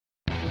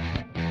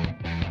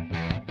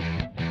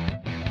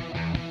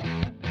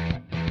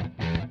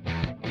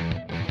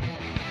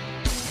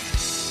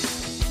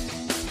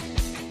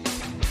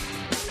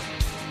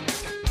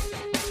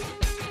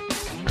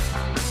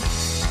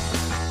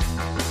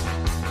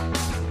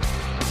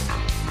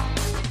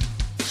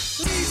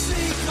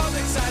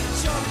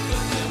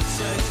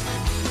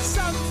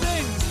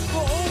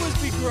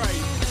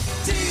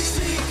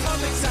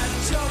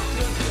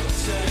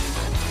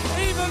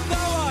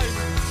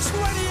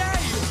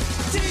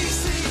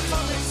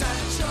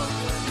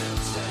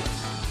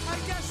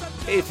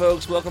Hey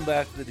folks, welcome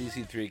back to the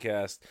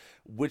DC3cast,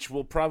 which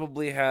will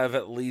probably have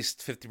at least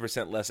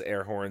 50% less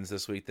air horns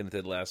this week than it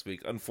did last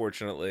week,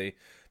 unfortunately,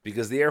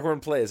 because the air horn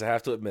plays, I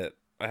have to admit,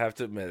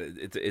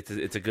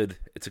 it's a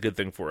good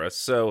thing for us.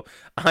 So,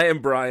 I am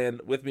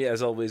Brian, with me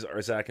as always are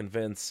Zach and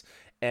Vince,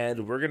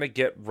 and we're going to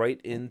get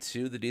right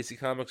into the DC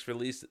Comics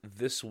released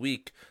this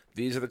week.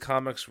 These are the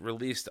comics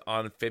released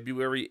on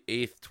February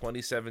 8th,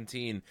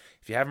 2017.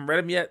 If you haven't read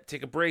them yet,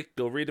 take a break,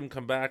 go read them,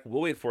 come back.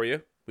 We'll wait for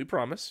you. We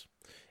promise.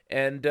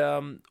 And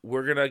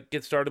we're going to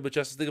get started with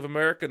Justice League of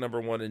America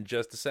 #1 in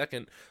just a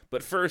second.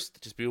 But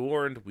first, just be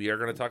warned, we are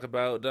going to talk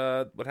about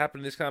what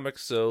happened in these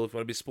comics. So if you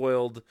want to be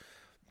spoiled,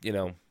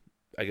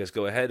 I guess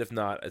go ahead. If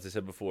not, as I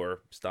said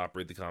before, stop,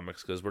 read the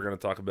comics, because we're going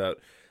to talk about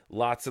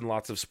lots and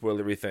lots of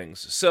spoilery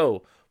things.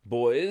 So,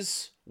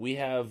 boys, we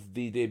have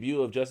the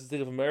debut of Justice League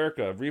of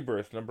America,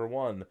 Rebirth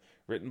 #1,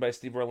 written by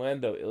Steve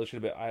Orlando,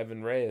 illustrated by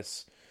Ivan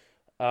Reyes.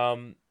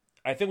 I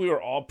think we were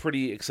all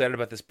pretty excited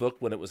about this book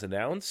when it was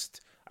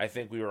announced. I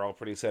think we were all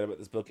pretty excited about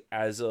this book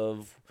as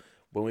of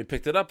when we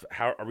picked it up.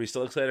 How are we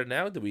still excited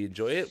now? Do we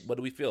enjoy it? What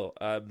do we feel?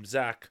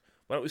 Zach,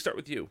 why don't we start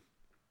with you?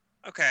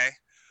 Okay.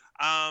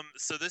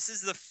 So this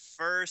is the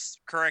first,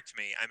 correct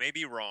me, I may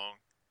be wrong,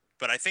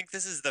 but I think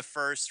this is the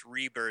first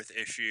Rebirth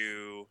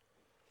issue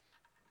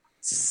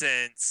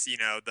since,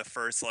 the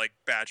first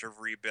batch of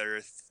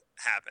Rebirth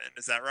happened.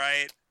 Is that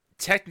right?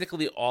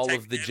 Technically all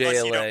of the JLA.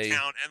 Unless you don't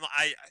count, and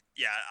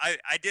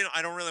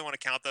I don't really want to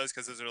count those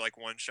because those are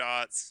one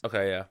shots.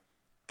 Okay, yeah.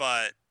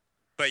 But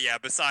yeah,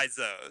 besides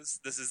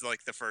those, this is the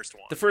first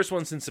one. The first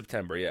one since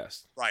September,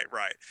 yes. Right.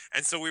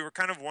 And so we were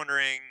kind of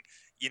wondering,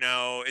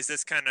 is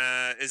this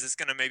gonna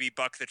maybe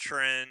buck the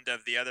trend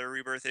of the other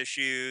Rebirth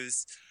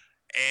issues?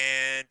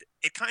 And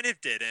it kind of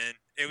didn't.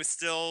 It was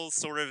still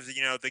sort of,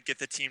 the get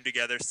the team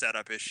together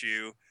setup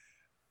issue,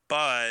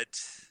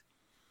 but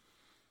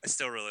I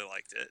still really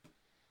liked it.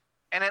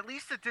 And at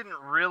least it didn't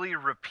really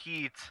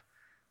repeat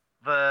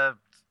the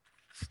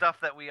stuff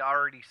that we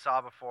already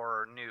saw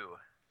before or knew.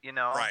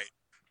 Right.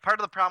 Part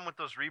of the problem with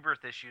those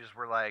Rebirth issues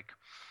were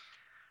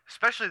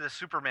especially the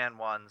Superman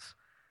ones,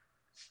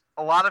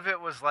 a lot of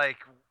it was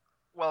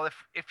well,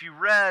 if you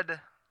read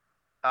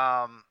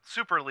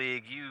Super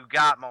League, you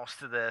got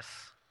most of this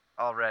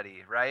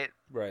already, right?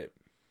 Right.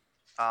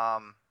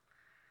 Yeah,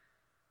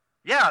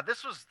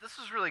 this was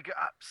really good.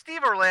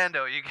 Steve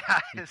Orlando, you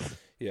guys.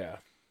 Yeah.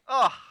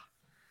 Oh,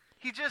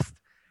 he just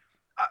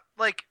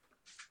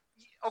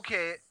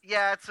okay,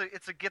 yeah,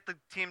 it's a get the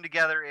team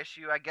together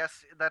issue. I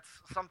guess that's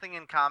something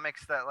in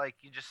comics that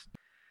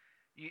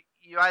you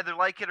either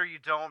like it or you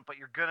don't, but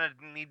you're gonna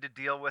need to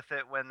deal with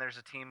it when there's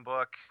a team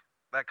book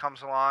that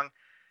comes along.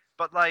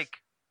 But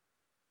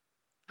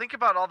think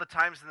about all the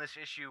times in this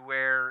issue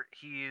where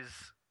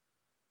he's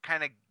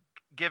kind of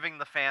giving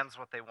the fans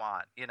what they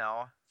want,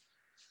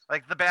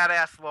 like the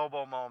badass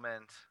Lobo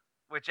moment,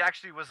 which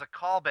actually was a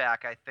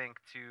callback, I think,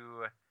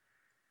 to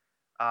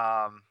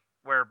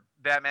where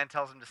Batman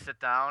tells him to sit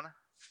down.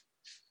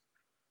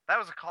 That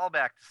was a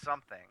callback to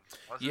something,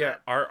 wasn't it? Yeah,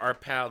 our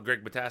pal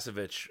Greg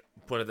Matasevich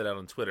pointed that out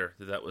on Twitter,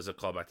 that was a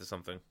callback to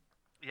something.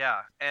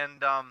 Yeah,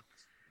 and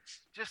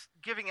just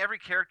giving every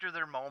character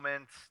their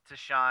moment to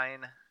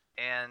shine,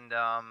 and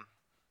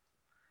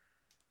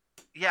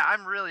yeah,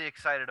 I'm really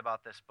excited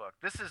about this book.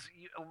 This is,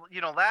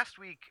 last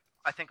week,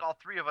 I think all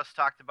three of us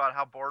talked about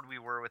how bored we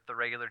were with the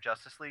regular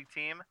Justice League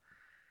team.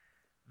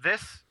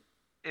 This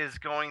is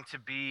going to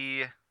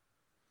be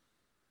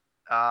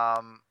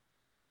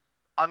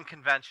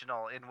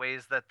unconventional in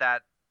ways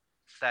that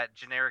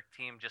generic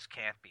team just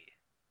can't be.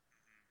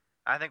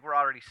 I think we're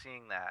already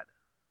seeing that.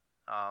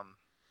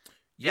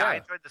 Yeah, I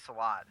enjoyed this a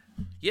lot.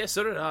 Yeah,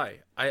 so did I.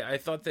 I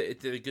thought that it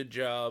did a good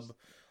job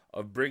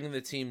of bringing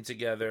the team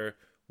together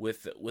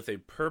with a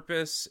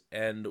purpose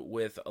and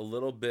with a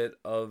little bit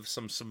of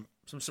some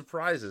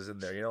surprises in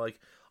there.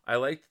 I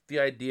liked the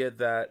idea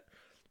that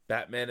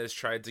Batman has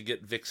tried to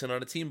get Vixen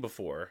on a team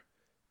before,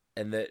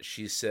 and that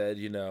she said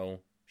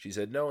no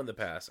in the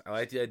past. I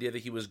like the idea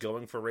that he was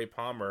going for Ray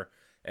Palmer,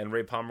 and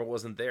Ray Palmer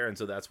wasn't there, and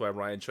so that's why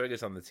Ryan Choi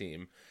gets on the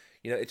team.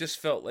 It just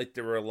felt like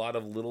there were a lot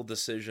of little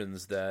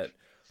decisions that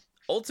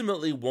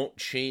ultimately won't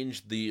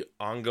change the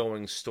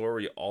ongoing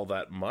story all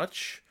that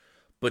much,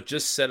 but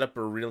just set up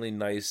a really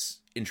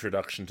nice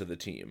introduction to the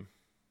team.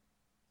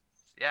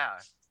 Yeah.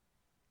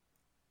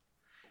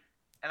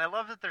 And I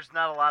love that there's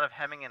not a lot of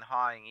hemming and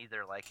hawing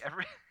either.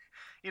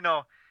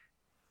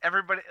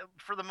 Everybody,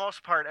 for the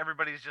most part,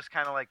 everybody's just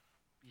kind of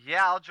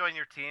yeah, I'll join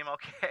your team,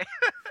 okay.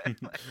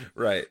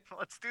 Right.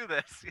 Let's do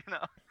this,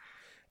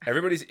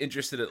 Everybody's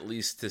interested at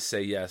least to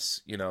say yes,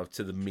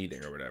 to the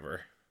meeting or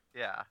whatever.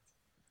 Yeah.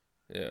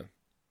 Yeah.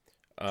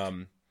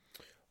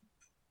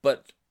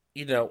 But,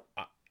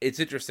 it's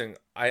interesting.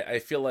 I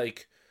feel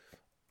like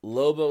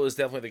Lobo is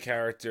definitely the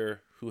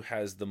character who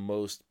has the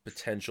most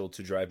potential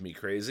to drive me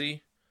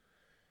crazy.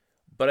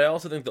 But I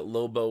also think that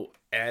Lobo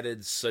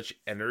added such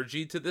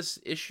energy to this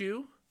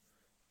issue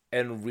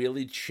and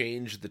really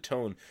changed the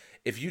tone.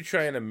 If you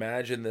try and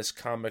imagine this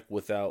comic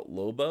without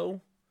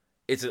Lobo,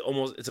 it's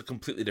a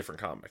completely different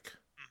comic.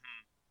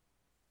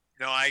 Mm-hmm.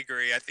 No, I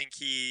agree. I think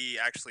he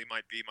actually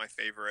might be my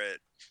favorite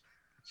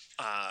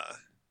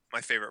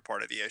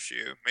part of the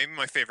issue. Maybe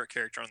my favorite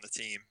character on the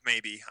team.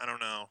 Maybe. I don't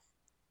know.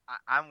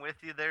 I'm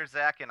with you there,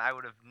 Zach, and I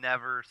would have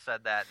never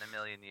said that in a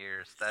million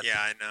years. Yeah,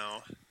 I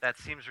know. That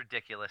seems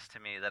ridiculous to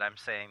me that I'm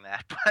saying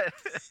that, but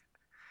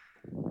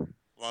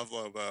Love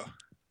Lobo.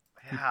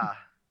 yeah.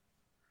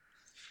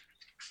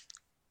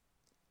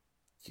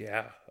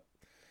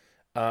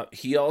 Yeah.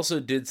 He also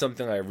did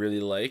something I really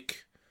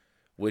like,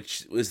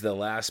 which was the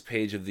last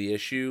page of the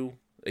issue.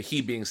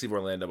 He being Steve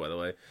Orlando, by the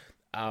way.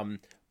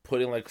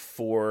 Putting like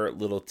 4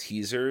 little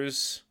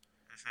teasers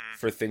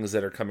for things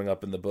that are coming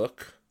up in the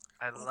book.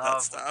 I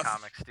love when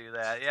comics do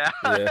that. Yeah.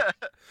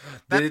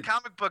 That's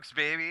comic books,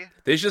 baby.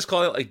 They should just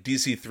call it like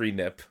DC3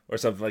 nip or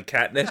something, like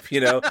catnip,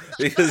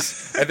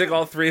 because I think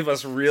all 3 of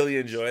us really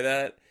enjoy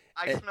that.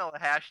 I smell a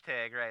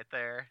hashtag right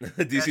there.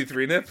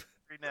 DC3 nip?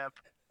 DC3 nip.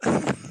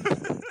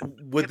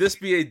 Would this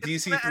be a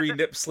DC3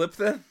 nip slip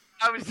then?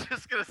 I was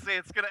just going to say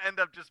it's going to end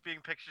up just being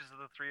pictures of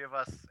the 3 of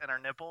us and our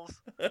nipples.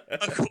 I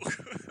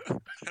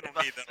don't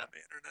need that on the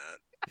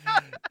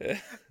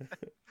internet.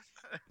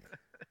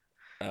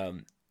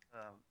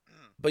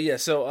 But yeah,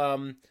 so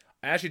I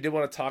actually did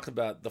want to talk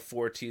about the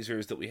 4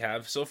 teasers that we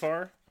have so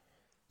far.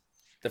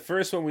 The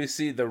first one, we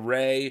see the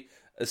Ray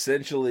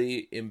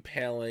essentially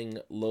impaling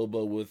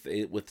Lobo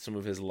with some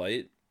of his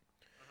light.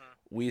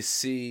 We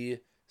see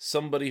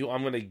somebody who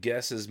I'm going to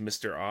guess is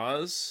Mr.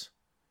 Oz,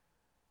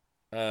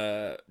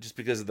 just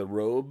because of the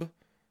robe,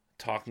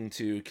 talking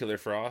to Killer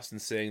Frost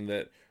and saying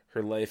that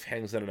her life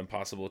hangs on an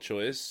impossible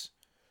choice.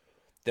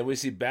 Then we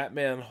see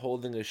Batman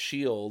holding a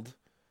shield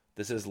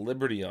that says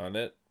Liberty on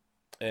it.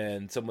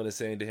 And someone is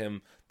saying to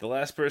him, the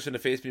last person to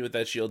face me with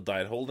that shield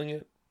died holding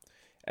it.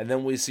 And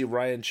then we see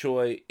Ryan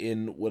Choi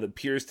in what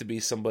appears to be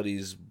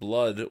somebody's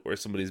blood or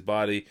somebody's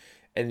body.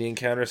 And he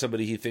encounters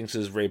somebody he thinks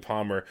is Ray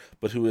Palmer,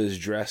 but who is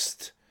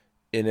dressed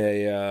in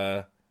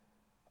a...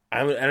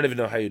 I don't even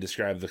know how you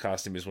describe the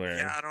costume he's wearing.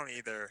 Yeah, I don't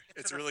either.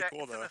 It's really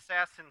cool, though. It's an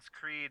Assassin's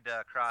Creed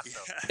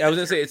crossover. Yeah, I was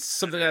going to say, it's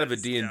something out of a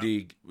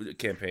D&D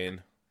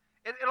campaign.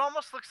 It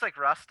almost looks like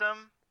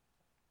Rustum.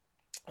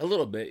 A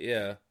little bit,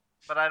 yeah.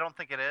 But I don't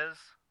think it is.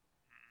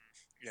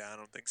 Yeah, I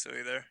don't think so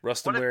either.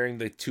 Rustum wearing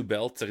the 2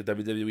 belts, like a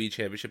WWE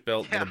Championship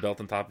belt and a belt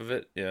on top of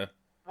it. Yeah.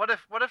 What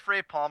if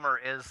Ray Palmer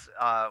is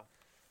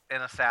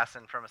an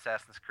assassin from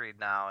Assassin's Creed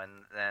now, and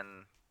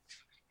then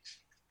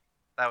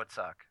that would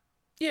suck.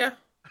 Yeah.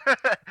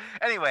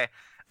 Anyway,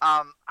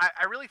 I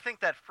really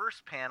think that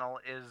first panel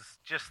is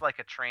just like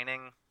a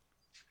training.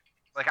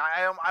 Like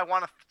I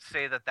want to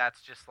say that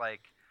that's just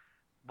like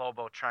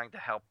Lobo trying to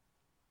help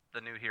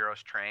the new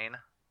heroes train.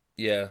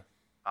 Yeah.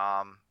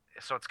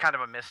 So it's kind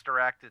of a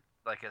misdirect,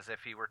 like as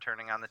if he were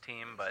turning on the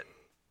team, but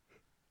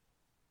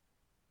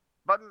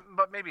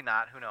maybe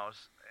not. Who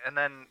knows? And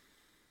then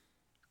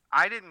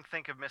I didn't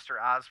think of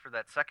Mr. Oz for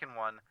that second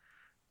one,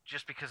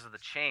 just because of the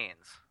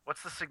chains.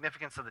 What's the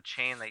significance of the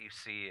chain that you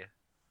see?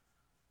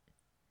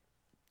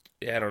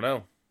 Yeah, I don't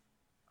know.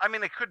 I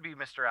mean, it could be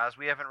Mr. Oz.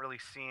 We haven't really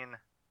seen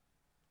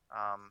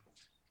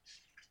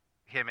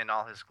him in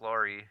all his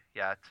glory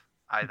yet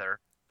either,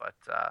 but.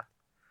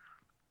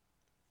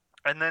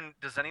 And then,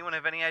 does anyone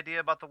have any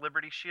idea about the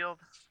Liberty Shield?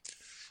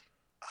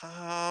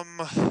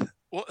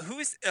 Well,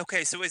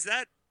 okay, so is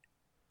that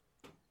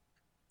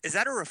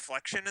a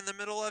reflection in the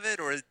middle of it,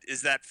 or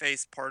is that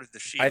face part of the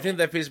shield? I think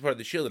that face is part of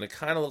the shield, and it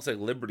kind of looks like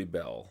Liberty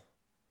Bell,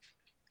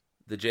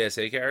 the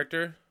JSA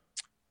character.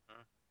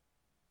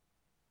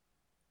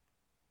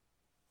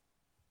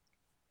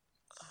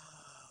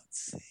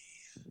 Let's see.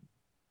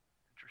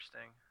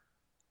 Interesting.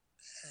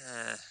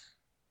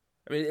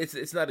 I mean,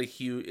 it's not a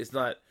huge. It's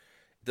not.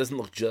 It doesn't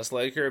look just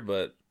like her,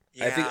 but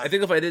yeah. I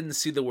think if I didn't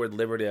see the word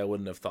Liberty, I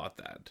wouldn't have thought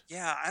that.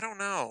 Yeah, I don't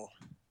know.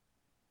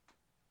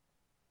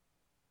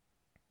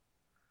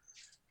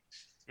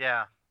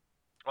 Yeah,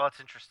 well, it's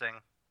interesting.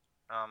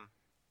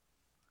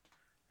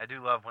 I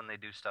do love when they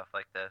do stuff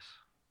like this.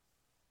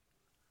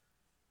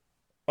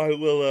 I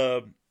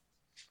will.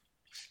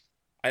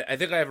 I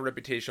think I have a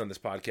reputation on this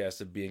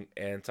podcast of being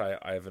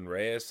anti-Ivan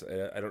Reyes.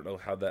 I don't know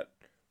how that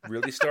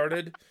really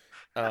started.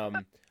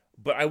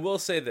 But I will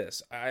say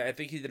this. I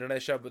think he did a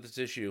nice job with this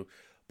issue.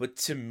 But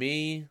to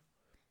me,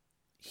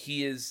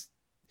 he's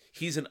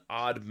an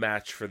odd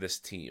match for this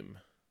team.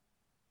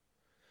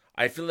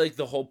 I feel like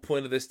the whole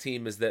point of this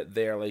team is that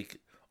they're like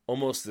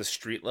almost the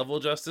street level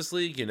Justice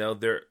League.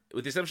 They're,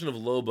 with the exception of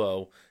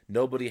Lobo,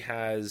 no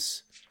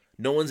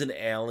one's an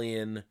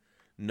alien.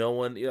 No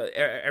one,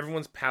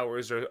 everyone's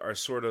powers are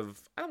sort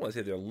of, I don't want to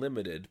say they're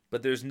limited,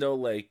 but there's no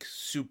like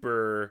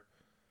super...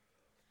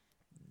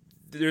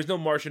 There's no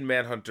Martian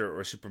Manhunter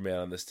or Superman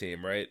on this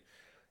team, right?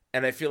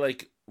 And I feel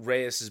like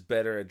Reyes is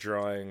better at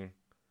drawing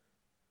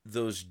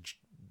those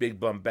big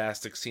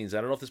bombastic scenes. I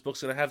don't know if this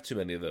book's going to have too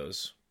many of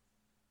those.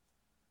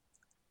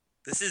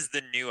 This is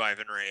the new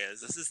Ivan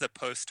Reyes. This is the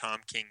post-Tom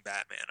King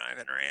Batman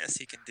Ivan Reyes.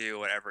 He can do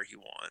whatever he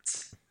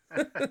wants.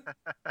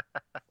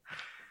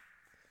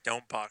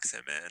 Don't box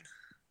him in.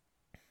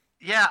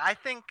 Yeah, I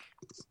think...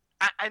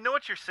 I know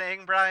what you're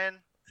saying, Brian.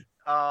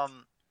 But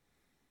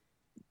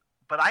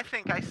but I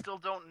think I still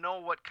don't know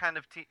what kind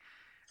of team.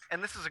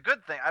 And this is a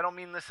good thing. I don't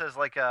mean this as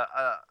like a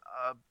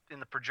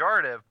in the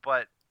pejorative,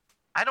 but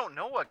I don't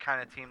know what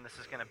kind of team this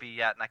is going to be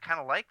yet, and I kind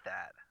of like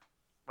that.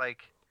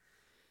 Like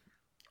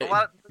a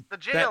lot of the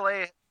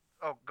JLA.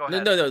 Oh, go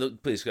ahead. No,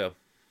 please go.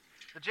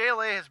 The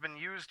JLA has been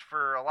used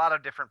for a lot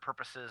of different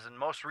purposes, and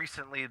most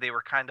recently they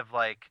were kind of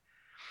like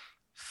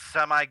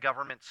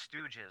semi-government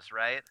stooges,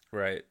 right?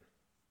 Right.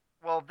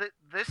 Well,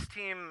 this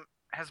team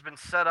has been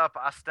set up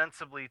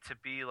ostensibly to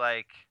be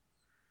like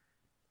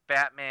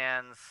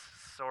Batman's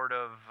sort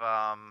of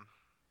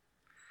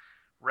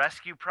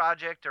rescue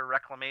project or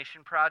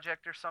reclamation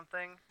project or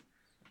something.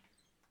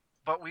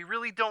 But we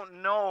really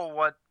don't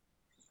know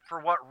for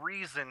what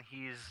reason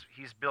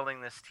he's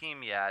building this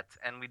team yet,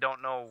 and we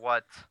don't know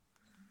what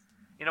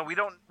we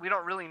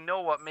don't really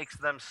know what makes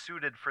them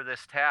suited for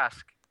this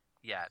task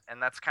yet,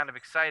 and that's kind of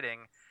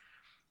exciting.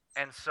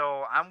 And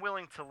so I'm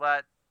willing to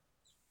let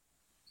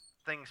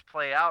things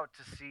play out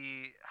to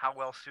see how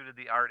well suited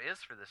the art is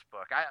for this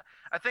book.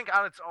 I think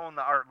on its own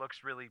the art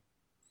looks really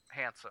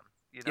handsome,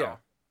 Yeah.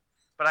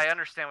 But I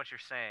understand what you're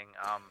saying.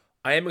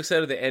 I am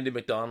excited that Andy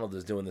McDonald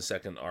is doing the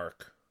second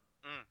arc.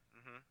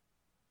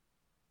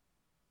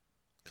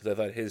 Because I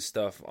thought his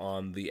stuff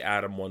on the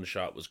Atom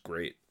one-shot was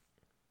great.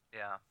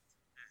 Yeah.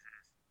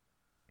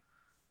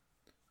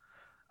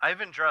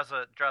 Ivan draws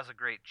a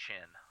great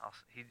chin.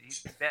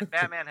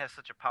 Batman has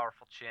such a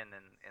powerful chin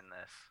in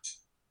this.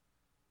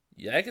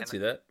 Yeah, I can see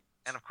that.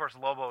 And of course,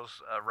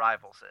 Lobo's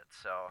rivals it.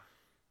 So.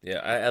 Yeah,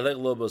 I like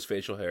Lobo's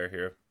facial hair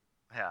here.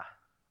 Yeah.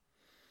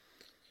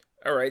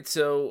 All right.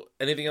 So,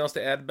 anything else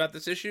to add about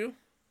this issue?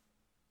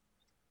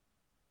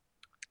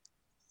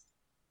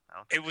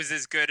 It was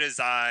as good as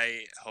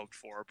I hoped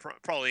for.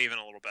 Probably even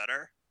a little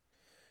better.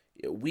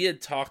 Yeah, we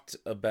had talked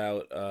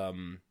about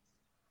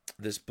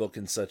this book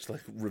in such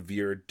like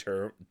revered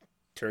terms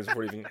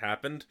before it even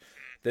happened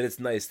that it's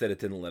nice that it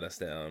didn't let us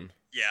down.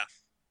 Yeah.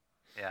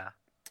 Yeah.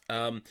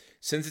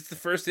 Since it's the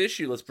first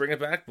issue, let's bring it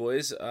back,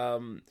 boys.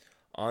 On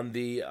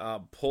the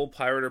pull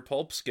pirate or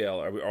pulp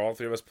scale, are all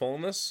three of us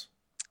pulling this?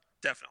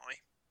 Definitely.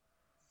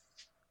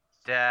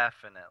 Yeah.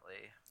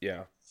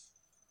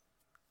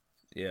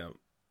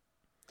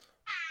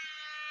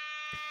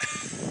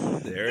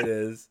 There it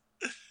is.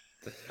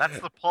 That's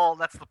the pull alarm.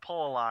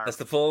 That's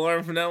the pull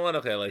alarm from now on?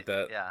 Okay, I like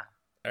that. Yeah.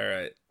 All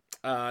right.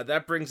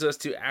 That brings us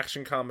to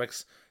Action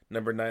Comics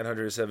number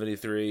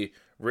 973,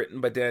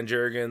 written by Dan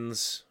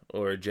Jurgens,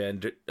 or Jan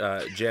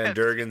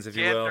Jurgens, if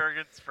you will. Jan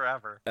Jurgens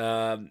forever.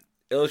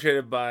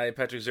 Illustrated by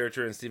Patrick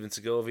Zercher and Steven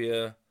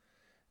Segovia.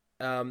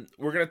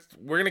 We're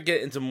gonna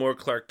get into more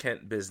Clark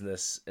Kent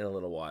business in a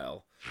little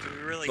while.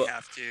 We really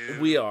have to.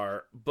 We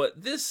are,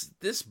 but this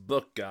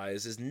book,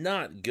 guys, is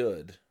not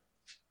good.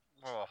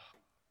 Oh.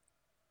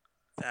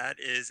 That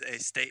is a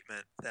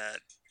statement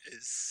that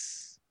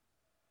is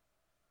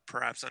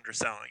perhaps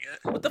underselling it.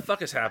 What the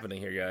fuck is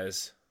happening here,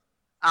 guys?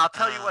 I'll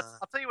tell you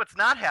what's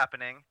not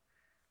happening.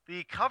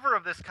 The cover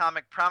of this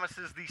comic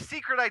promises the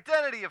secret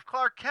identity of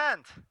Clark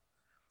Kent.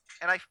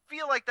 And I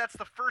feel like that's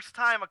the first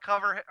time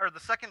the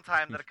second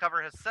time that a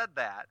cover has said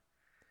that.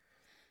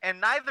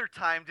 And neither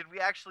time did we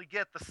actually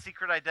get the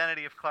secret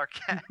identity of Clark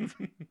Kent.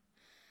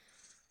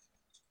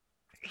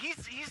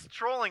 He's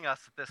trolling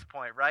us at this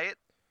point, right?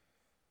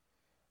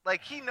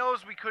 Like, he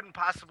knows we couldn't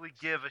possibly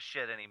give a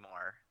shit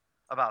anymore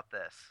about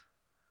this.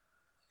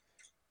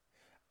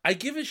 I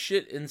give a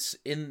shit in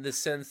the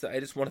sense that I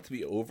just want it to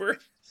be over.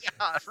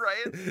 Yeah,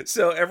 right?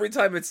 So every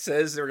time it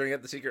says they're going to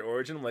get the secret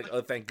origin, I'm like,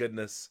 oh, thank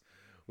goodness.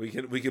 We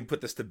can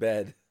put this to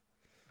bed.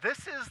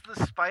 This is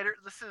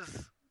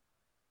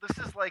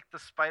like the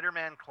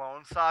Spider-Man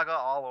clone saga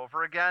all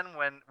over again,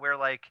 where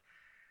like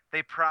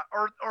they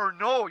or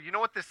no, you know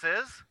what this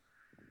is?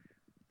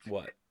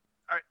 What?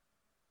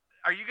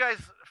 Are you guys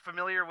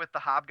familiar with the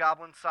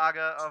Hobgoblin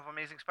saga of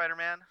Amazing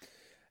Spider-Man?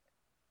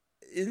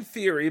 In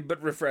theory,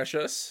 but refresh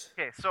us.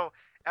 Okay, so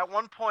at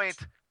one point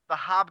the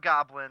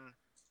Hobgoblin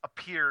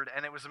appeared,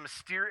 and it was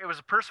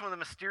a person with a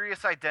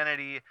mysterious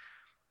identity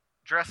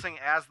dressing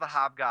as the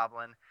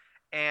Hobgoblin,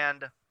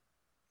 and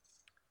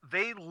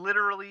they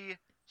literally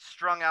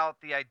strung out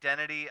the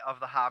identity of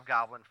the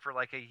Hobgoblin for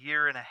like a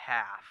year and a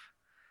half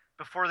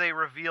before they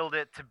revealed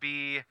it to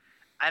be,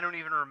 I don't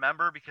even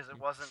remember because it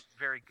wasn't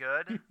very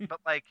good, but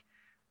like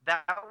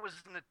that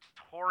was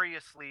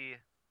notoriously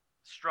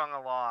strung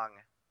along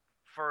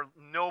for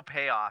no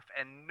payoff,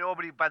 and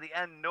by the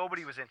end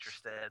nobody was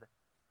interested.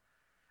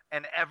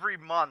 And every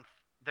month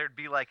there'd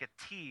be like a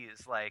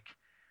tease, like,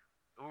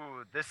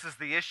 ooh, this is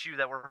the issue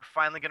that we're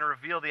finally going to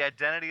reveal the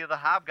identity of the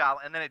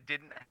Hobgoblin, and then it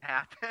didn't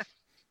happen.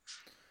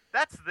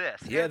 That's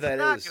this. Yeah, it's that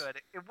not is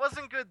good. It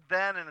wasn't good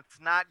then, and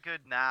it's not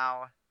good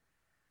now.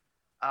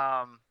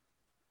 Oh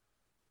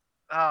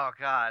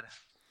God.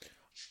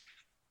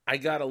 I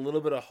got a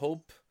little bit of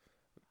hope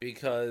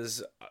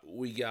because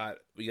we got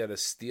a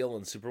Steel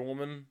and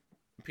Superwoman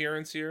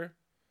appearance here,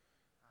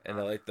 and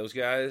I like those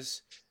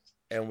guys,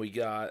 and we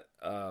got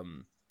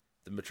the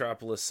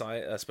Metropolis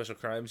Special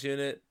Crimes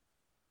Unit.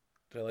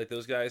 I like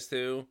those guys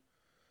too.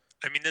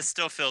 I mean, this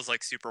still feels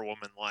like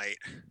Superwoman light.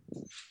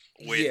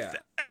 with Yeah.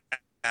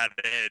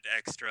 added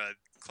extra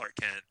Clark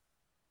Kent.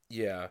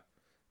 Yeah.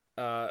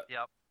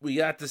 Yep. We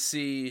got to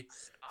see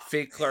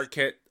fake Clark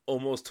Kent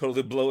almost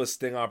totally blow a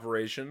sting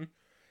operation,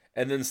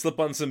 and then slip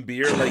on some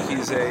beer like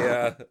he's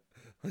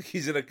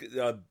in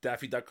a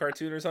Daffy Duck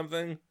cartoon or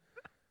something.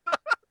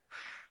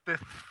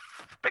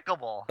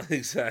 Despicable.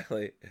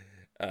 Exactly.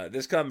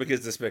 This comic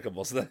is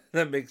despicable, so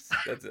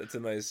that's a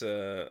nice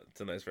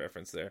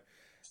reference there.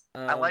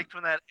 I liked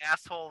when that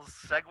asshole's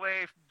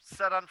Segway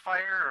set on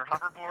fire or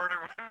hoverboard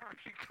or whatever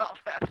you call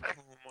that thing.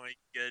 Oh my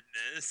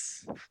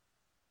goodness.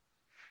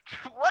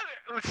 What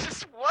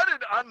an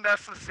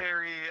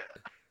unnecessary.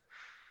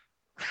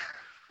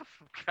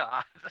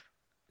 God.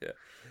 Yeah.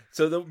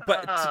 So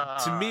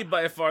to me,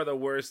 by far the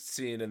worst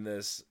scene in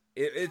this,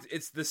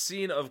 it's the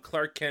scene of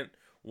Clark Kent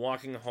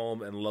walking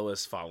home and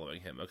Lois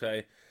following him.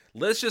 Okay,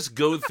 let's just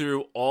go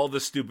through all the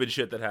stupid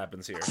shit that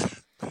happens here.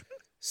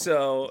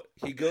 So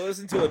he goes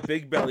into a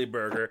Big Belly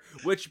Burger,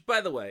 which, by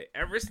the way,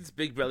 ever since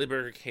Big Belly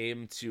Burger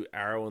came to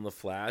Arrow and the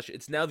Flash,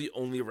 it's now the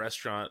only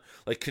restaurant,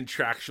 like,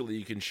 contractually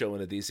you can show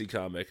in a DC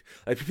comic.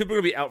 Like, people are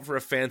gonna be out for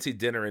a fancy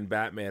dinner in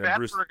Batman and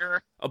Bruce.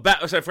 Burger. Oh,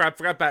 sorry, I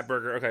forgot Bat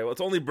Burger. Okay, well, it's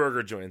only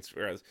burger joints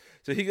for us.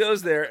 So he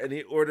goes there and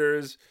he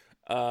orders,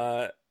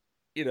 2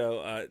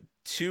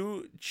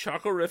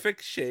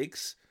 chocorific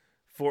shakes,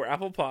 4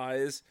 apple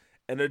pies,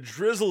 and a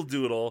drizzle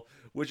doodle,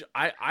 which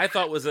I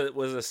thought was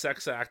a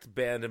sex act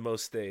banned in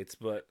most states,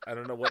 but I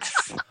don't know what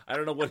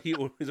he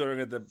was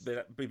ordering at the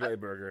Big Belly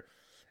Burger.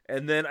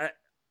 And then I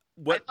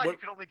thought you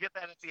could only get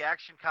that at the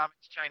Action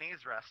Comics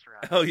Chinese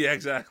restaurant. Oh yeah,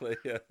 exactly.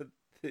 Yeah,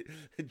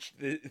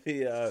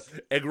 the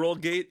egg roll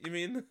gate. You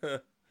mean?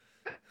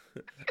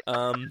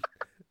 But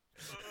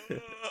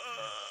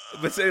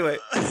so anyway,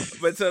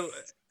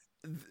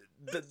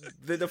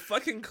 the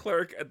fucking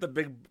clerk at the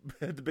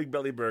Big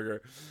Belly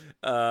Burger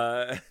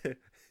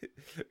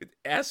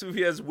asks him if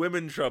he has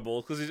women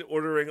trouble because he's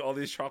ordering all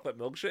these chocolate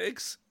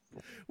milkshakes,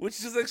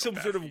 which is like some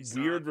sort of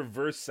weird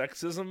reverse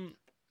sexism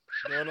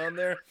going on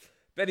there.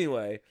 But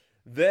anyway,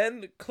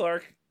 then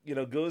Clark,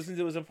 goes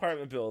into his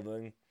apartment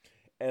building,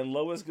 and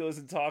Lois goes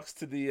and talks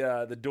to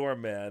the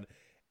doorman,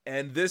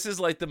 and this is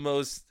like the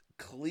most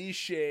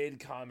cliched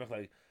comic,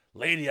 like,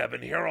 lady, I've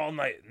been here all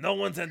night. No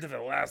one's entered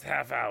the last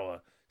half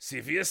hour. See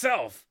for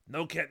yourself.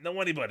 Can't know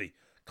anybody.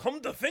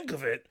 Come to think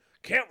of it,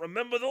 can't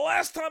remember the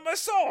last time I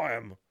saw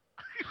him.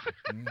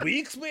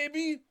 Weeks,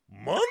 maybe?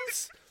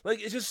 Months?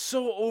 Like, it's just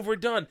so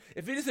overdone.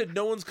 If he just said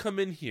no one's come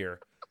in here,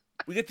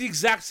 we get the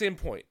exact same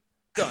point.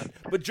 Done.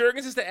 But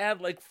Jurgens has to add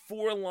like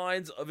 4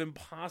 lines of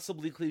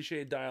impossibly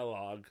cliched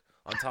dialogue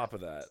on top of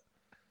that.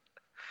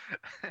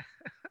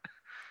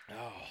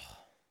 Oh.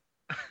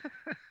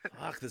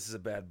 Fuck, this is a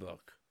bad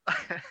book.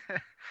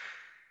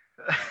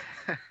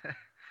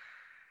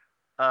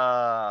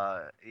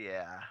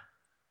 Yeah.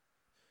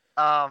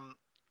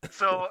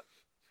 So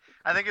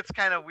I think it's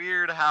kind of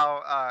weird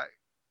how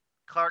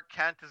Clark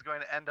Kent is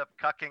going to end up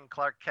cucking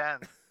Clark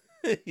Kent.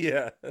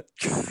 Yeah. That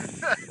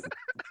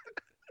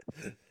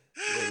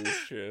is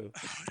true.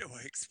 How do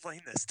I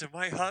explain this to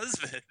my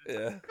husband?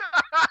 Yeah.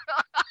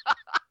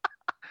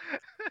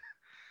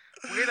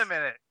 Wait a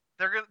minute.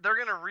 They're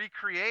gonna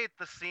recreate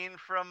the scene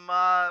from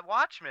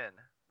Watchmen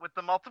with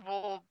the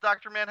multiple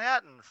Dr.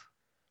 Manhattans.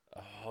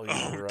 Oh,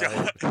 you're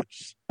right.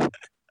 Gosh.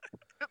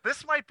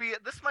 This might be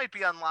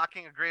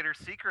unlocking a greater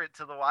secret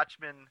to the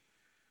Watchmen.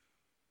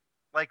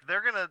 Like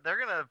they're gonna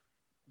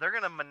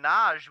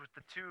menage with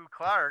the 2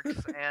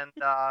 Clarks and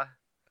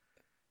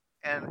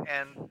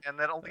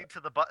that'll lead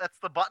to that's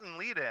the button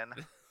lead in.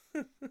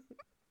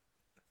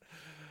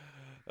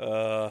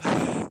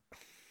 Little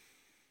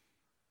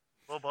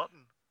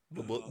button.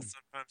 Well,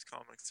 sometimes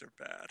comics are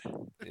bad.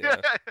 Yeah.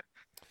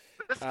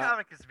 This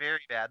comic is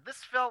very bad. This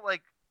felt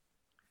like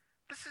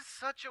this is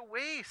such a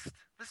waste.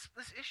 This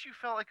issue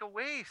felt like a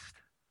waste.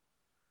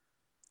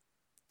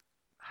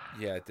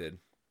 Yeah, it did.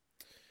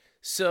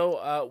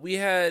 So we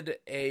had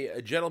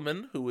a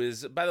gentleman who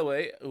is, by the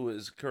way, who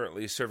is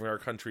currently serving our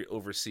country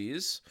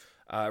overseas.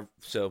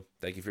 So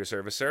thank you for your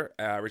service, sir.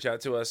 Reach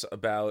out to us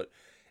about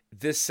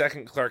this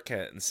second Clark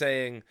Kent and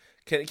saying,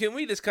 can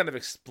we just kind of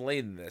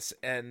explain this?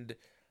 And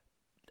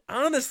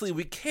honestly,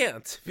 we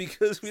can't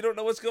because we don't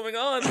know what's going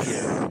on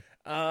here.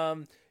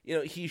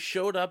 He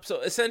showed up. So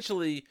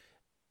essentially,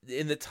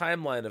 in the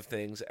timeline of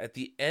things, at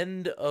the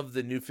end of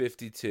the New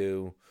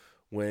 52,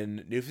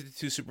 when New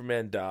 52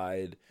 Superman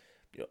died,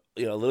 a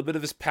little bit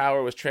of his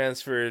power was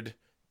transferred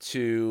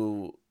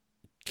to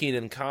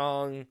Keenan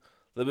Kong. A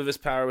little bit of his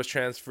power was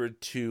transferred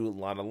to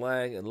Lana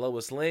Lang and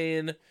Lois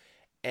Lane.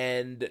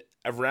 And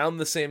around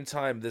the same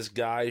time, this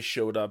guy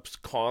showed up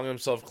calling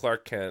himself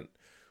Clark Kent,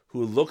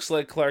 who looks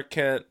like Clark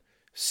Kent,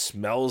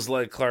 smells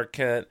like Clark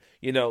Kent,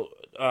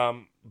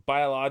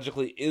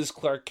 biologically is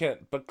Clark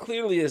Kent, but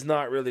clearly is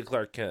not really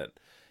Clark Kent.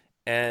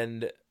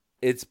 And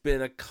it's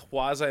been a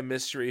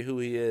quasi-mystery who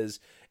he is,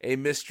 a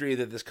mystery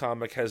that this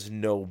comic has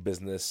no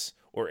business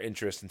or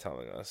interest in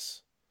telling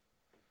us.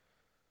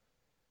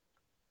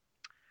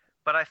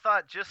 But I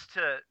thought just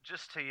to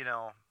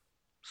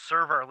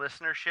serve our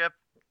listenership,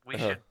 we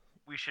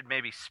we should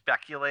maybe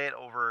speculate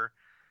over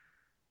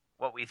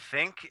what we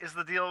think is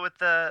the deal with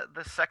the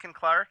second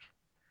Clark.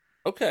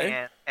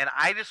 Okay. And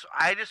I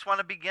just want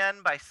to begin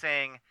by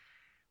saying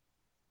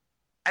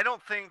I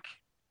don't think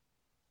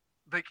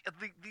the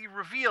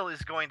reveal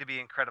is going to be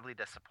incredibly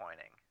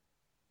disappointing.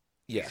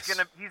 Yes.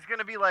 He's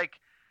gonna be like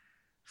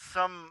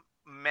some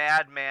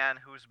madman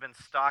who's been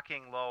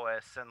stalking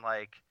Lois and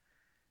like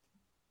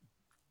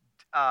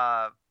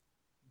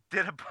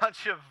did a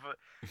bunch of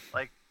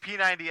like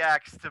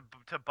P90X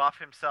to buff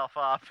himself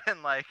up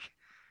and like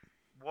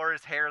wore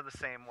his hair the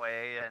same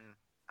way, and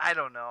I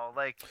don't know,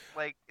 like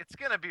it's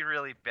gonna be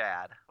really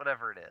bad,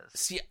 whatever it is.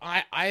 See,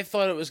 I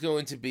thought it was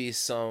going to be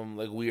some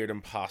like weird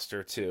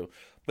imposter too,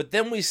 but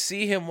then we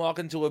see him walk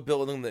into a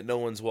building that no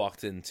one's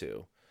walked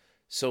into.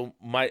 So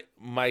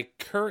my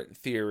current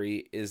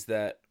theory is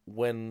that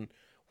when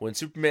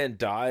Superman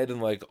died and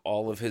like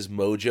all of his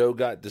mojo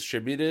got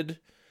distributed,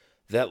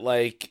 that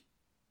like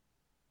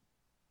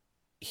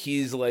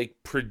he's like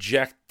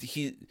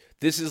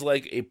this is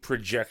like a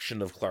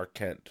projection of Clark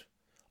Kent,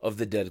 of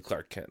the dead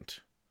Clark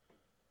Kent.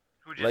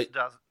 Who just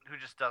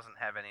doesn't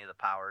have any of the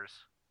powers.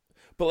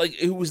 But like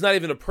it was not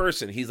even a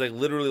person. He's like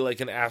literally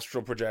like an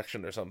astral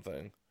projection or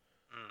something.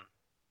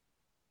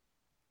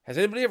 Has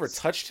anybody ever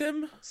touched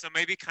him? So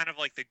maybe kind of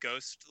like the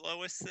Ghost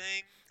Lois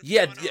thing?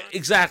 Yeah,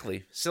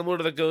 exactly. Similar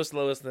to the Ghost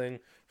Lois thing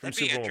from That'd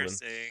be Superwoman.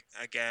 interesting,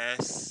 I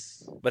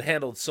guess. But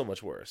handled so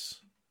much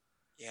worse.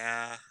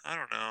 Yeah, I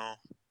don't know.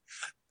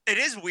 It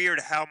is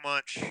weird how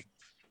much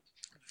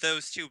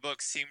those two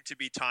books seem to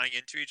be tying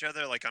into each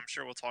other. Like, I'm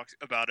sure we'll talk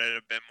about it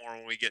a bit more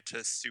when we get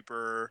to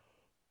Superwoman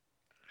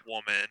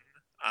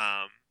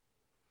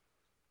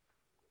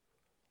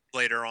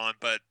later on.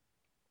 But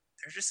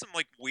there's just some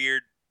like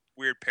weird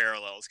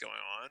parallels going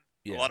on.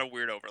 Yeah. A lot of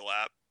weird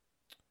overlap.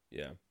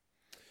 Yeah.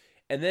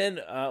 And then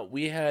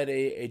we had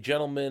a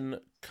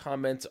gentleman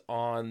comment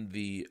on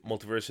the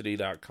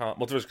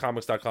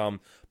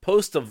multiversecomics.com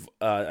post of,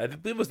 I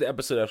believe it was the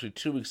episode actually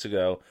 2 weeks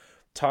ago,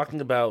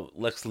 talking about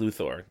Lex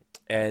Luthor.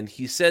 And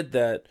he said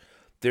that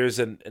there's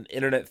an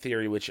internet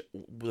theory, which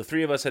the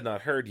three of us had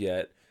not heard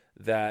yet,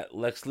 that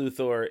Lex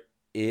Luthor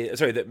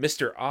that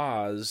Mr.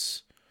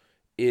 Oz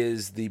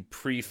is the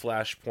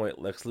pre-Flashpoint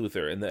Lex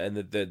Luthor, and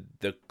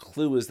the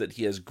clue is that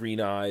he has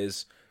green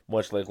eyes,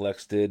 much like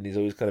Lex did, and he's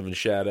always kind of in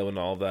shadow and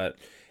all that.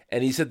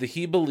 And he said that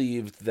he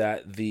believed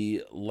that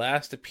the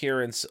last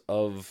appearance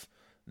of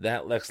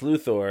that Lex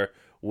Luthor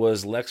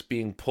was Lex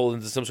being pulled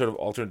into some sort of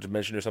alternate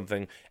dimension or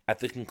something at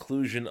the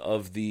conclusion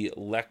of the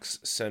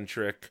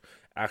Lex-centric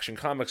Action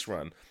Comics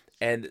run.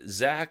 And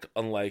Zach,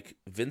 unlike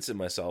Vince and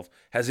myself,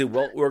 has a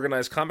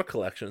well-organized comic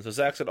collection. So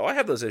Zach said, I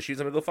have those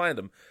issues. I'm going to go find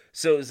them.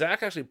 So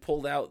Zach actually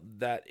pulled out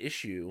that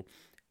issue,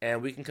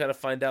 and we can kind of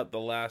find out the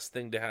last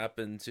thing to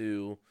happen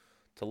to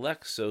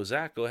Lex. So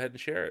Zach, go ahead and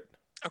share it.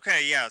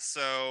 Okay, yeah.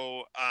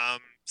 So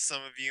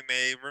some of you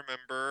may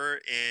remember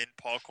in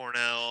Paul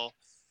Cornell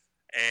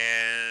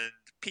and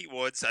Pete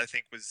Woods, I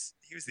think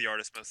he was the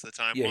artist most of the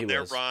time. Yeah, on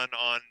their run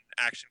on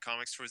Action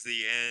Comics towards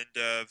the end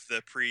of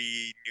the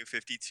pre-New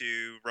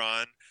 52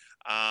 run.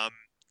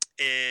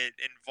 It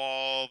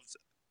involved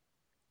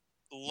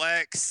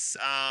Lex,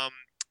 kind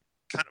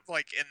of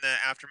like in the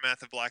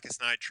aftermath of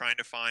Blackest Night, trying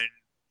to find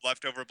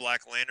leftover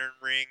Black Lantern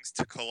rings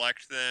to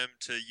collect them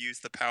to use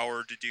the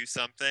power to do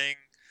something.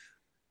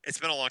 It's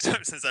been a long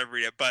time since I've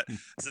read it, but in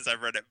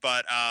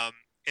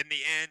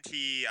the end,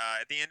 he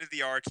at the end of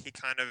the arc, he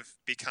kind of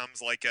becomes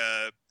like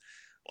a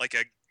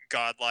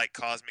godlike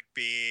cosmic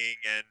being,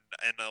 and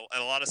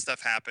a lot of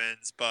stuff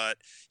happens, but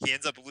he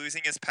ends up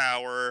losing his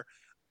power,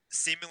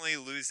 seemingly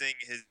losing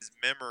his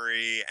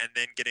memory, and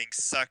then getting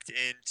sucked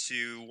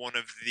into one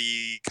of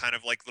the kind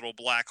of like little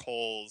black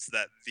holes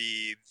that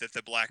the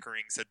Black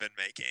Rings had been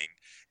making.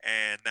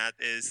 And that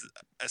is,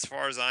 as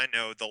far as I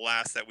know, the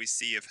last that we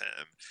see of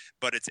him.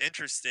 But it's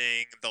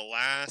interesting, the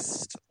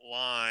last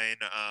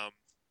line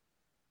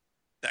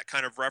that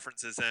kind of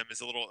references him is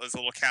a little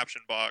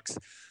caption box.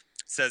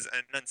 Says,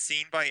 and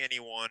unseen by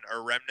anyone, a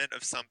remnant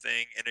of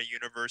something in a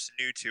universe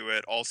new to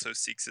it also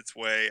seeks its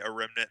way, a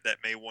remnant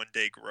that may one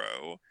day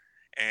grow.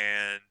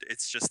 And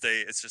it's just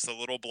a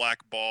little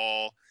black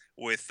ball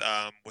with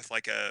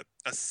like a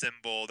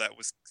symbol that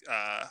was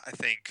I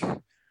think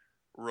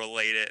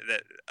related,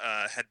 that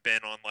had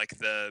been on like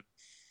the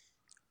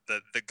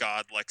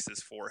god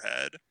Lex's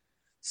forehead.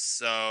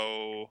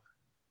 So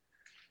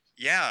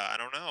yeah, I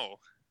don't know.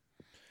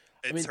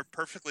 It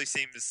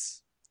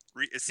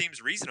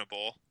seems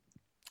reasonable.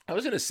 I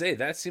was going to say,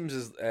 that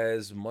seems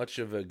as much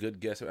of a good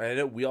guess. I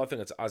know we all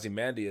think it's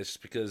Ozymandias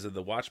because of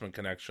the Watchmen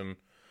connection,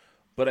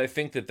 but I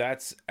think that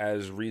that's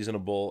as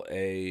reasonable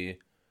a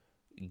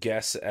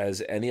guess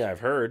as any I've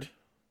heard.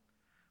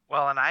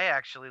 Well, and I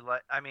actually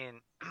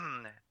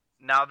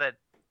now that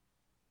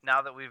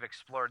we've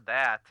explored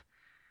that,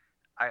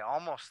 I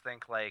almost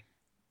think like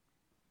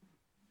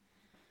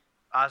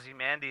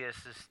Ozymandias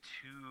is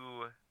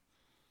too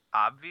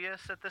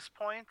obvious at this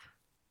point.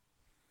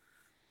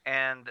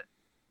 And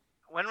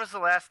when was the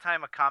last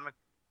time a comic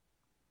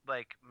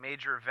like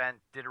major event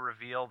did a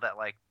reveal that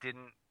like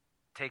didn't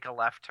take a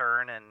left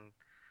turn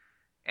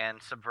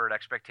and subvert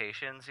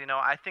expectations.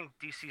 I think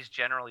DC's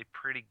generally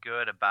pretty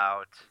good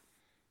about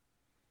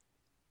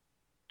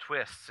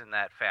twists in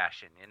that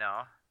fashion.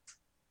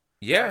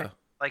 Yeah.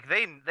 Like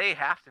they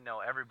have to know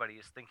everybody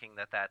is thinking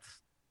that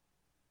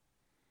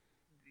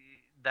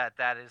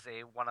is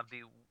one of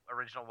the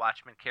original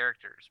Watchmen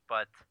characters,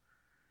 but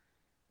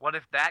what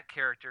if that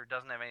character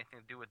doesn't have anything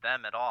to do with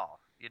them at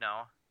all?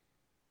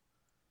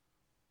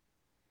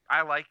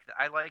 I like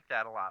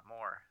that a lot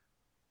more.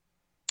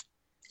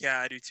 Yeah,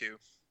 I do too.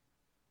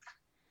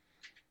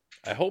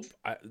 I hope.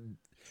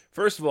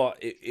 First of all,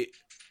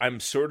 I'm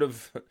sort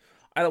of.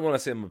 I don't want to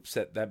say I'm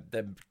upset.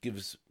 That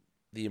gives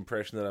the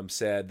impression that I'm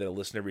sad that a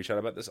listener reached out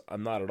about this.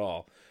 I'm not at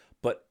all.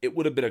 But it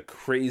would have been a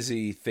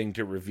crazy thing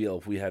to reveal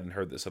if we hadn't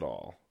heard this at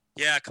all.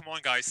 Yeah, come on,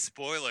 guys.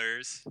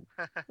 Spoilers.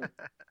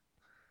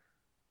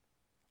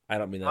 I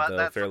don't mean that,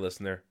 though, fair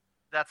listener.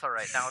 That's all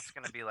right. Now it's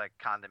going to be like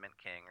Condiment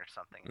King or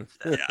something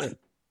instead.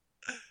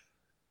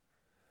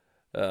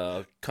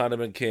 Yeah.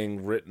 Condiment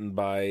King, written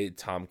by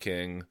Tom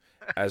King,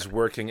 as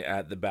working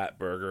at the Bat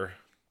Burger.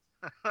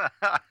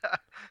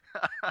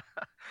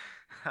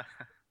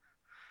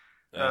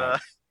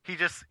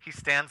 He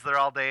stands there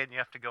all day, and you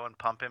have to go and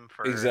pump him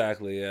for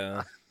exactly,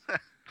 yeah,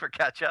 for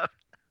ketchup.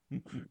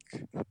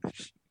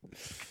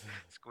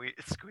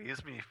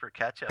 Squeeze me for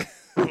ketchup.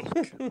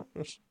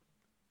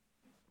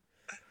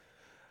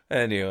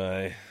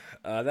 Anyway,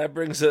 that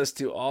brings us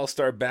to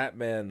All-Star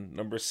Batman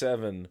number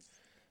 7.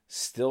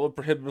 Still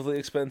prohibitively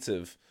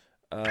expensive.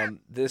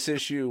 This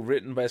issue,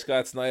 written by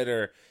Scott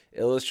Snyder,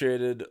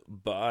 illustrated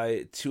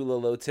by Tula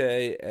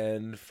Lotte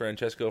and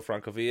Francesco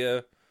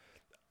Francavilla.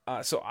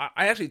 So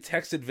I actually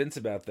texted Vince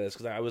about this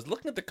because I was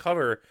looking at the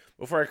cover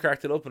before I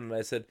cracked it open, and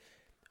I said,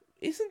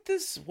 "Isn't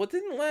this what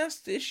didn't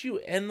last issue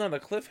end on a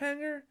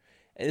cliffhanger?"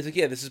 And he's like,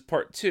 "Yeah, this is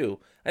part 2."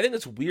 I think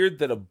it's weird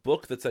that a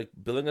book that's like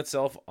billing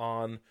itself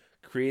on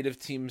creative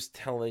teams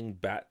telling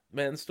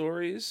Batman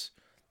stories,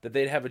 that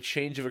they'd have a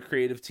change of a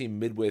creative team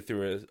midway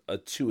through a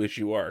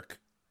 2-issue arc.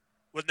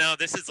 Well, no,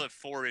 this is a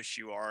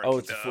 4-issue arc. Oh,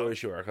 it's a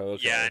 4-issue arc. Oh,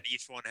 okay. Yeah, and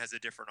each one has a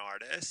different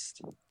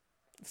artist.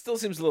 It still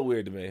seems a little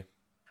weird to me.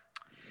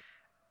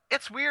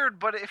 It's weird,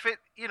 but if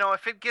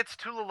it gets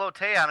Tula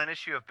Lotte on an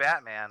issue of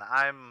Batman,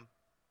 I'm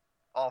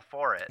all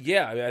for it.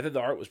 Yeah, I mean, I think the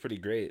art was pretty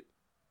great.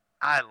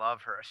 I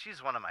love her.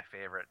 She's one of my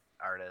favorite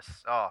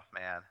artists. Oh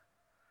man,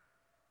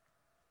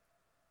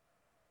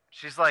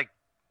 she's like,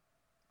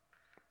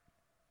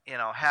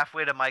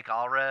 halfway to Mike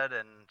Allred,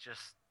 and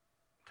just,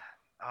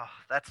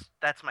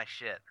 that's my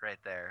shit right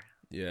there.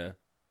 Yeah,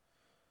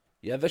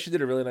 I thought she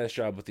did a really nice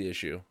job with the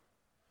issue.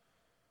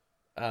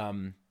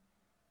 What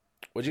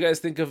do you guys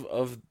think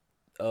of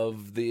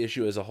the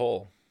issue as a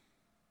whole?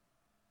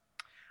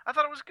 I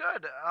thought it was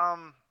good.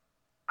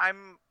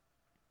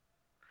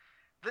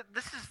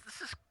 This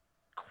is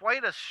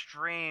quite a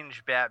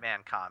strange Batman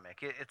comic.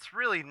 It's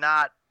really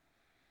not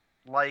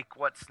like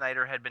what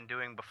Snyder had been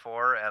doing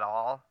before at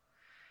all,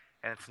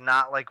 and it's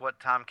not like what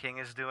Tom King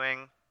is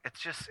doing. It's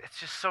just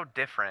so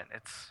different.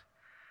 It's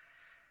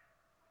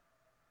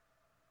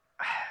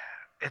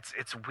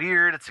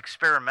weird. It's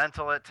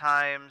experimental at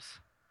times.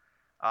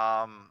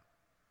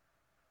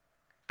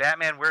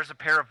 Batman wears a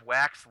pair of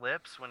wax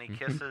lips when he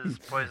kisses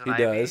Poison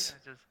Ivy. He does.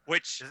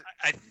 Which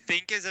I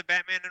think is a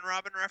Batman and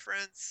Robin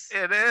reference.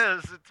 It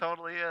is. It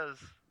totally is.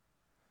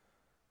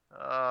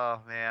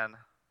 Oh, man.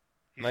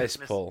 Nice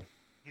pull.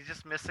 He's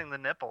just missing the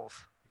nipples.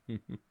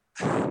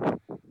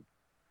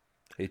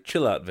 Hey,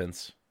 chill out,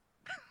 Vince.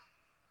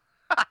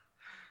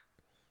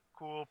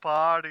 Cool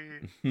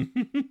party.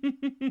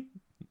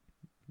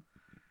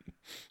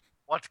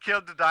 What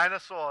killed the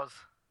dinosaurs?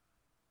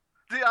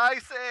 The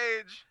Ice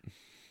Age.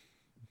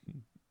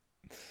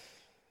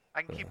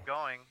 I can keep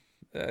going.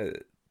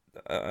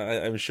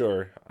 I'm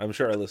sure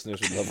our listeners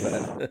would love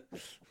that.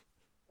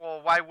 Well,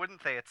 why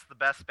wouldn't they? It's the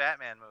best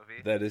Batman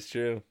movie. That is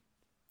true.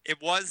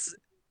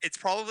 It's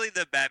probably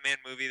the Batman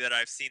movie that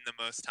I've seen the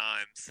most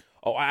times.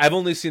 Oh, I've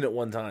only seen it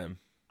one time.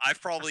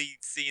 I've probably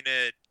seen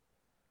it.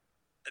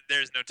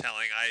 There's no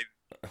telling.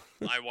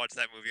 I watched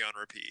that movie on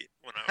repeat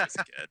when I was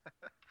a kid.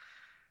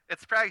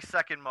 It's probably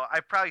second most.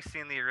 I've probably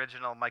seen the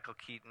original Michael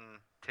Keaton,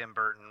 Tim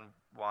Burton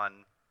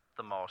one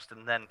the most,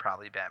 and then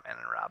probably Batman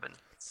and Robin.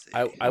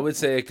 I would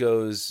say it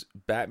goes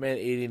Batman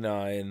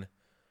 89,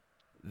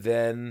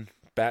 then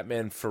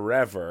Batman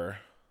Forever,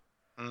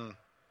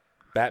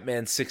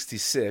 Batman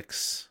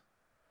 66,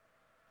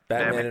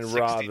 Batman and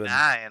 69.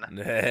 Robin,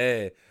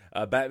 hey,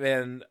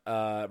 Batman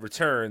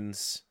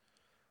Returns,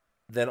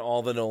 then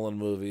all the Nolan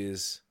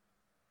movies,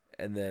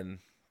 and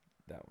then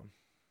that one.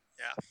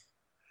 Yeah.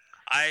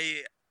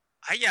 I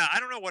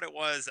don't know what it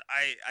was.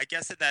 I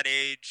guess at that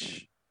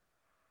age,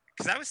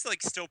 because I was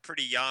like still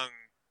pretty young.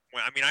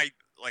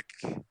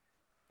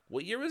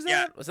 What year was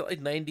that? Was it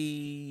like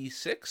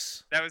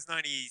 96? That was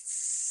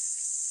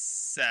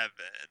 97.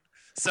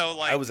 So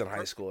like I was in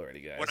high school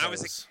already, guys. When I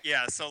was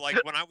so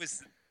like when I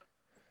was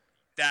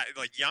that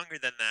like younger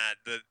than that,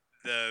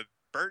 the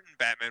Burton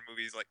Batman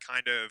movies like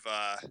kind of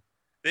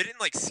they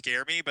didn't like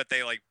scare me, but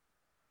they like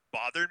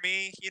bothered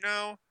me,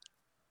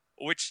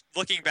 Which,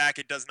 looking back,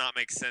 it does not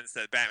make sense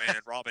that Batman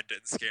and Robin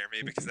didn't scare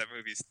me because that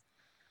movie's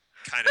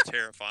kind of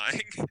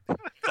terrifying.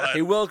 But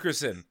Hey,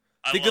 Wilkerson,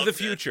 think of the loved it.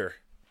 future.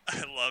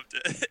 I loved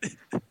it.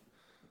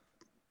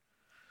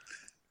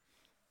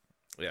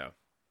 Yeah.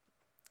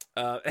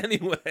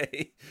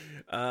 Anyway,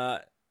 no,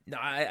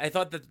 I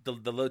thought that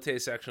the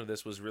Lotte section of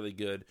this was really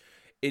good.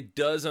 It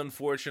does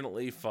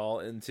unfortunately fall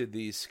into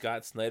the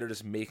Scott Snyder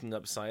just making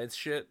up science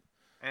shit.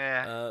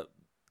 Yeah.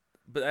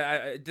 But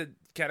I did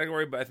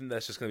category, but I think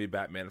that's just going to be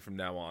Batman from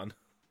now on.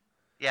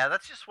 Yeah,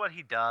 that's just what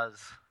he does.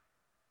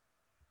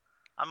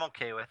 I'm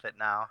okay with it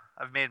now.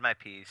 I've made my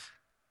peace.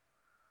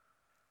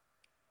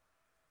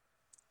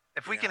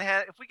 If we can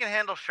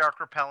handle shark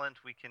repellent,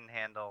 we can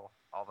handle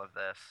all of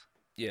this.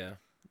 Yeah.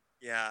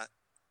 Yeah.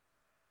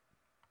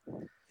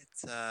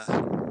 It's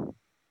the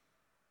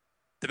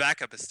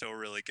backup is still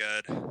really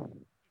good.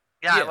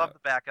 Yeah, I love the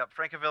backup.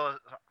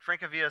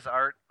 Francavilla's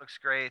art looks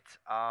great.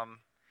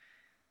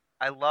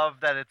 I love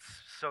that it's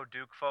so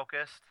Duke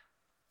focused.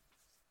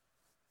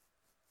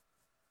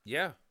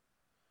 Yeah.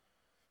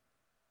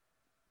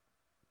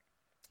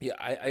 Yeah,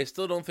 I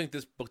still don't think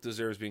this book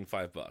deserves being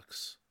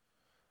 $5.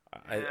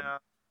 Yeah.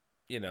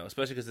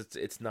 Especially because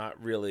it's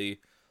not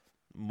really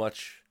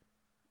much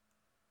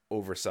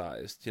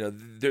oversized.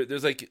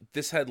 There's like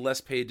this had less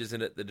pages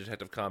in it than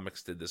Detective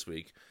Comics did this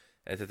week,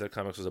 and Detective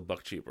Comics was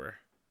 $1 cheaper.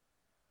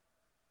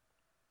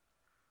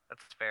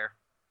 That's fair.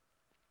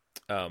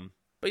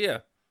 But yeah,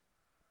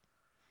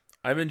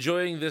 I'm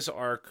enjoying this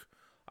arc.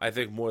 I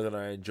think more than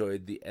I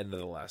enjoyed the end of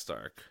the last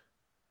arc.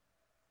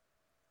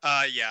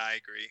 Yeah, I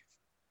agree,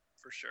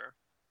 for sure.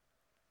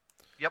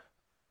 Yep.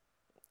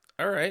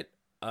 All right.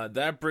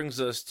 That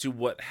brings us to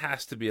what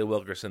has to be a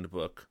Wilkerson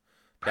book,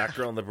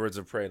 Batgirl and the Birds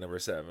of Prey, number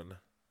 7.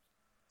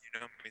 You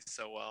know me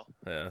so well.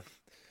 Yeah.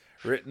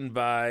 Written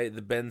by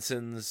the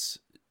Bensons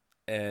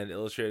and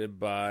illustrated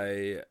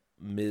by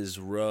Ms.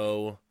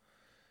 Rowe.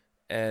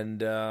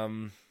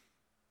 And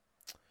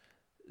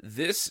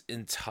this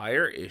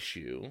entire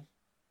issue,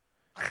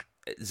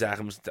 Zach,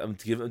 I'm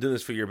doing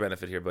this for your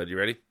benefit here, bud. You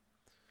ready?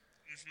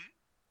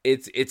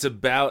 Mm-hmm. It's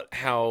about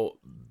how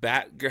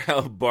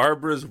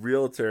Barbara's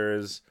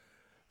realtors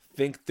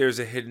think there's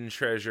a hidden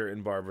treasure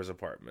in Barbara's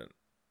apartment.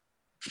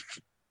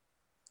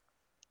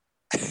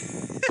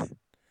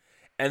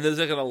 And there's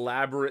like an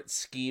elaborate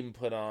scheme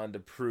put on to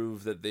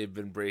prove that they've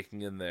been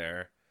breaking in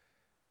there.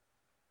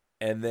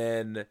 And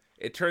then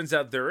it turns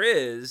out there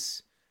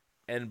is,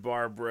 and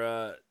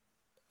Barbara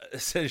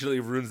essentially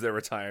ruins their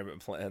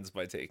retirement plans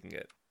by taking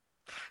it.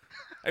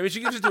 I mean, she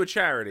gives it to a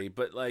charity,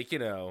 but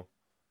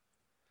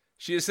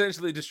she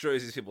essentially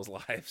destroys these people's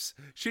lives.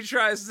 She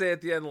tries to say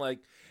at the end,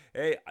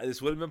 hey,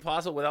 this wouldn't have been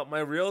possible without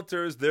my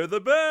realtors. They're the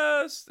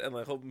best. And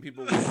hoping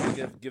people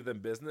would give them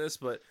business.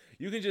 But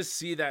you can just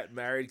see that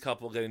married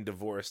couple getting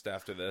divorced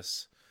after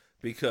this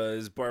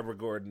because Barbara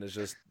Gordon has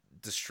just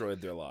destroyed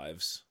their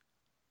lives.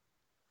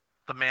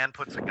 The man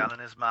puts a gun in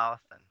his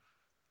mouth and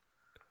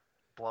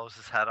blows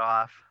his head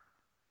off.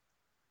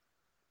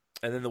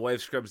 And then the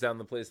wife scrubs down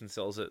the place and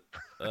sells it.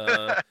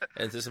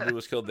 And says somebody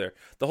was killed there.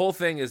 The whole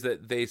thing is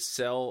that they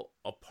sell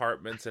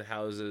apartments and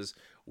houses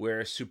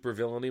where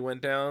supervillainy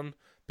went down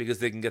because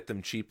they can get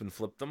them cheap and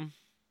flip them.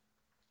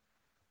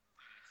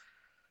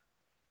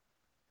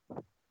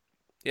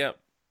 Yeah.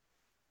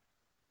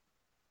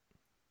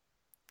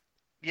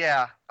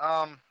 Yeah.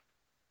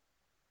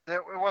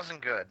 It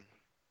wasn't good.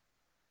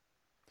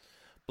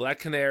 Black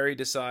Canary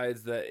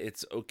decides that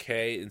it's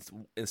okay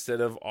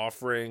instead of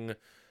offering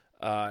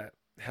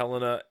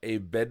Helena a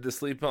bed to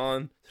sleep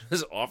on,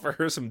 just offer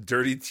her some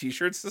dirty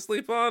t-shirts to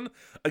sleep on.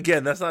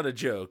 Again, that's not a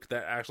joke.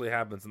 That actually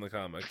happens in the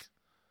comic.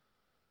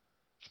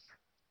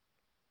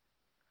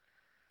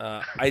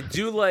 I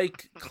do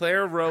like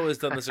Claire Rowe has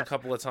done this a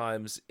couple of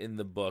times in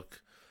the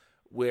book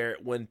where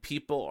when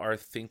people are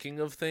thinking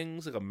of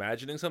things, like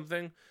imagining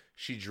something,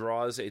 she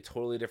draws a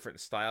totally different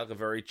style, like a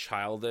very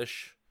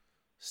childish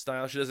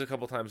style. She does it a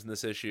couple times in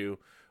this issue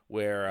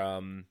where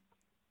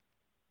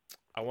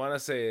I want to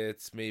say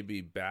it's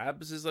maybe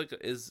Babs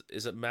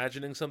is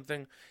imagining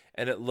something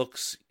and it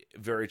looks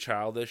very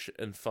childish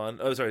and fun.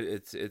 Oh, sorry,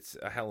 it's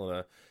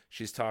Helena.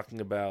 She's talking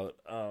about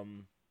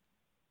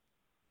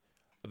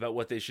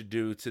what they should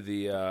do to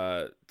the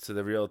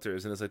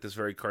realtors, and it's like this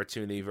very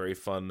cartoony, very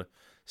fun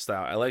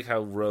style. I like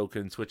how Rowe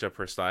can switch up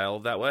her style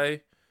that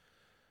way.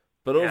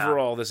 But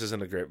overall, this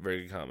isn't a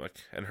very good comic,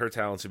 and her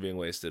talents are being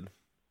wasted.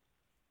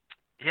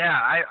 Yeah,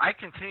 I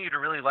continue to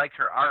really like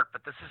her art,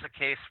 but this is a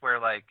case where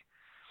like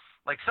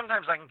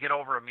sometimes I can get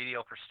over a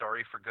mediocre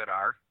story for good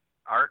art,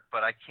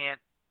 but I can't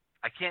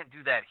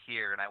do that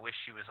here, and I wish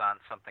she was on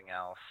something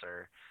else,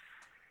 or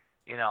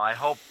I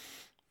hope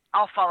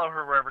I'll follow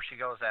her wherever she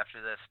goes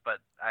after this, but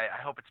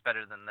I hope it's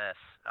better than this.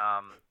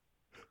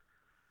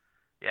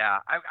 Yeah,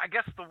 I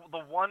guess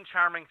the one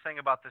charming thing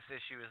about this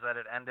issue is that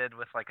it ended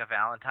with like a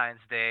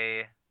Valentine's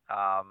Day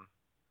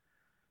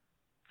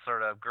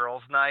sort of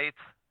girls' night,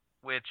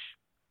 which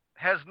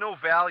has no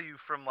value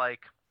from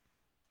like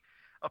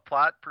a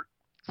plot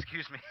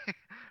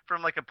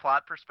from like a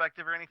plot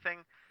perspective or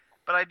anything.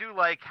 But I do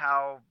like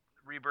how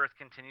Rebirth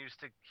continues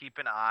to keep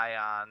an eye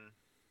on,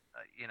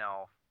 you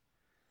know,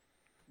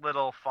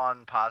 little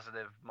fun,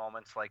 positive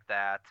moments like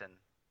that, and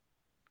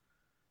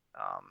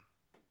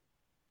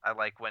I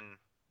like when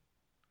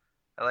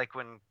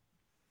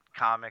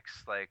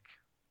comics like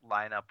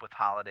line up with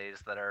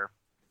holidays that are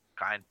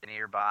kind of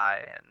nearby,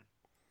 and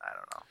I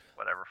don't know,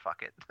 whatever,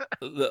 fuck it.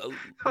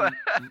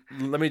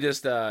 Let me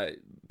just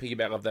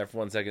piggyback off that for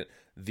 1 second.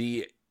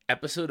 The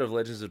episode of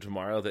Legends of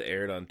Tomorrow that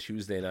aired on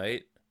Tuesday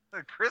night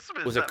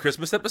was a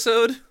Christmas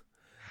episode,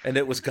 and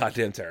it was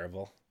goddamn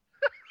terrible.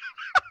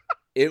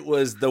 It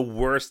was the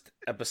worst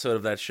episode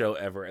of that show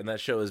ever, and that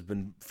show has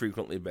been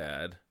frequently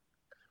bad.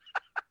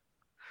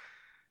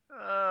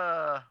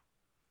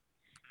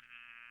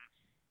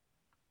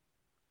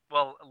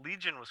 Well,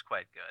 Legion was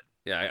quite good.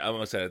 Yeah,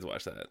 I'm excited to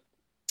watch that.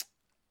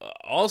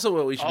 Also,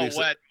 what we should be...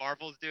 what?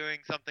 Marvel's doing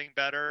something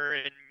better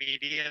in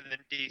media than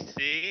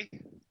DC?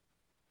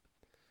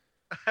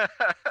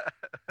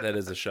 That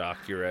is a shock.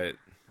 You're right.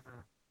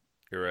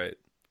 You're right.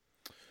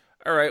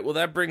 All right, well,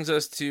 that brings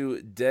us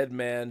to Dead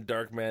Man,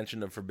 Dark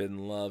Mansion of Forbidden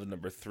Love,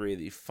 number 3,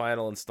 the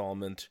final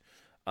installment.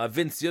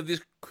 Vince, do you have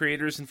these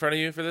creators in front of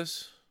you for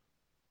this?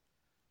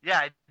 Yeah,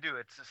 I do.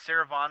 It's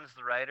Sarah Vaughan's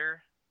the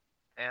writer,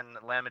 and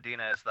Lam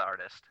Medina is the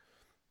artist.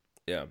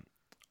 Yeah.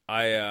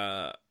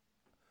 I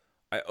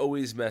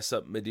always mess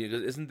up Medina.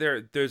 Isn't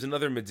there's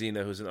another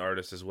Medina who's an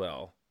artist as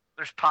well?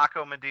 There's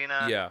Paco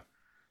Medina. Yeah.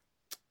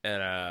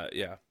 And,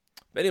 yeah.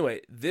 But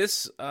anyway,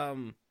 this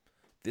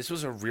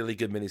was a really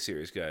good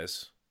miniseries,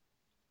 guys.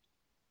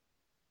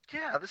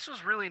 Yeah, this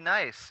was really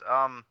nice.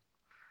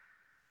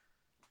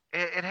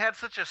 It had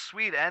such a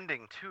sweet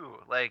ending too.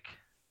 Like,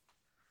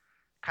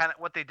 kind of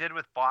what they did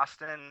with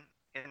Boston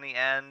in the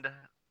end,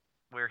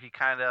 where he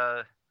kind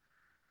of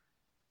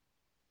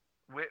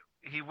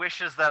he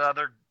wishes that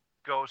other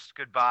ghost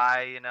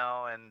goodbye, you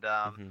know, and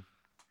you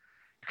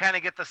kind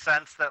of get the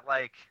sense that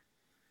like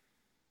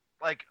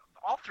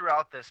all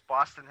throughout this,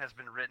 Boston has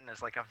been written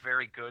as like a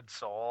very good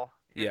soul.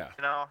 Yeah,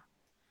 you know,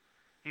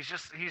 he's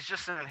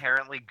just an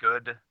inherently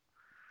good.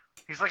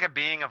 He's like a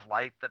being of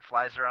light that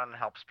flies around and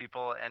helps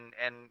people, and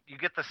you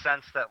get the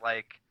sense that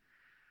like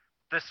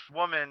this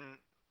woman,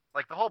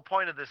 like the whole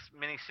point of this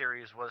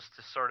miniseries was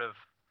to sort of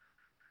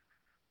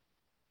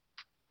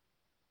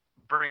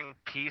bring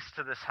peace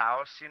to this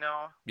house, you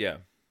know? Yeah.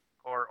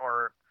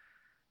 Or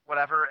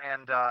whatever,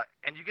 and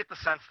you get the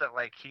sense that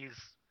like he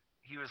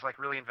was like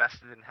really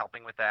invested in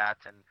helping with that,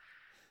 and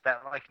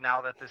that like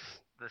now that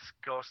this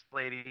ghost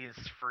lady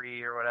is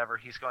free or whatever,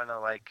 he's going to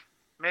like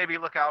maybe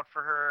look out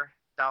for her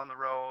down the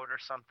road or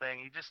something.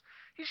 He just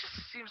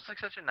seems like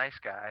such a nice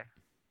guy.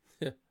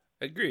 Yeah,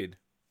 agreed.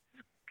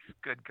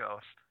 Good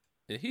ghost.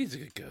 Yeah, he's a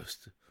good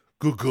ghost.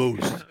 Good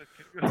ghost.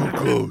 Good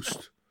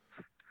ghost.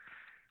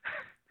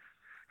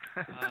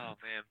 Oh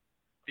man,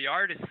 the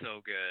art is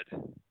so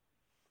good.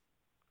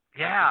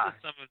 Yeah,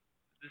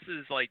 this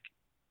is like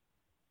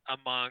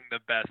among the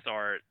best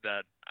art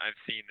that I've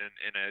seen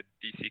in a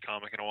DC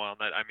comic in a while.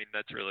 And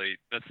that's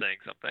saying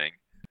something.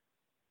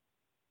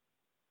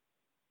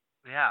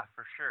 Yeah,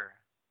 for sure.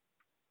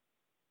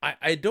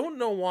 I don't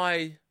know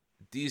why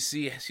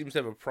DC seems to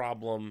have a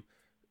problem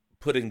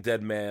putting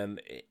Dead Man.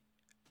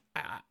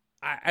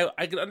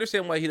 I can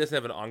understand why he doesn't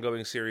have an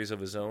ongoing series of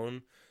his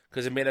own,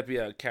 because it may not be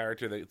a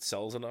character that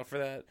sells enough for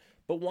that.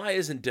 But why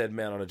isn't Dead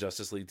Man on a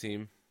Justice League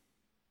team?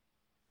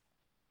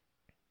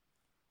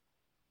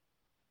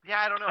 Yeah,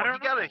 I don't know. He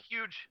got a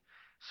huge.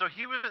 So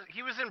he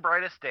was in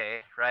Brightest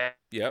Day, right?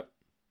 Yep.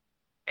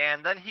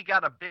 And then he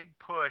got a big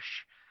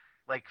push,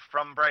 like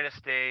from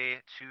Brightest Day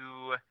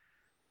to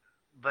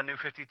the New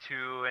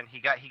 52, and he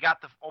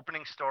got the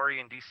opening story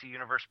in DC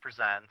Universe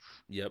Presents.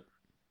 Yep.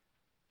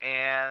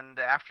 And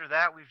after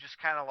that, we've just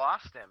kind of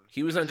lost him.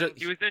 He was in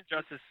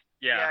Justice.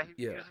 Yeah.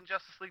 He was in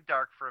Justice League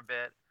Dark for a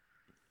bit.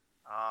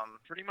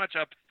 Pretty much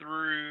up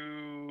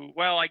through.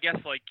 Well, I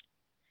guess like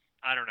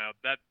I don't know.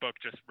 That book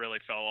just really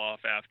fell off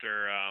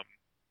after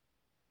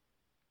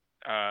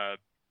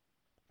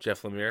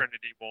Jeff Lemire,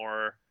 Trinity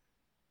Moore,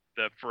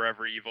 the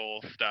Forever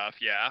Evil stuff.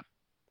 Yeah.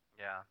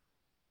 Yeah.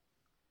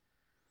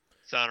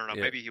 So I don't know.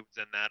 Yeah. Maybe he was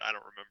in that. I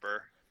don't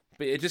remember.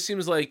 But it just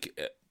seems like,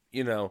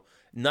 you know,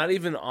 not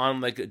even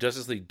on like a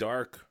Justice League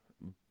Dark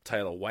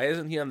title. Why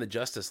isn't he on the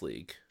Justice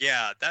League?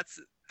 Yeah,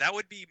 that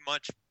would be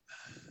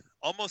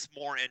almost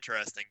more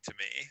interesting to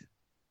me.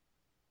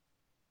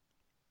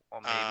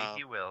 Well, maybe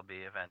he will be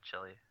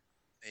eventually.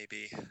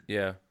 Maybe.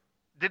 Yeah.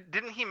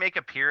 Didn't he make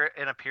an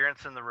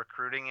appearance in the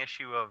recruiting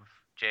issue of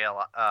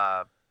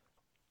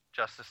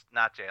Justice,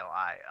 not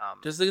JLI?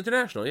 Justice League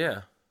International,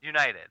 yeah.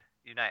 United.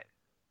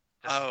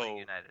 Justice League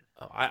United.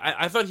 Oh,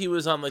 I thought he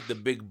was on like the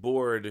big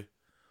board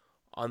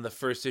on the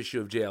first issue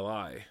of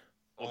JLI.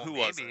 Well, who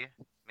was it?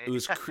 Maybe.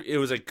 It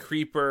was like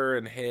Creeper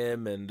and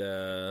him and.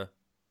 Oh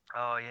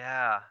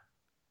yeah.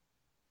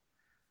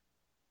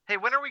 Hey,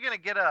 when are we gonna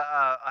get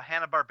a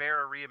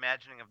Hanna-Barbera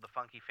reimagining of the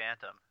Funky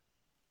Phantom?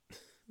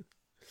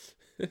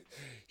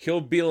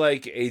 He'll be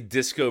like a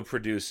disco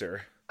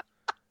producer.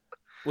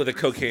 with a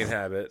cocaine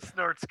habit.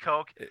 Snorts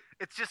coke.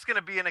 It's just going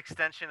to be an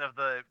extension of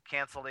the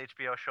canceled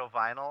HBO show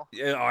Vinyl.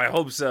 Yeah, I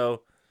hope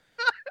so.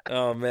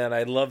 Oh man,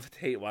 I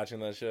hate watching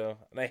that show,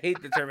 and I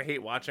hate the term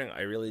 "hate watching."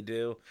 I really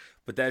do,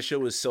 but that show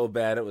was so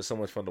bad. It was so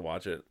much fun to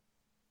watch it.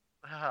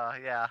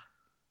 Yeah.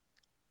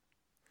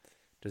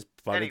 Just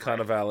Bonnie Anyway.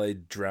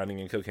 Cannavale drowning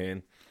in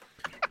cocaine.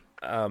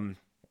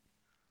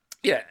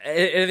 Yeah.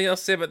 Anything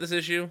else to say about this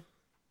issue?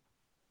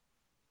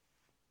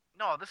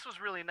 No, this was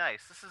really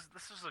nice. This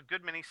is a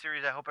good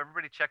miniseries. I hope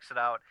everybody checks it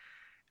out.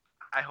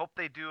 I hope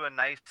they do a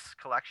nice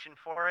collection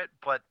for it,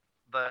 but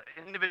the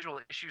individual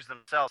issues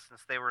themselves,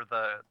 since they were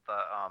the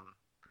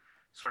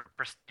sort of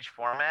prestige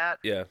format,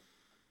 Yeah.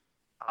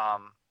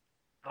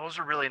 those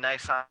are really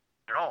nice on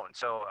their own.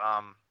 So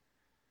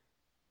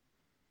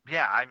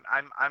yeah,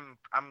 I'm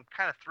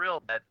kind of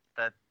thrilled that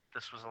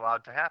this was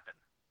allowed to happen.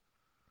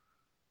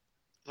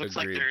 Looks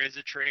Agreed. like there is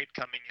a trade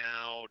coming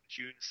out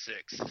June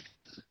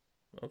 6th.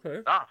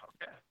 Okay. Oh,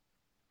 okay.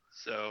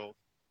 So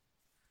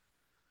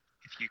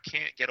if you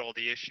can't get all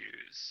the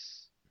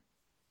issues,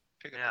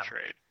 pick up Yeah. the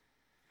trade.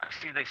 I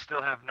see they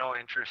still have no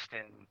interest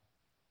in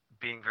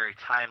being very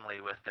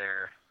timely with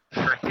their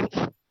trades.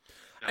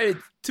 I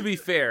mean, to be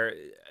fair,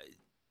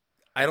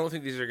 I don't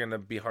think these are going to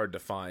be hard to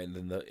find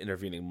in the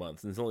intervening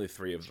months. There's only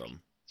 3 of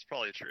them. It's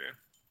probably true.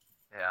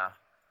 Yeah.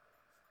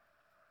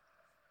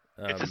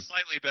 It's a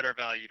slightly better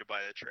value to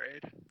buy the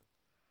trade,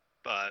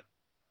 but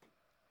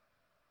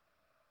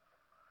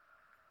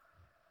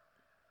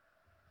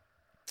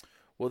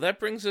Well, that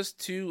brings us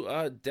to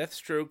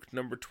Deathstroke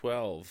number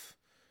 12,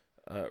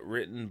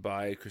 written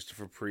by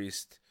Christopher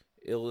Priest,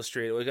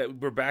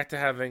 illustrated. We're back to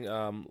having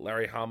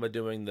Larry Hama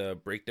doing the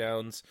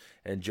breakdowns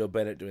and Joe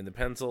Bennett doing the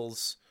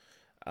pencils.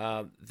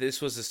 This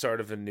was the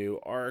start of a new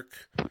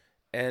arc,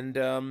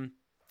 and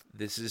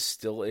this is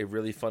still a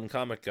really fun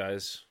comic,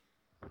 guys.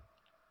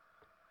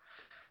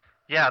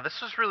 Yeah,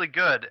 this was really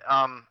good.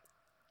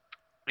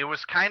 It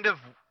was kind of,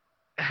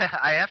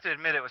 I have to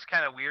admit, it was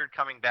kind of weird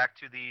coming back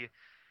to the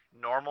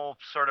normal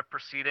sort of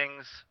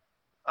proceedings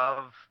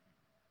of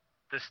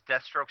this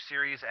Deathstroke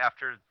series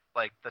after,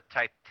 like, the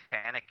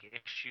Titanic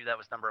issue that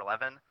was number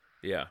 11.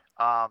 Yeah.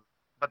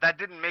 But that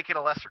didn't make it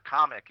a lesser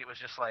comic. It was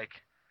just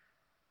like,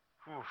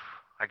 whew,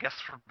 I guess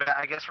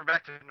we're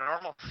back to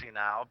normalcy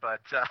now.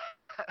 But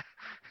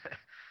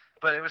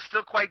but it was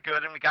still quite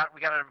good, and we got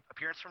an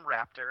appearance from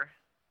Raptor.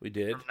 We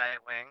did. From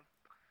Nightwing.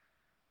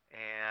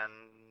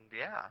 And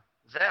yeah,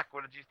 Zach,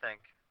 what did you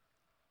think?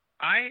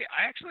 I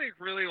actually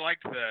really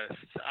liked this.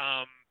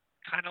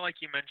 Kind of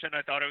like you mentioned,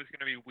 I thought it was going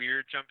to be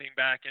weird jumping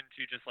back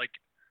into just like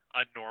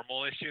a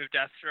normal issue of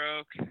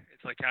Deathstroke.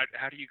 It's like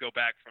how do you go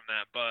back from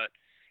that? But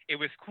it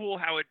was cool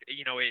how it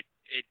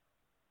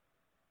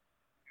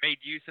made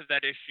use of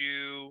that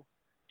issue.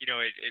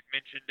 It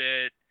mentioned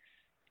it.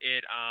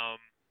 I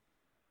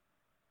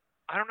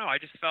don't know. I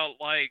just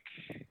felt like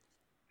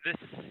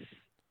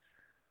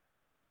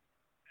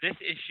this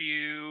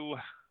issue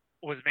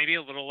was maybe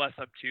a little less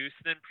obtuse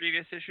than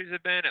previous issues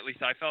have been. At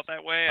least I felt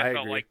that way. I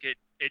felt agree. like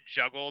it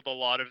juggled a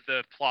lot of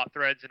the plot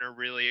threads in a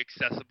really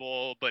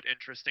accessible but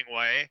interesting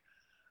way.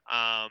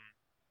 And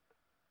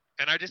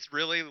I just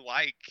really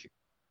like,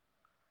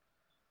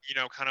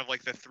 kind of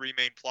like the 3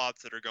 main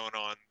plots that are going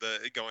on,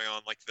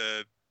 like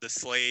the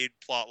Slade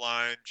plot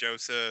line,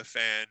 Joseph,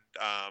 and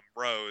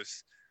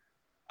Rose.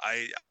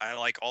 I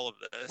like all of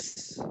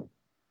this.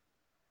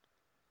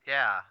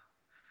 Yeah.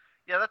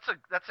 Yeah,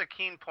 that's a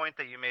keen point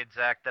that you made,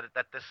 Zach.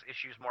 That this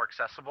issue is more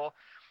accessible.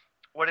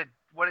 What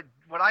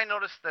I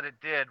noticed that it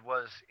did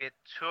was it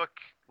took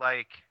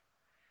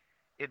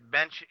it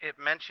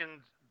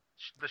mentioned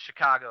the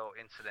Chicago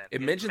incident. It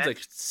mentions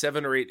like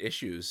 7 or 8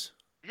 issues.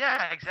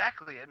 Yeah,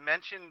 exactly. It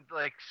mentioned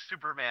like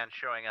Superman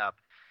showing up.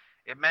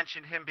 It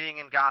mentioned him being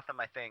in Gotham,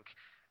 I think,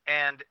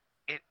 and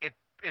it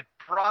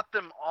brought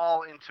them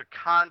all into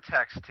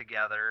context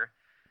together,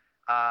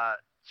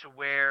 to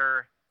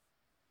where.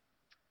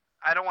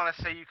 I don't want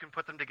to say you can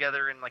put them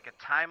together in like a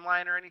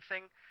timeline or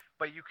anything,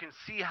 but you can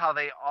see how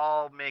they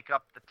all make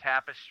up the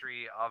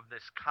tapestry of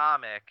this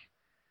comic.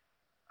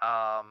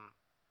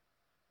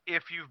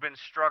 If you've been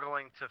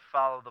struggling to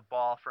follow the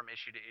ball from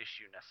issue to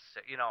issue,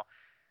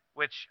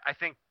 which I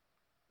think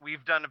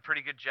we've done a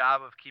pretty good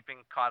job of keeping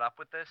caught up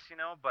with this,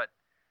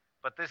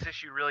 but this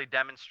issue really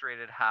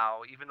demonstrated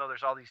how, even though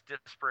there's all these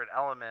disparate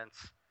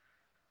elements,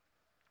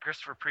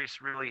 Christopher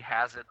Priest really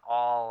has it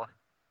all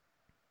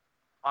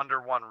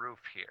under one roof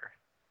here.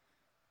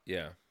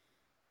 Yeah.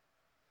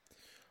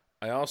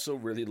 I also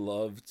really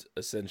loved,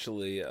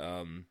 essentially,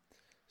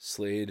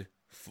 Slade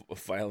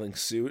filing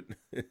suit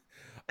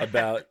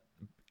about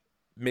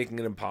making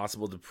it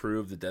impossible to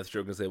prove that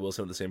Deathstroke and Slade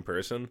Wilson are the same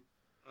person,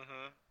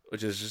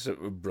 which is just a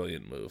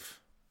brilliant move.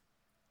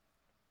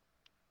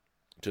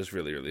 Just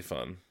really, really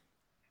fun.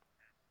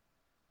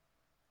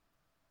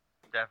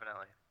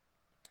 Definitely.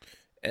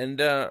 And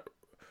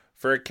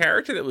for a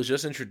character that was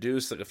just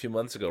introduced like a few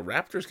months ago,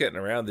 Raptor's getting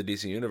around the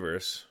DC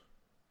universe.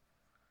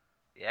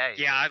 Yeah,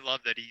 I love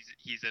that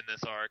he's in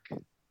this arc.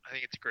 I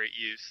think it's great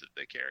use of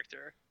the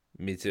character.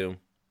 Me too.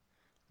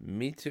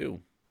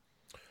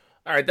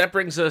 All right, that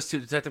brings us to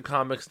Detective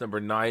Comics number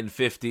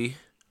 950,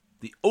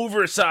 the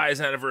oversized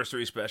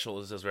anniversary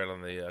special. It says right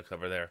on the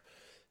cover there.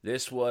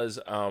 This was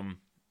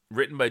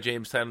written by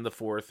James Tynion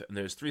IV, and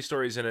there's 3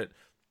 stories in it.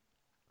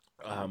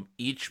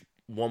 Each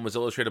one was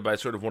illustrated by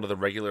sort of one of the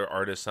regular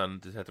artists on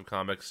Detective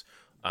Comics.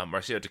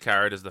 Marcio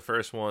Takara does the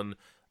first one.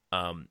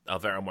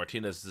 Alvaro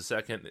Martinez is the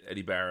second.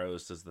 Eddie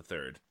Barrows does the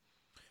third.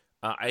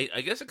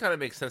 I guess it kind of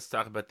makes sense to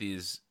talk about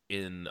these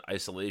in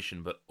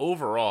isolation, but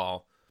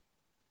overall,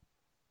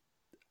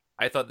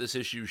 I thought this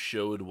issue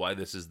showed why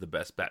this is the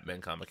best Batman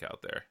comic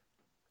out there.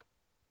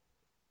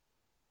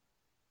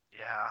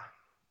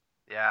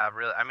 Yeah,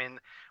 really. I mean,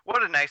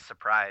 what a nice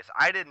surprise.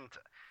 I didn't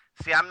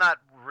see. I'm not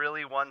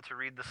really one to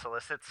read the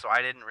solicits, so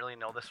I didn't really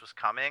know this was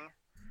coming.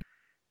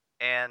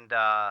 And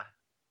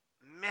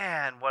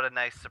man, what a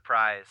nice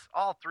surprise!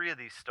 All 3 of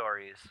these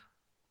stories.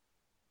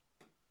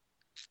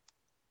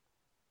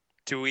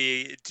 Can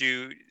we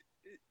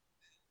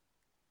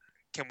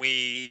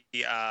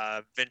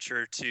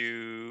venture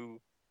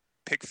to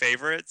pick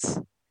favorites?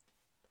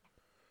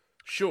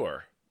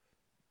 Sure.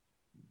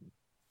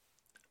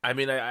 I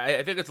mean,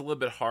 I think it's a little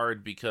bit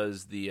hard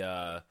because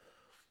the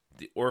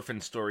orphan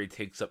story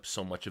takes up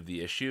so much of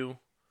the issue.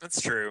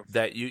 That's true.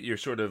 That you're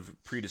sort of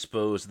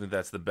predisposed to think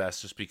that's the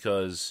best just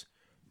because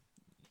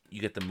you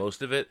get the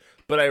most of it.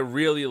 But I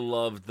really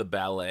loved the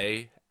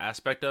ballet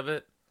aspect of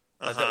it.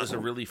 I thought it was a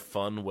really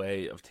fun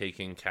way of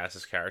taking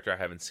Cass's character I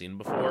haven't seen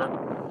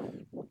before.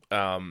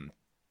 But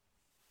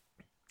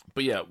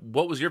yeah,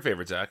 what was your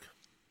favorite, Zach?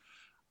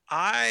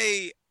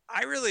 I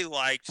really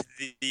liked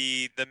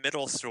the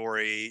middle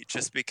story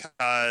just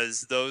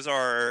because those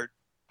are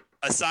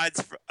aside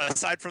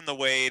from the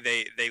way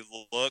they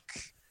look,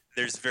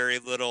 there's very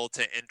little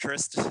to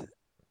interest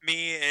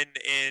me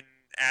in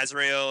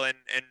Azrael and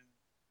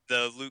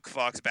the Luke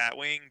Fox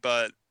Batwing,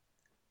 but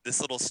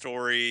this little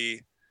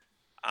story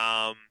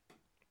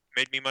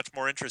made me much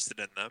more interested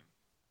in them.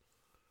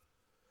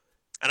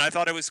 And I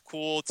thought it was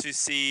cool to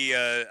see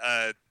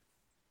a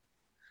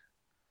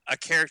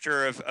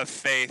character of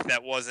faith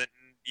that wasn't,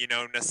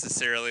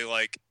 necessarily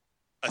like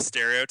a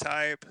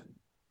stereotype.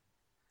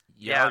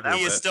 Yeah,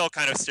 he is still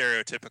kind of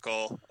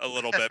stereotypical a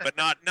little bit, but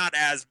not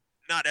as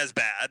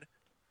bad.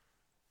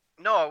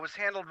 No, it was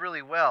handled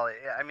really well.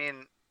 I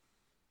mean,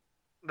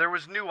 there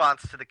was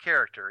nuance to the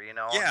character,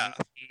 Yeah.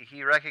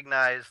 He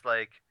recognized,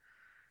 like,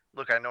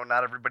 look, I know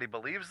not everybody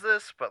believes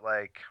this, but,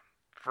 like,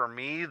 for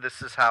me,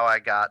 this is how I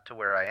got to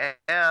where I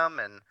am,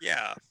 and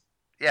yeah,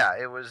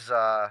 it was,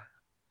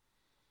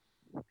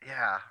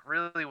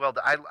 really well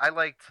done.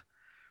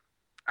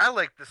 I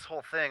liked this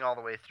whole thing all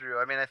the way through.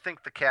 I mean, I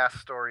think the Cass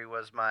story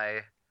was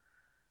my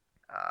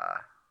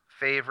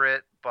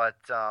favorite, but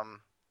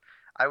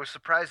I was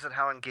surprised at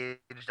how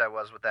engaged I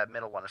was with that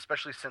middle one,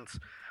 especially since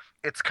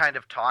it's kind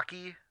of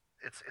talky.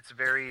 It's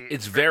very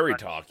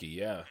much, talky,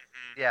 yeah.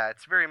 Yeah,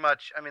 it's very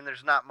much. I mean,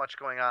 there's not much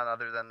going on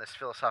other than this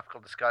philosophical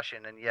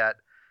discussion, and yet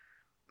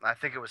I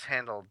think it was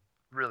handled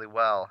really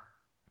well,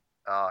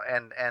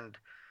 and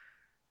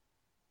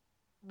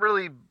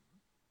really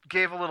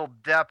gave a little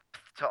depth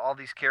to all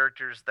these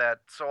characters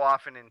that so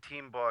often in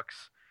team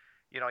books,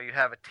 you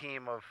have a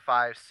team of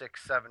 5,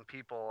 6, 7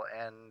 people,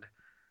 and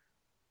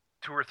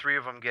 2 or 3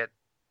 of them get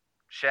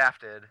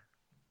shafted,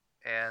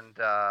 and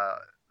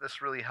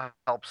this really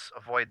helps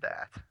avoid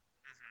that.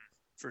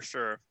 For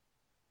sure.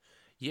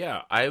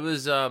 Yeah, I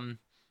was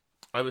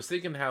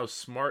thinking how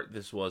smart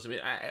this was. I mean,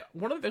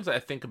 one of the things I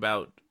think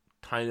about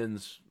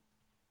Tynion's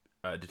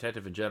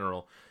detective in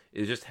general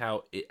is just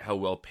how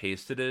well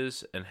paced it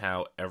is, and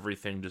how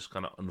everything just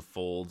kind of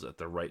unfolds at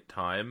the right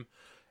time,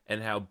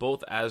 and how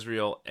both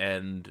Azrael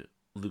and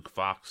Luke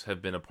Fox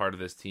have been a part of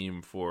this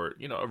team for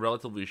a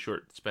relatively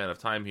short span of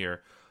time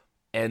here,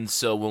 and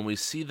so when we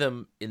see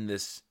them in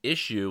this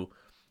issue,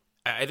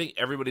 I think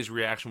everybody's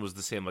reaction was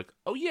the same, like,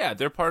 oh yeah,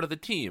 they're part of the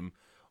team,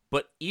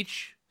 but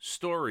each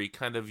story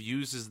kind of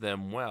uses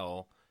them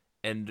well,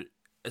 and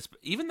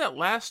even that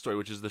last story,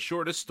 which is the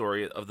shortest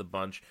story of the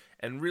bunch,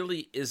 and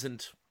really is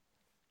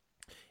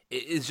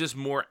just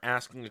more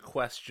asking a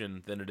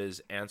question than it is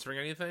answering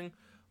anything.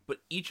 But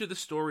each of the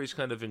stories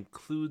kind of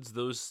includes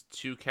those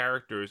 2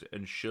 characters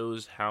and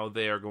shows how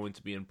they are going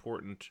to be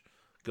important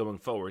going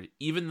forward.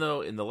 Even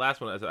though in the last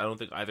one, I don't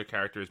think either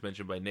character is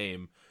mentioned by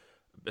name,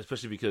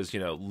 especially because,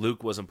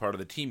 Luke wasn't part of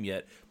the team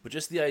yet. But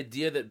just the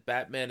idea that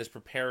Batman is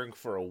preparing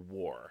for a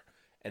war,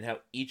 and how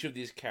each of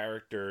these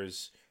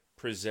characters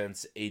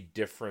presents a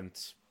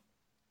different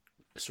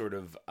sort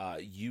of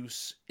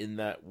use in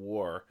that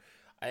war.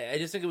 I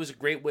just think it was a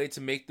great way to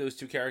make those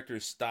 2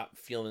 characters stop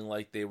feeling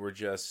like they were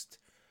just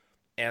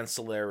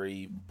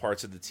ancillary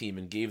parts of the team,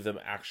 and gave them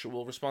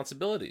actual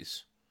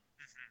responsibilities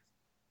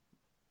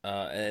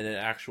and an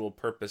actual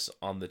purpose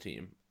on the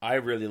team. I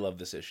really love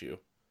this issue.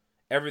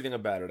 Everything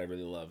about it I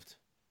really loved.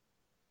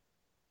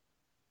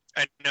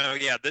 I know,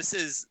 yeah,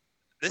 this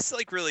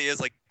like really is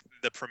like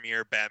the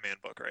premier Batman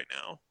book right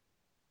now.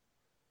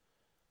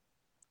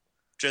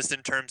 Just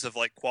in terms of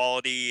like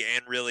quality,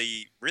 and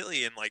really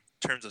in like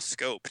terms of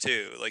scope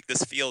too. Like,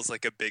 this feels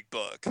like a big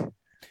book.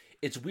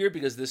 it's weird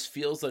because this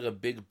feels like a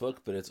big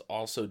book, but it's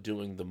also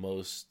doing the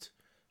most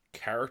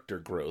character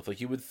growth.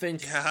 Like you would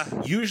think,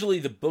 usually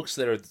the books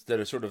that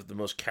are sort of the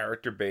most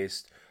character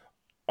based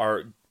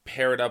are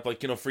paired up.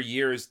 Like, for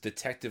years,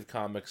 Detective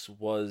Comics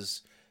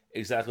was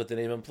exactly what the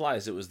name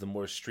implies. It was the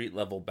more street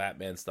level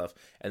Batman stuff,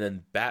 and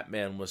then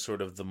Batman was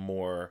sort of the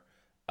more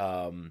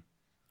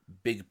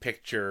big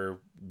picture,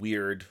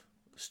 weird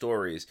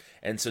stories.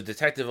 And so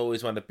Detective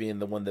always wound up being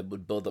the one that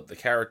would build up the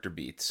character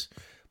beats.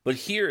 But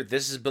here,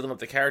 this is building up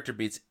the character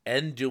beats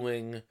and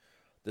doing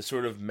the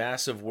sort of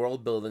massive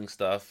world building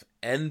stuff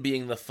and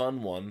being the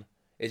fun one.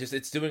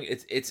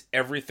 It's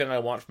everything I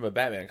want from a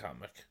Batman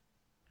comic.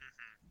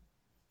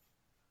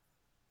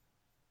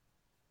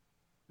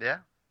 Yeah,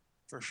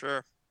 for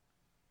sure.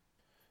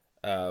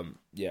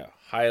 Yeah,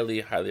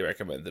 highly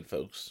recommended,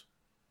 folks.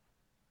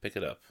 Pick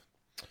it up.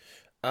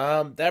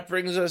 That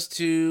brings us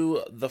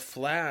to The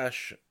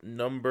Flash,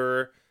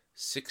 number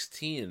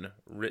 16,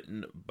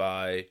 written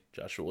by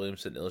Joshua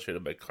Williamson,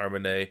 illustrated by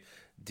Carmine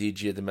Di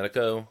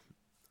Giandomenico,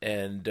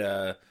 and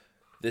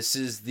this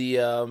is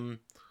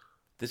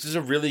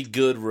a really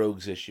good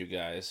Rogues issue,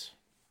 guys.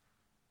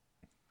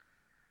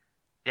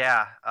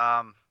 Yeah,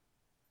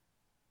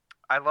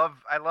 I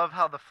love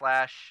how the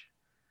Flash.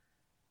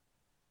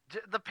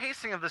 The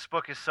pacing of this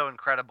book is so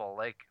incredible.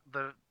 Like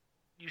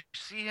you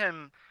see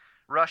him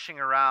rushing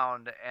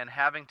around and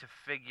having to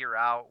figure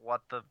out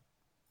what the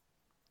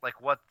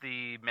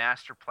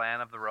master plan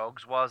of the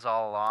Rogues was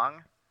all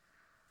along.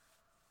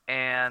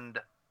 And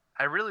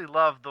I really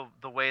love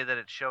the way that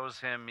it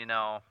shows him,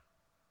 it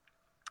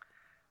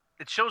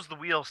shows the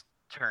wheels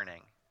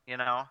turning,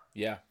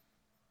 Yeah.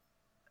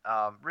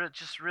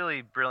 just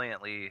really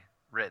brilliantly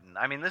written.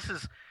 I mean, this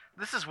is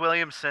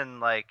Williamson,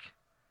 like,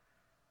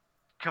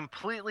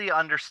 completely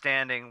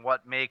understanding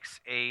what makes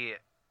a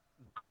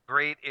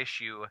great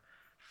issue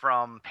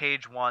from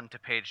page 1 to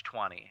page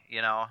 20,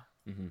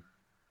 Mm-hmm.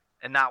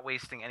 and not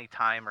wasting any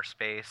time or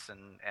space,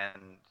 and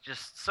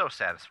just so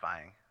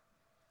satisfying.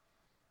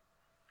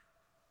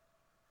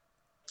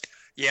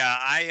 Yeah,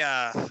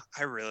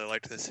 I really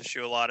liked this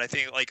issue a lot. I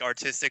think, like,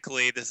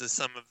 artistically, this is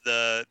some of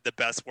the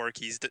best work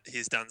he's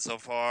done so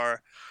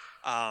far.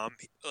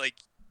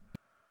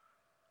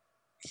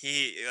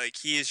 He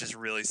is just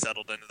really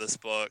settled into this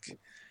book,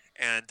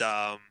 and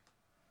I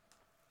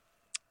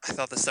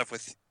thought the stuff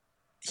with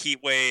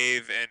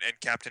Heatwave and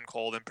Captain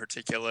Cold in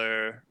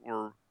particular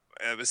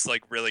it was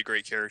like really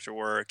great character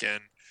work,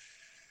 and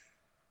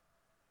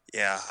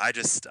yeah,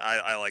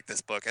 I like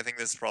this book. I think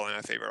this is probably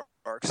my favorite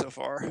arc so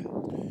far.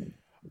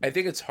 I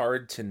think it's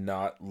hard to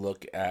not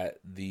look at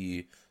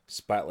the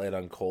spotlight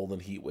on Cold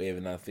and Heatwave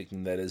and not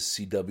thinking that is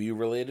CW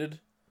related.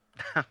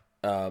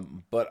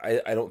 But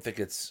I don't think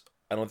it's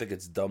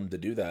dumb to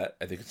do that.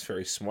 I think it's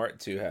very smart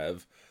to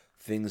have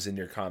things in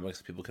your comics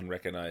that people can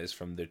recognize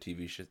from their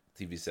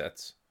TV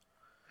sets.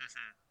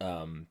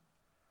 Mm-hmm.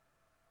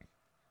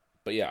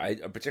 But yeah, I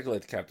particularly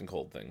like the Captain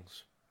Cold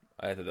things.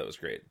 I thought that was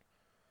great.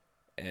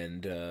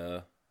 And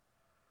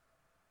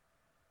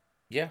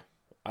yeah,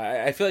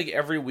 I feel like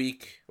every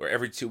week or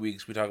every 2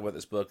 weeks we talk about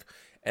this book,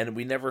 and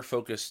we never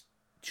focus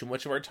too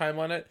much of our time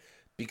on it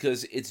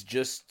because it's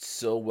just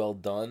so well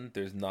done.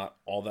 There's not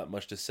all that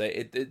much to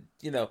say.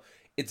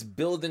 It's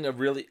building a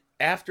really,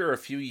 after a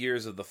few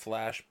years of The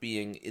Flash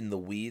being in the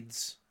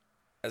weeds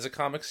as a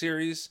comic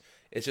series,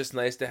 it's just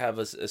nice to have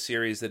a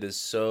series that is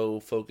so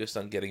focused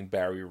on getting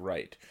Barry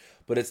right.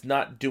 But it's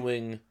not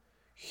doing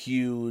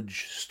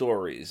huge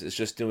stories. It's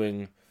just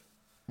doing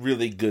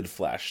really good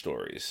Flash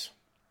stories.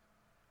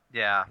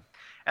 Yeah.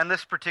 And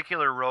this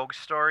particular Rogue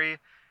story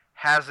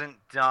hasn't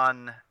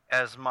done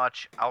as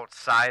much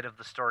outside of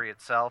the story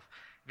itself.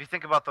 If you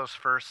think about those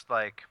first,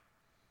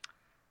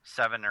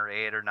 7 or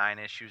 8 or 9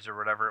 issues or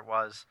whatever it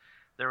was,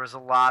 there was a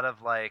lot of,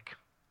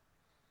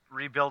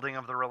 rebuilding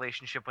of the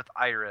relationship with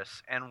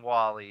Iris and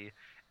Wally,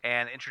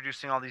 and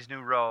introducing all these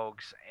new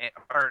rogues,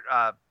 or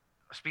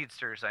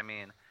speedsters, I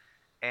mean,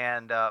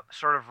 and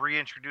sort of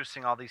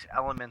reintroducing all these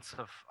elements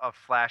of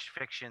Flash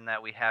fiction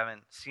that we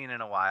haven't seen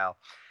in a while.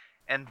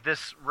 And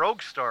this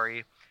Rogue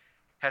story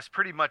has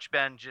pretty much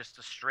been just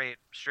a straight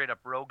up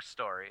Rogue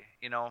story.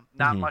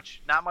 Not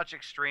much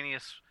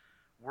extraneous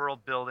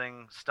world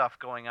building stuff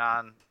going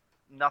on.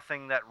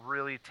 Nothing that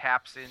really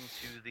taps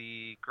into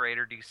the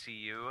greater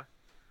DCU.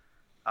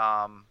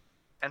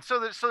 And so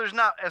there's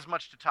not as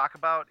much to talk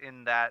about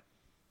in that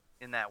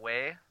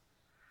way.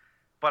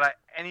 But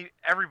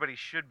everybody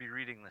should be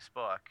reading this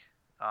book.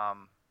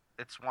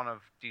 It's one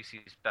of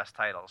DC's best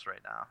titles right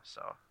now.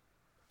 So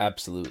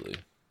Absolutely.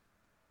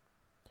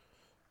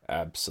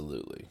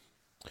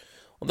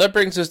 Well, that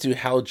brings us to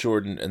Hal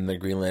Jordan and the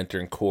Green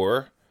Lantern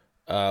Corps.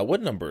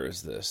 What number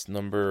is this?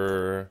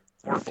 Number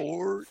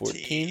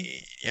 14?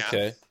 Yeah.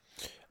 Okay.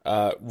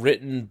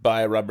 Written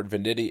by Robert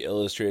Venditti,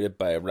 illustrated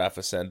by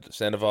Rafa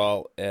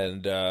Sandoval,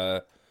 and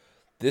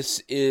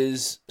this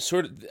is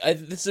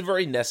this is a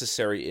very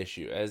necessary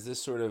issue, as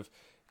this sort of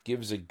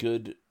gives a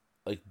good,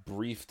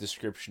 brief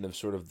description of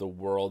sort of the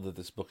world that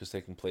this book is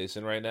taking place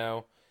in right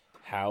now,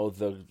 how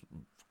the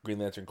Green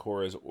Lantern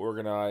Corps is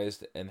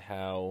organized, and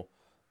how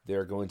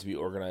they're going to be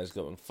organized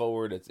going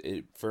forward.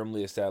 It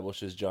firmly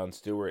establishes Jon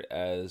Stewart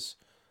as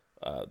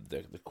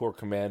the Corps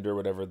Commander,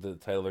 whatever the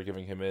title they're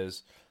giving him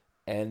is.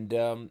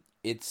 And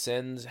it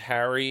sends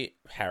Harry.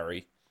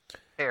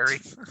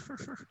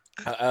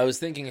 I was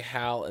thinking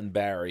Hal and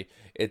Barry.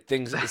 It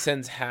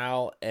sends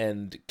Hal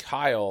and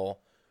Kyle,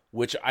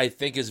 which I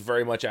think is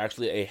very much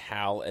actually a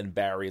Hal and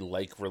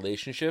Barry-like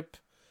relationship,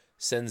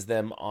 sends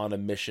them on a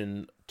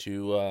mission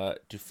to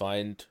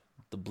find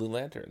the Blue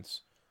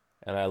Lanterns.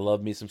 And I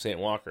love me some St.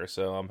 Walker,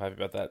 so I'm happy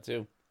about that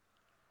too.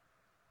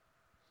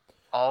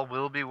 All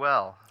will be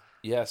well.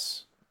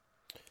 Yes.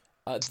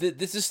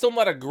 This is still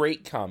not a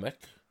great comic,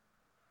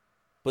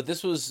 but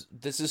this is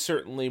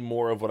certainly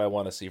more of what I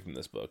want to see from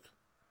this book.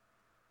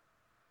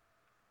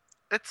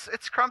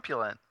 It's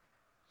crumpulent.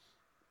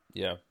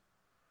 Yeah.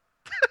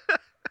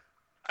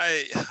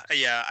 I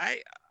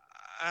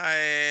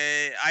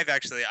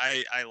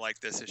like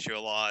this issue a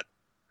lot.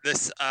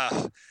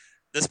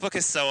 This book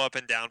is so up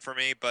and down for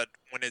me, but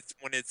when it's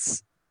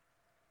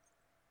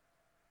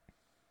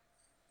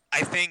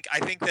I think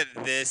that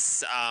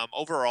this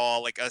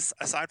overall, like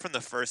aside from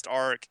the first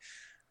arc,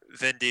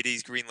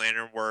 Venditti's Green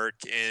Lantern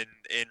work in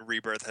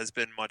Rebirth has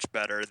been much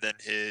better than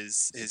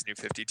his New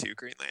 52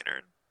 Green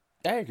Lantern.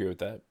 I agree with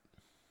that.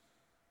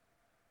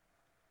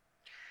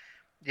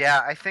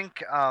 Yeah, I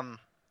think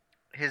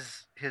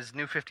his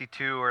New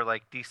 52 or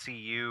like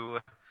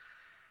DCU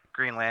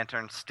Green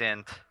Lantern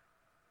stint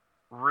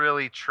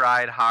really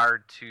tried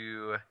hard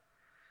to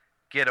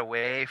get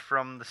away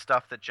from the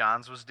stuff that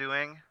Johns was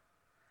doing,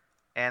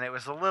 and it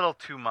was a little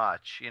too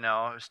much, you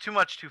know. It was too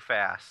much too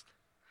fast.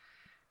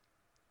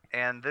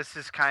 And this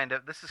is kind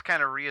of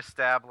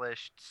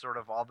reestablished sort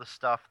of all the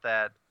stuff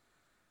that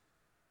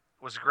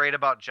was great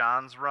about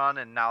John's run,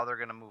 and now they're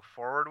going to move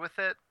forward with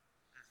it.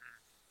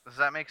 Does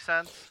that make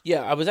sense?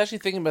 Yeah, I was actually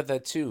thinking about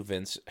that too,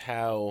 Vince,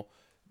 how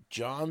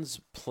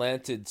John's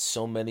planted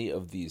so many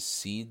of these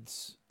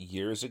seeds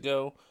years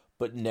ago,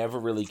 but never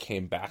really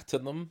came back to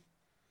them.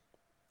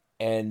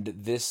 And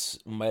this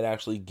might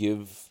actually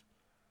give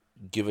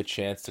a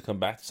chance to come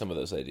back to some of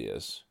those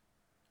ideas.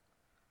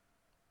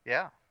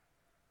 Yeah.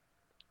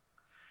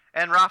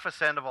 And Rafa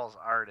Sandoval's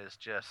art is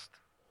just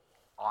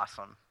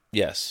awesome.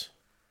 Yes.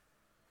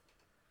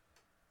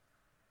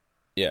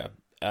 Yeah.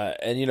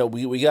 And you know,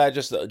 we got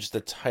just a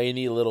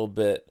tiny little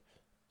bit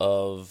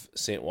of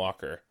St.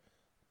 Walker,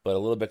 but a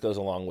little bit goes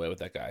a long way with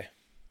that guy.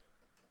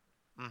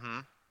 Mm-hmm.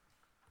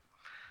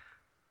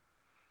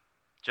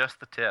 Just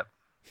the tip.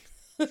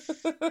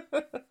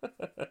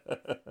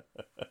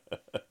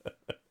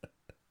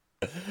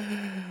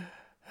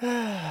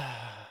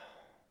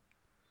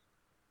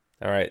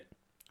 All right.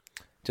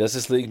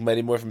 Justice League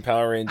Mighty Morphin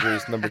Power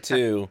Rangers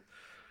 #2,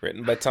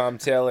 written by Tom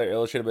Taylor,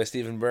 illustrated by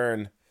Stephen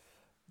Byrne.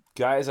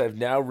 Guys, I've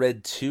now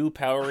read 2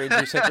 Power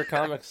Ranger centric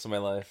comics in my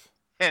life.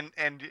 And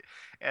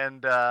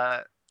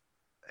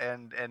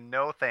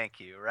no thank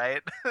you,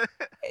 right?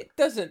 It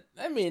doesn't,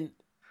 I mean,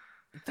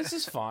 this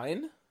is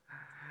fine.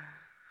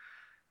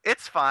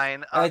 It's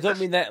fine. I don't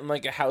mean that in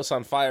like a house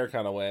on fire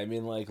kind of way. I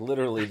mean like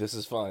literally this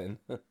is fine.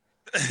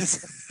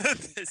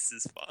 This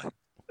is fun.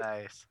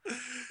 Nice.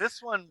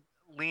 This one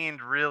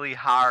leaned really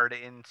hard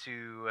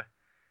into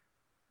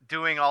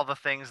doing all the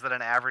things that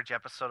an average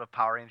episode of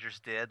Power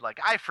Rangers did. Like,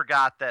 I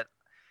forgot that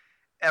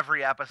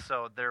every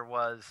episode there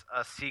was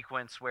a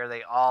sequence where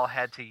they all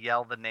had to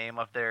yell the name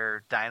of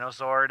their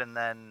dinosaur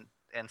and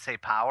say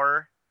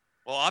power.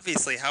 Well,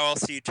 obviously, how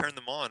else do you turn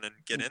them on and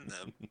get in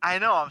them? I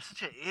know, I'm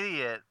such an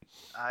idiot.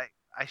 I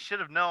should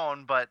have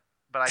known, but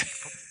I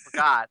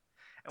forgot.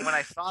 And when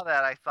I saw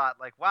that, I thought,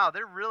 like, wow,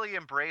 they're really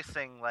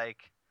embracing, like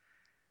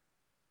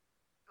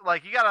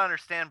you got to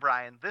understand,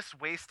 Brian, this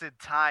wasted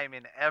time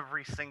in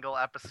every single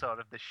episode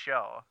of the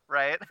show,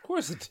 right? Of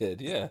course it did,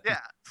 yeah.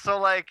 Yeah. So,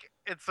 like,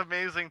 it's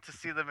amazing to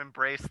see them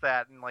embrace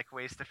that and, like,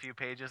 waste a few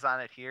pages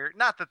on it here.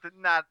 I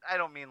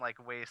don't mean,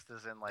 like, waste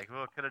as in, like,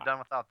 oh, could have done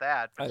without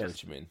that. But I know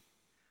just what you mean.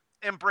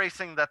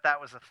 embracing that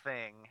was a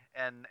thing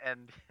and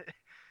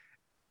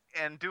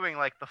and doing,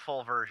 like, the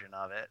full version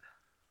of it.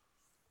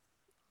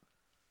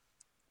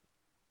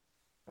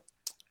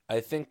 I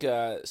think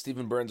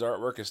Stephen Byrne's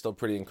artwork is still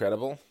pretty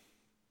incredible.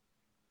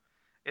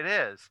 It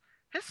is.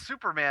 His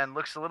Superman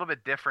looks a little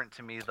bit different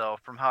to me, though,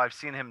 from how I've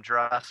seen him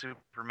draw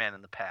Superman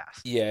in the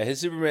past. Yeah, his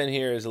Superman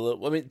here is a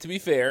little... I mean, to be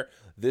fair,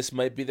 this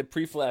might be the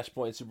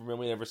pre-Flashpoint Superman.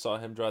 We never saw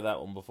him draw that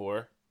one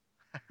before.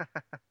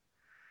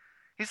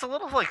 He's a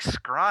little, like,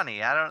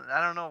 scrawny. I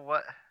don't know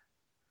what...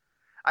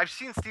 I've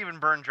seen Stephen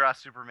Byrne draw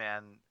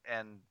Superman,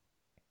 and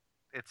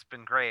it's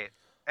been great.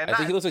 And I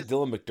think he looks like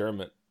Dylan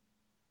McDermott.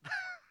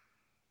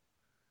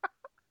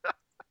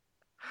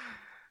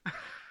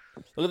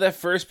 Look at that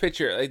first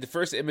picture, like the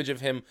first image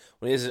of him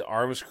when he has his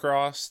arms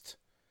crossed.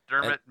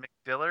 Dermot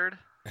McDillard?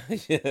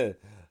 Yeah.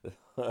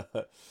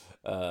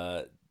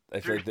 I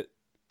think that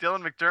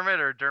Dylan McDermott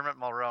or Dermot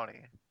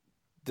Mulroney?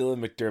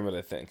 Dylan McDermott,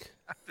 I think.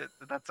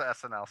 That's an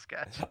SNL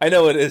sketch. I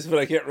know it is, but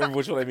I can't remember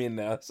which one I mean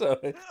now. So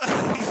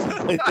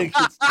I think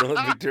it's Dylan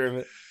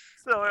McDermott.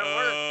 So it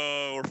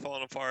works. We're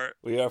falling apart.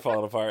 We are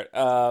falling apart.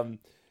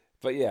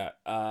 But yeah,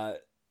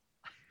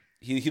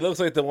 He looks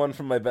like the one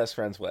from my best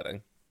friend's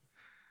wedding.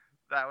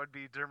 That would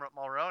be Dermot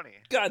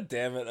Mulroney. God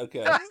damn it!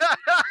 Okay.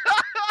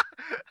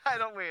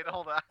 Wait,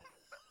 hold on.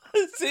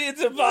 See,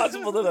 it's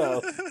impossible to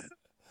know.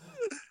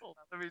 Hold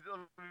on, let me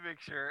make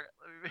sure.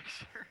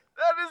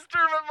 That is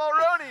Dermot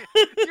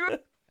Mulroney.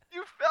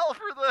 You fell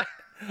for the.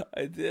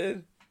 I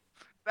did.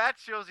 That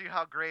shows you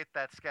how great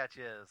that sketch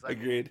is.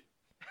 Agreed.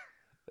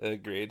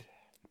 God.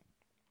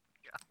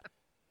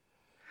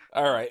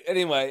 All right.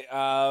 Anyway,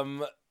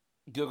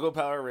 Go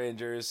Power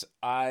Rangers.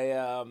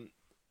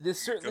 This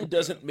certainly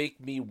doesn't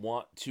make me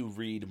want to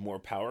read more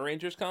Power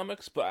Rangers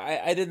comics, but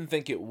I didn't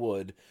think it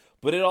would.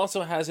 But it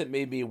also hasn't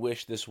made me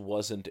wish this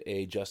wasn't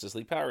a Justice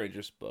League Power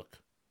Rangers book.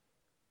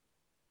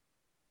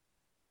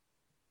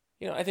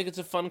 I think it's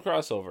a fun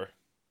crossover.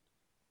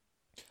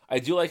 I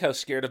do like how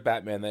scared of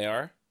Batman they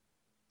are.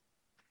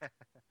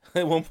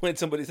 At one point,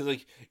 somebody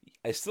says,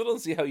 I still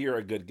don't see how you're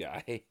a good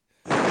guy.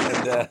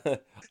 And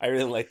I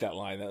really like that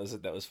line.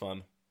 That was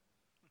fun.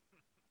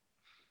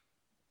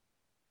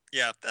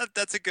 Yeah,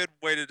 that's a good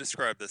way to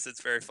describe this.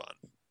 It's very fun.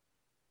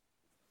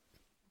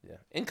 Yeah,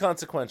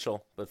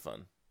 inconsequential, but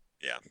fun.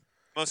 Yeah,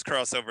 most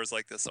crossovers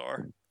like this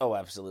are. Oh,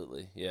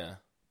 absolutely, yeah.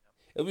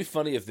 It would be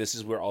funny if this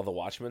is where all the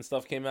Watchmen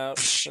stuff came out.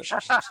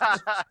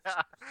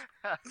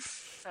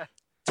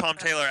 Tom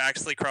Taylor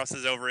actually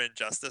crosses over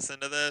Injustice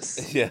into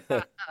this. Yeah.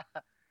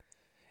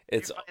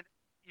 It's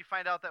you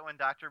find out that when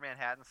Dr.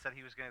 Manhattan said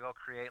he was going to go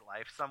create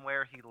life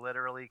somewhere, he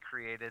literally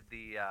created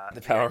the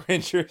Power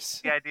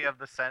Rangers. The idea of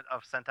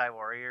of Sentai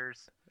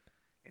Warriors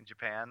in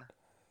Japan.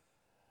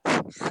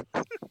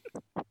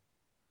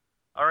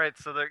 All right,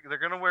 so they're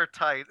going to wear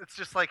tights. It's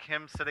just like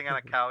him sitting on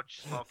a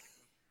couch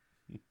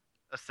smoking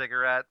a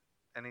cigarette,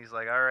 and he's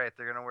like, "All right,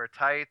 they're going to wear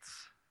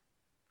tights.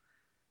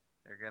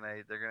 They're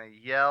going to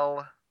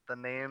yell the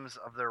names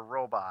of their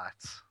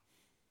robots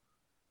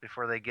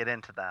before they get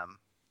into them."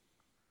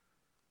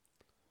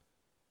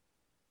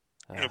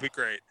 It'll be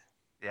great.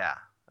 Yeah,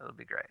 it'll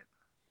be great.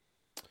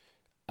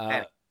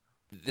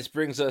 This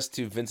brings us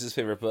to Vince's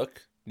favorite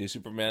book, New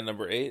Superman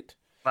 #8.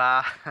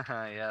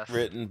 Yes.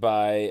 Written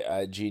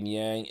by Gene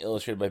Yang,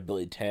 illustrated by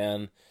Billy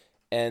Tan,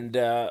 and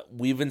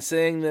we've been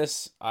saying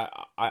this. I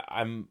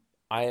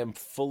am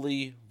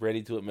fully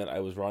ready to admit I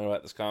was wrong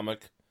about this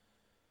comic.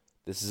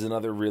 This is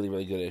another really,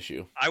 really good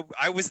issue.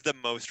 I was the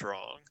most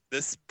wrong.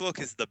 This book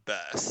is the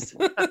best.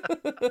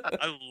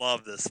 I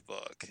love this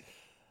book.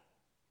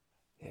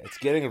 Yeah, it's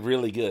getting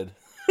really good.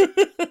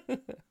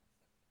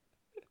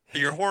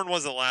 Your horn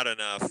wasn't loud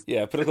enough.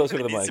 Yeah, put it closer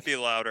to the mic. It needs mic. to be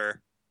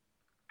louder.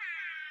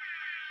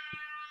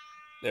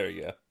 There we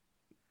go.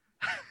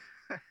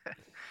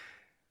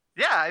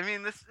 Yeah, I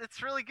mean,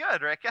 it's really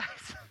good, right,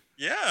 guys?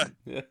 Yeah.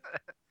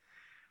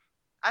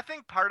 I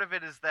think part of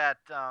it is that,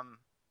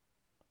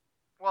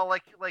 well,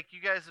 like you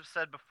guys have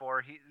said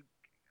before,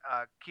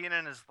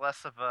 Keenan is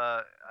less of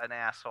an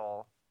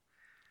asshole,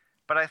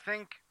 but I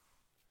think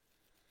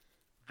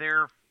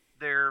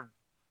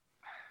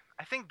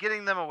I think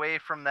getting them away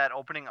from that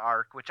opening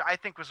arc, which I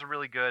think was a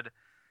really good,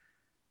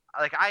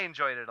 I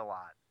enjoyed it a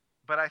lot,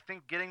 but I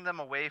think getting them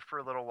away for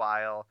a little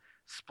while,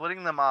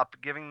 splitting them up,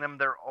 giving them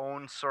their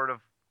own sort of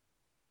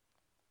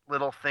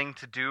little thing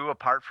to do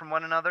apart from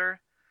one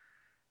another,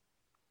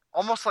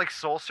 almost like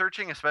soul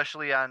searching,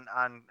 especially on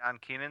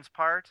Keenan's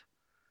part,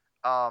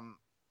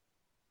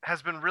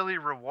 has been really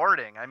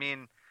rewarding. I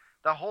mean,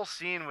 the whole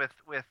scene with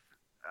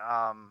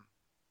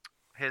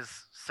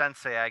his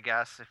sensei, I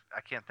guess, if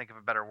I can't think of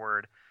a better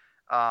word,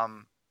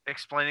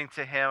 explaining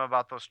to him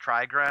about those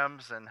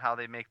trigrams and how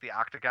they make the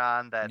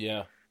octagon that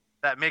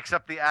makes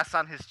up the S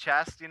on his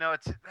chest.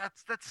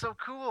 That's so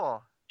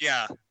cool.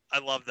 Yeah, I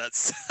love that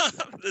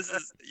stuff. This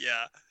is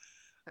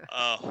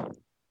oh,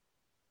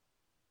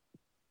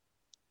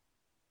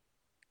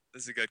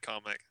 this is a good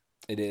comic.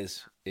 It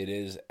is. It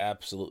is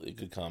absolutely a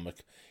good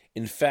comic.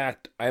 In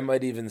fact, I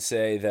might even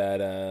say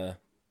that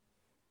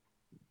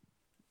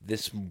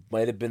this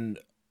might have been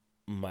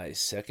my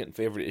second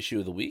favorite issue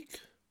of the week.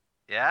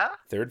 Yeah?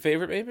 Third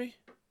favorite, maybe?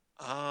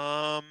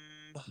 Gosh,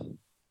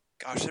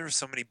 there were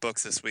so many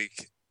books this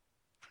week.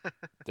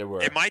 There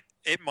were. It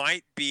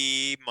might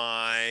be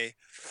my...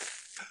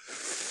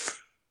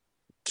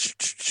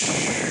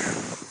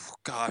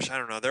 Gosh, I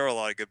don't know. There were a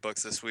lot of good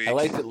books this week. I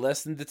liked it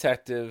less than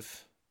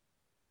Detective.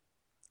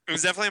 It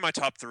was definitely in my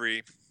top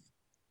 3.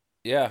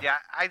 Yeah. Yeah,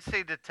 I'd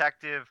say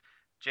Detective,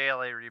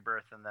 JLA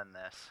Rebirth, and then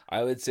this.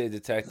 I would say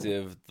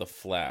Detective, The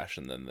Flash,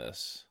 and then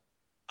this.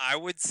 I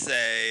would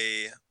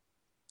say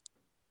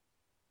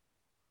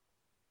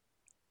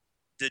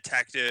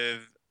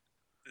Detective,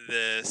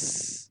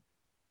 this,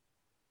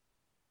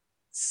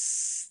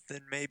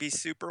 then maybe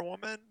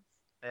Superwoman.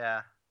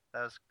 Yeah,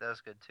 that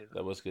was good too.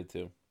 That was good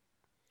too.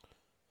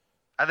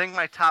 I think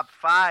my top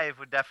 5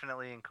 would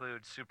definitely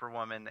include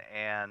Superwoman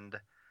and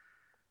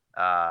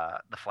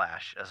The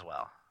Flash as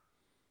well.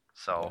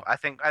 So yeah. I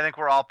think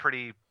we're all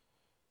pretty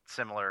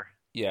similar.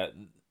 Yeah,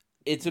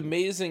 it's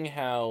amazing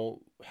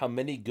how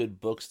many good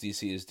books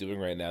DC is doing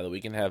right now that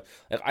we can have.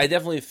 I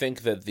definitely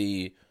think that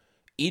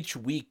each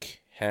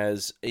week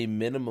has a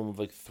minimum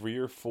of 3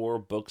 or 4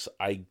 books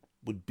I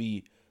would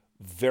be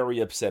very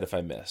upset if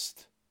I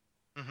missed.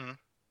 Mm-hmm.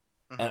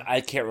 Mm-hmm. And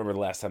I can't remember the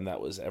last time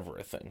that was ever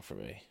a thing for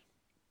me.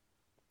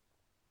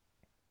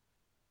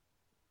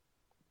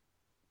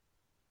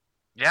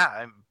 Yeah,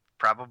 I'm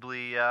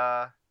probably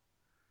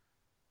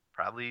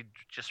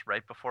just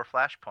right before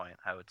Flashpoint,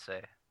 I would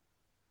say.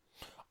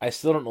 I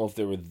still don't know if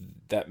there were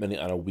that many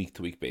on a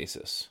week-to-week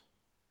basis.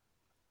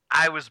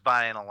 I was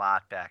buying a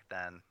lot back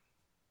then,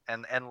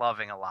 and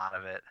loving a lot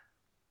of it.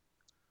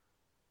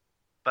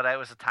 But it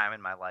was a time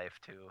in my life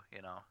too,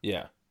 you know.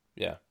 Yeah,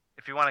 yeah.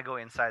 If you want to go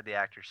inside the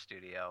actor's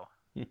studio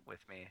with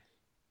me,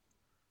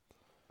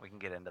 we can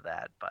get into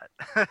that. But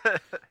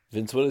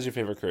Vince, what is your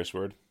favorite curse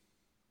word?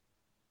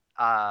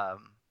 well,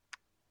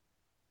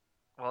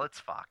 it's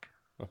fuck.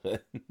 I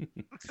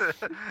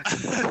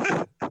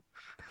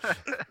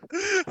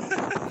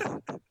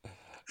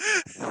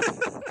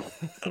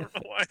don't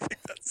know why I think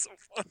that's so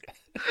funny.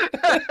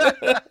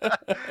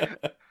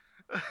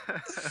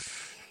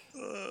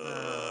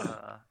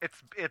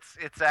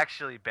 It's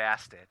actually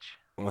Bastich.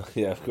 Well,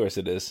 yeah, of course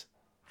it is.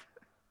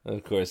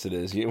 Of course it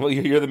is.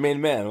 You're the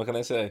main man. What can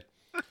I say?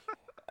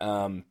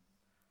 All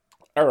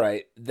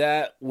right,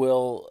 that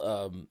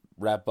will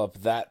wrap up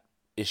that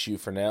issue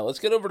for now. Let's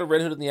get over to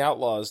Red Hood and the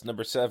Outlaws,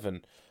 number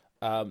 7,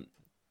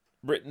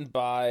 written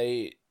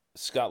by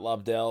Scott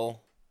Lobdell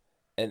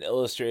and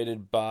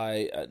illustrated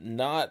by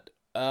not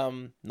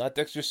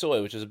Dexter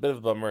Soy, which is a bit of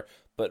a bummer,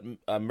 but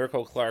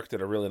Mirko Clark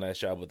did a really nice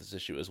job with this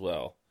issue as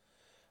well.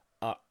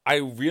 I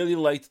really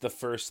liked the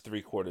first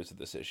 3/4 of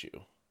this issue.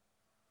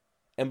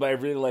 And by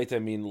really liked, I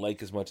mean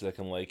like as much as I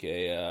can like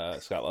a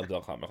Scott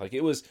Lobdell comic. Like,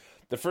 it was,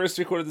 the first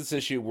 3/4 of this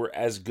issue were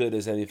as good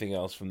as anything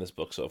else from this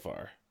book so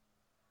far.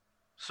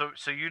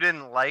 So you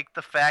didn't like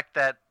the fact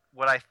that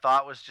what I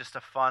thought was just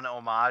a fun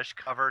homage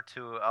cover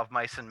to Of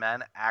Mice and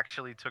Men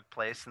actually took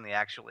place in the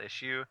actual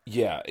issue?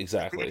 Yeah,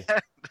 exactly.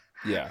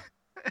 Yeah.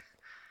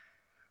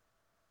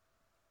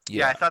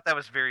 Yeah, I thought that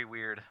was very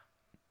weird.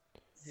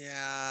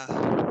 Yeah.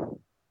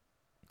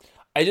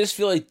 I just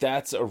feel like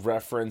that's a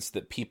reference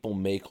that people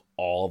make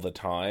all the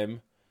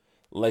time.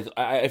 Like,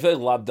 I feel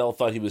like Lobdell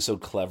thought he was so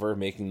clever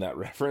making that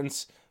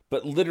reference,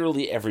 but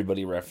literally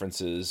everybody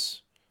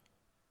references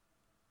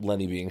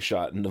Lenny being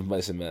shot in Of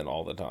Mice and Men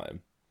all the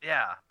time.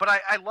 Yeah, but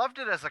I loved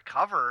it as a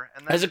cover.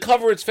 And then, as a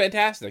cover, it's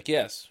fantastic.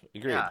 Yes,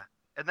 agreed. Yeah,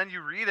 and then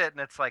you read it,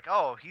 and it's like,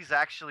 oh, he's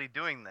actually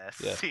doing this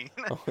scene.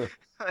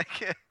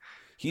 Like,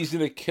 he's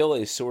gonna kill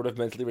a sort of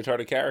mentally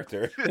retarded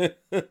character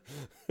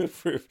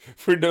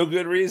for no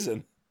good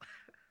reason.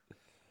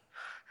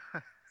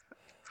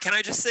 Can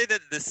I just say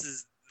that this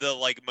is the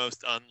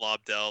most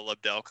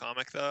Lobdell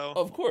comic, though?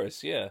 Of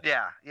course, yeah.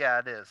 Yeah,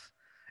 it is.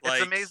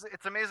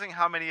 It's amazing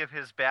how many of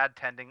his bad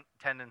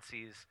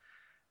tendencies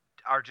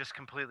are just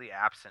completely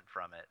absent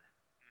from it.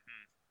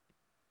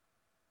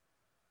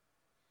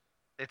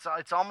 Mm-hmm.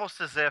 It's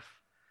almost as if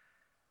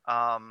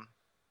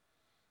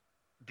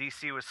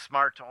DC was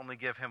smart to only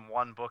give him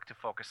one book to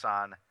focus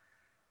on,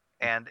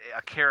 and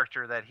a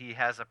character that he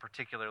has a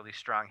particularly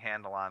strong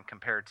handle on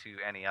compared to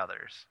any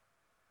others.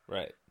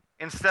 Right.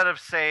 Instead of,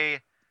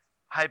 say,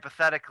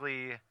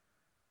 hypothetically,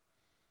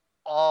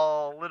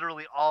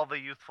 literally all the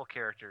youthful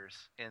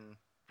characters in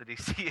the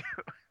DCU.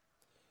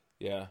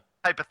 Yeah.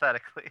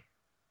 Hypothetically.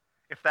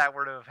 If that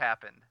were to have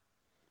happened.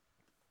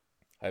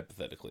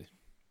 Hypothetically.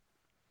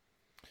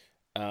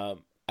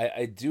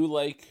 I do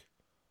like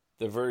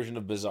the version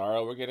of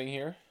Bizarro we're getting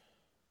here.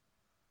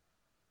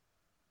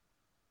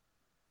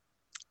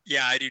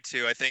 Yeah, I do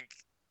too. I think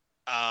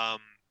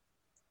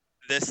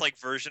this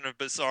version of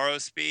Bizarro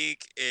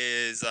speak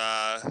is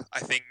I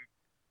think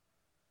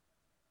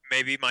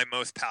maybe my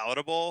most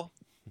palatable.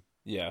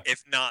 Yeah.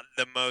 If not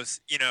the most,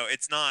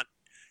 it's not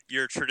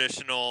your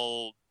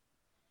traditional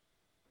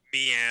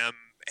me-am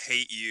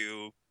hate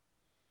you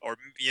or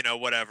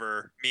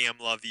whatever, me-am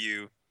love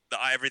you.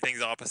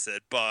 Everything's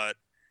opposite, but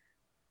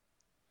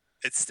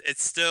it's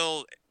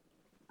still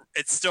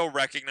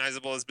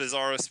recognizable as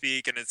Bizarro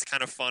speak, and it's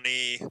kind of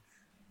funny.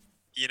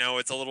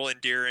 It's a little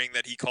endearing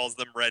that he calls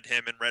them Red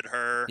Him and Red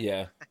Her.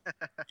 Yeah.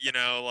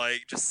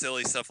 Just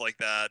silly stuff like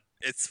that.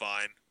 It's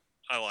fine.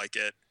 I like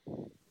it.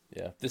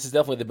 Yeah. This is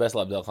definitely the best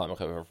Lobdell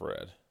comic I've ever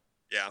read.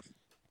 Yeah.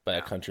 By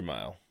a country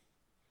mile.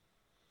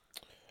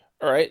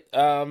 All right.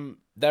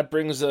 That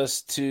brings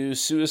us to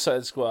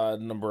Suicide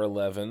Squad number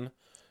 11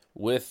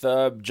 with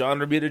John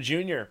Romita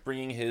Jr.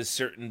 bringing his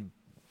certain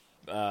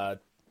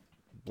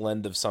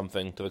blend of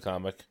something to the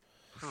comic.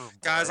 Oh,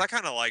 guys, I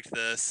kind of liked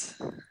this.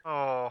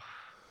 Oh.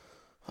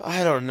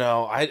 I don't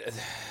know.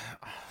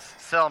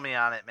 Sell me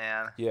on it,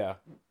 man. Yeah.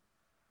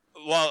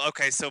 Well,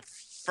 okay, so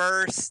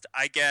first,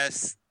 I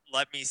guess,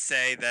 let me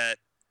say that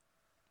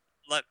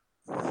let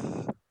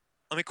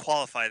me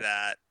qualify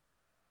that.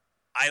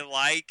 I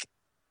like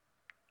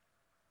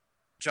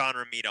John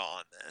Romita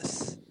on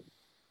this.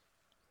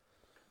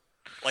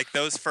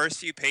 Those first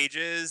few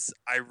pages,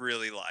 I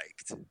really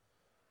liked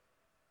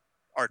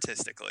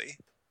artistically.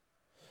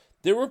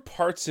 There were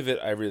parts of it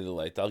I really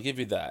liked. I'll give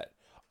you that.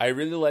 I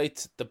really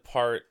liked the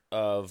part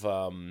of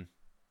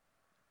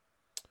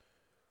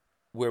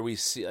where we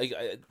see like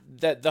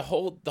that the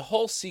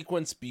whole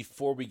sequence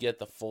before we get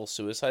the full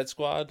Suicide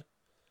Squad.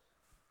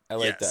 I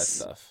like that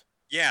stuff.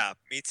 Yeah,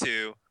 me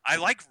too. I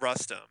like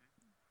Rustum.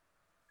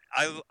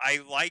 I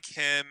like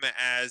him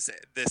as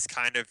this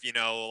kind of,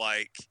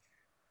 like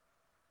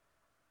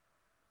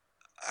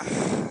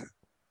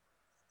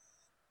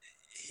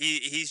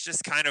he's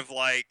just kind of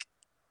like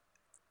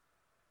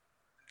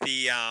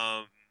the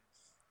I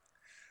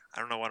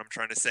don't know what I'm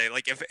trying to say.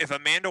 Like if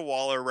Amanda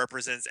Waller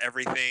represents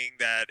everything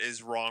that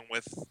is wrong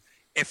with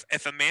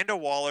if Amanda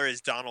Waller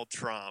is Donald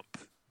Trump,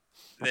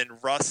 then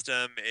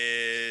Rustum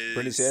is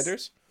Bernie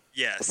Sanders?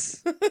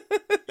 Yes.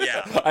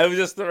 Yeah. I was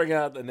just throwing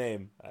out the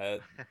name.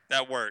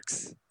 That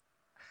works.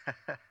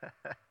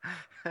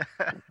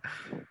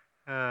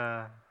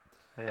 Yeah.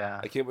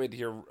 I can't wait to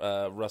hear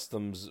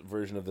Rustum's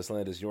version of This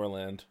Land Is Your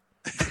Land.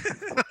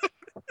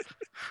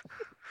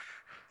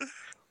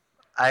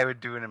 I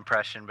would do an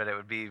impression, but it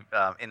would be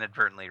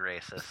inadvertently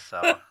racist,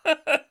 so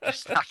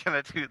just not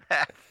gonna do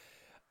that.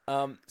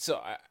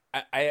 So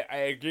I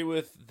agree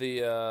with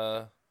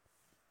the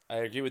I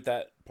agree with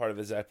that part of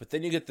it, Zach. But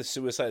then you get the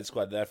Suicide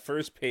Squad, that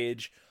first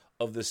page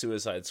of the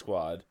Suicide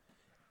Squad,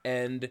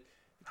 and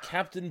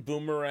Captain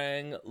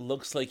Boomerang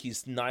looks like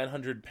he's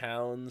 900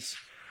 pounds,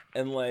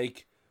 and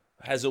like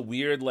has a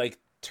weird like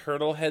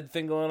turtle head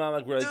thing going on,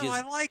 like where like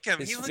I like him.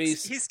 His He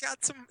face... he's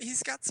got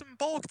some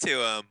bulk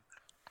to him.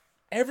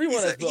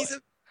 Everyone has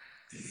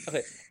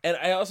okay, and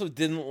I also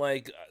didn't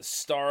like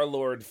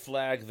Star-Lord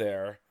flag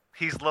there.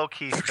 He's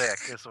low-key thick,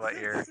 is what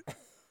you're...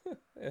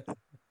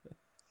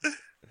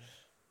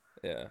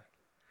 Yeah.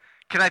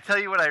 Can I tell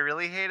you what I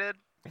really hated?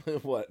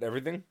 What,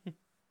 everything?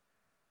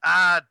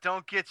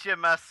 Don't get your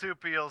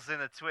marsupials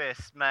in a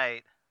twist,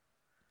 mate.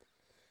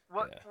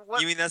 What? Yeah.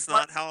 What? You mean that's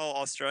not how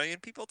Australian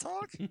people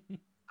talk?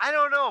 I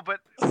don't know,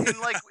 but in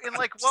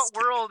what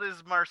world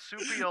is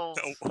marsupials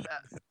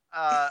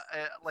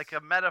like a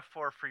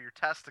metaphor for your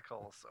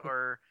testicles,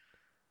 or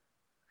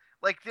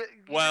like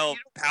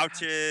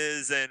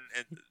pouches and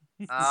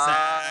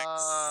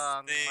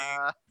sacks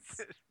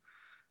things.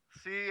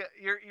 See,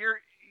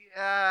 you're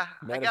I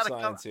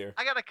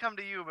gotta come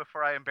to you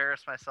before I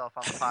embarrass myself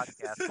on the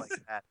podcast like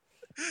that.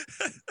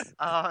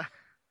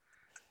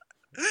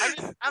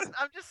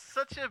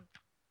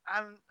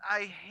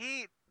 I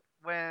hate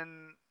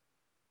when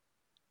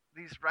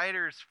these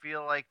writers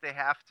feel like they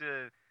have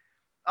to.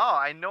 Oh,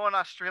 I know an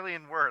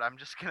Australian word. I'm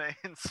just gonna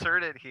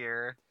insert it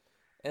here.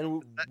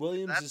 And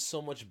Williams is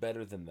so much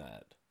better than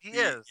that. He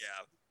is.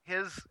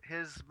 Yeah.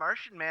 His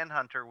Martian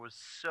Manhunter was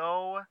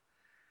so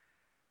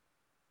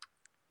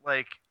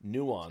like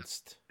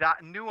nuanced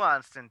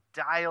and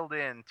dialed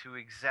in to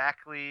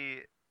exactly.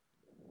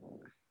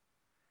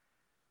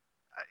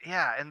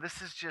 Yeah, and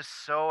this is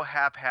just so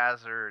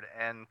haphazard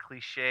and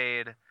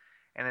cliched,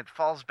 and it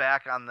falls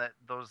back on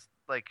those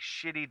like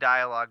shitty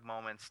dialogue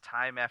moments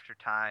time after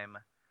time,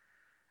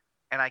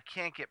 and I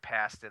can't get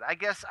past it. I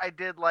guess I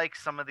did like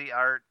some of the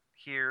art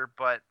here,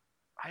 but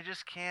I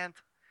just can't.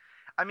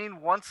 I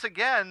mean, once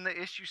again,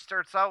 the issue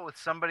starts out with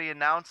somebody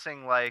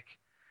announcing like,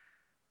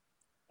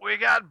 we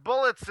got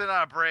bullets in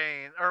our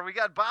brain, or we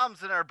got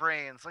bombs in our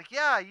brains. Like,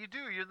 yeah, you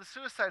do. You're the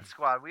Suicide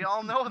Squad. We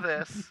all know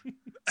this.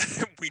 I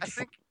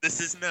think this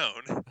is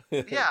known.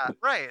 Yeah,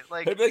 right.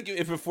 Like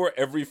if before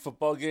every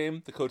football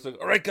game, the coach like,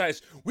 all right,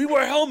 guys, we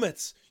wear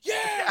helmets.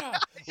 Yeah!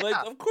 Like,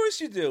 of course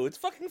you do. It's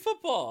fucking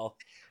football.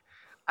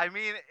 I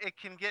mean, it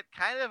can get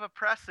kind of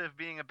oppressive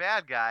being a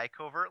bad guy,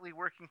 covertly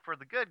working for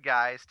the good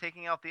guys,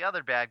 taking out the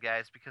other bad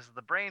guys because of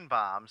the brain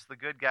bombs the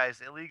good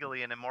guys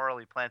illegally and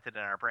immorally planted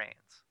in our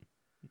brains.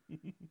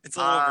 It's a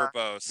little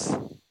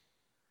verbose.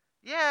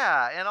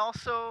 Yeah, and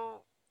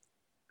also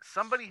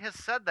somebody has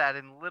said that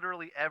in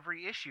literally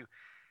every issue.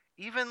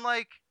 Even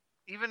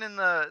in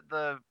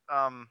the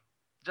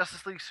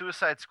Justice League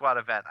Suicide Squad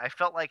event, I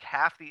felt like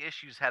half the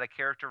issues had a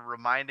character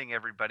reminding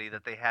everybody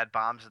that they had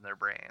bombs in their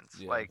brains.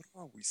 Yeah. Like,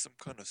 are we some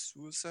kind of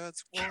Suicide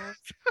Squad?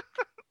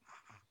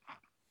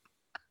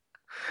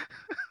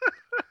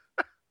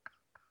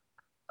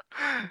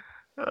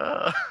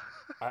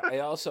 I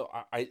also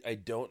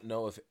don't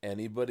know if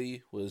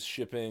anybody was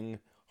shipping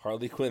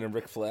Harley Quinn and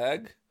Rick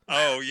Flag.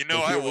 Oh,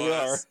 I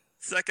was.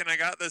 Second I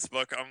got this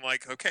book, I'm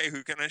like, okay,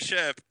 who can I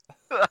ship?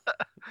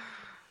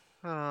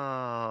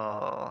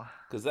 Oh,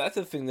 because that's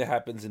a thing that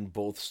happens in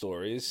both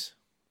stories.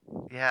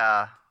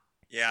 Yeah.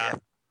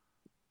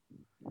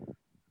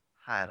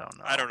 I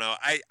don't know.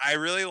 I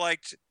really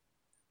liked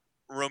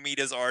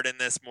Romita's art in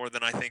this more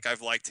than I think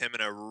I've liked him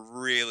in a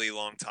really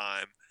long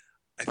time.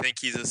 I think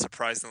he's a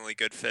surprisingly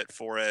good fit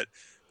for it.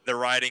 The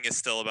writing is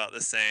still about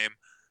the same.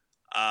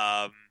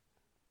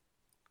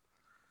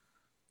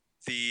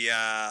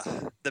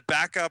 The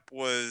backup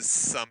was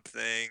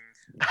something.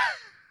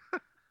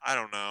 I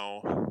don't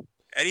know.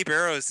 Eddie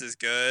Barrows is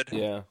good.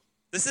 Yeah.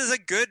 This was a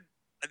good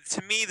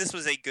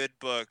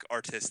book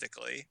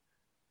artistically.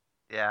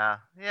 Yeah.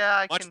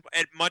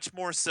 Much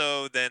more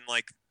so than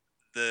like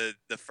the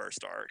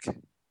first arc.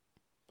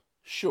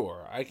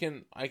 Sure, I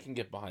can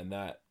get behind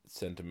that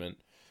sentiment.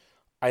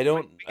 I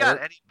don't.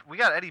 We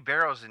got Eddie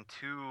Barrows in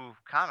 2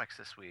 comics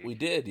this week. We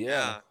did,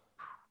 yeah.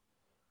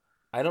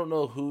 I don't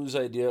know whose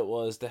idea it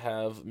was to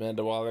have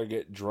Amanda Waller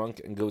get drunk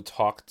and go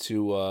talk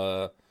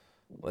to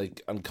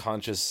like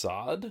unconscious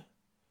Zod.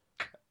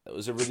 That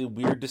was a really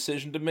weird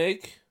decision to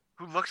make.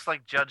 Who looks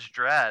like Judge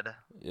Dredd?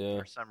 Yeah.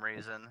 For some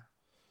reason.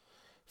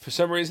 For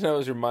some reason, I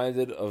was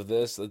reminded of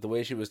this, like the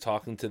way she was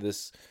talking to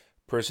this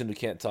person who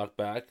can't talk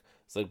back.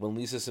 It's like when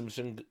Lisa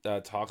Simpson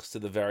talks to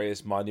the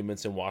various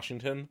monuments in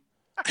Washington.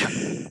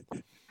 You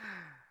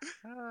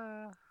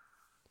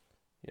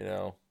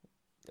know,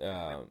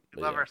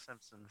 love our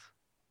Simpsons.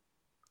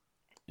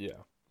 Yeah,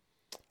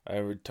 I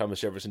remember Thomas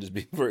Jefferson just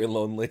being very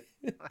lonely.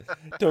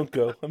 Don't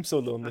go, I'm so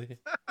lonely.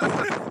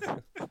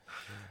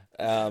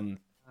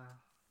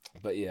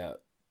 But yeah,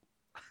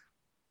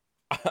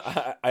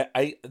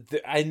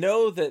 I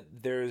know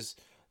that there's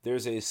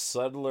a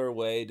subtler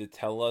way to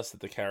tell us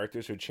that the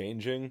characters are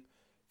changing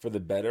for the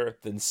better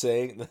than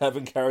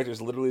having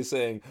characters literally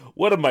saying,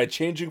 "What am I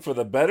changing for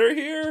the better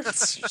here?"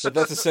 But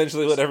that's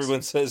essentially what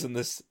everyone says in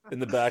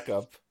the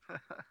backup.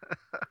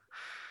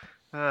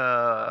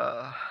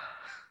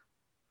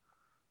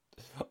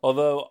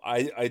 Although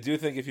I do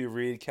think if you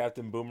read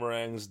Captain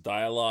Boomerang's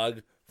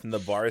dialogue from the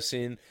bar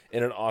scene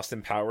in an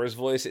Austin Powers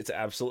voice, it's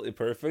absolutely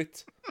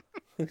perfect.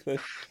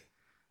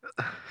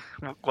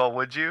 Well,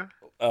 would you?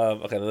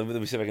 Okay, let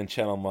me see if I can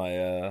channel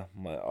my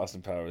my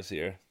Austin Powers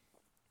here.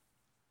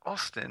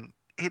 Austin,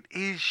 it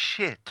is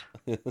shit.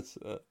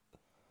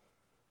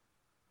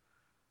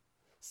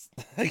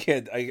 I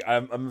can't.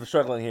 I'm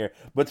struggling here,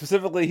 but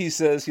specifically, he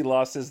says he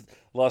lost his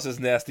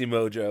nasty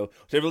mojo,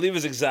 which I believe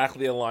is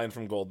exactly a line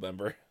from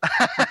Goldmember.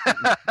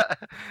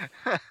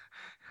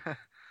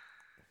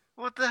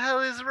 What the hell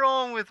is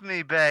wrong with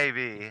me,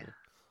 baby?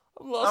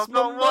 I've lost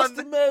my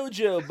nasty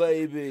mojo,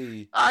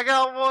 baby. I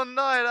got one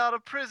night out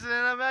of prison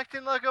and I'm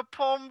acting like a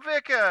Palm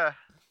Vicar.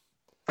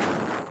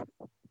 Yeah,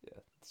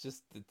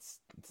 it's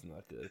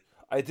not good.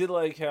 I did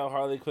like how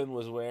Harley Quinn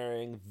was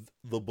wearing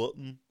the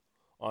button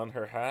on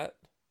her hat.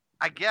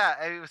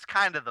 It was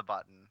kind of the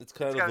button. It's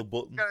kind of the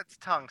button. It's got its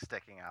tongue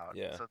sticking out.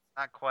 Yeah. So it's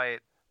not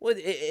quite. Well,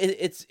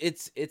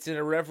 it's an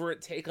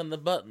irreverent take on the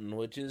button,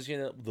 which is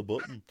the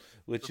button,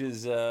 which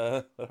is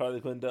what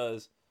Harley Quinn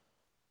does.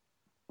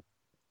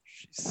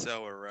 She's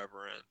so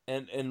irreverent.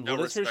 And no,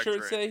 what does her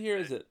shirt say here?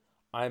 Is it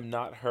 "I'm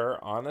not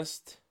her,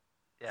 honest"?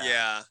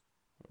 Yeah.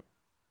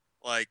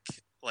 Like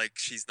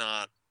she's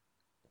not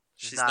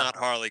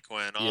Harley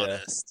Quinn,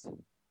 honest.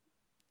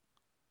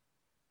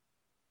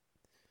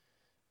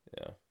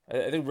 Yeah.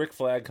 I think Rick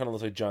Flag kind of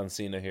looks like John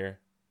Cena here.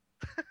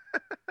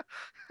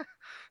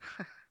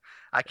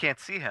 I can't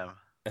see him.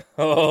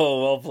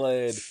 Oh, well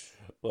played.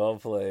 Well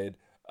played.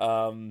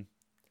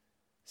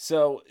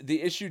 So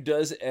the issue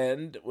does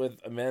end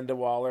with Amanda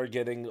Waller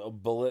getting a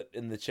bullet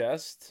in the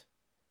chest.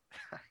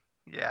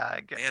 Yeah,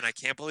 I guess. Man, I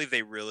can't believe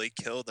they really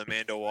killed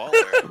Amanda Waller.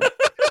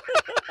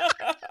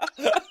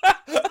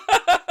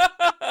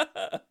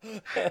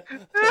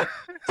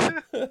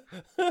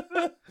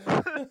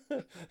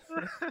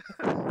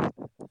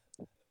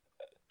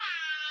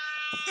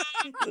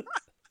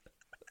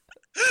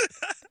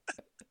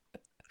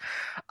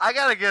 I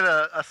gotta get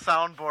a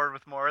soundboard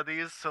with more of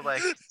these, so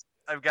like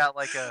I've got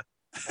like a.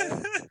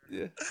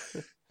 Yeah.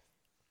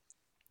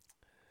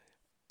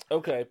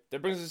 Okay,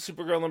 that brings us to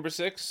Supergirl number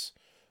 6,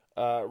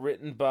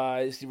 written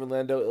by Steve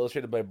Orlando,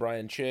 illustrated by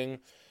Brian Ching.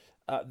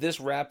 This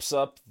wraps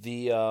up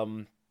the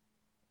Reign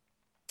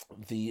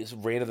of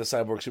the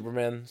Cyborg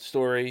Superman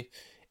story,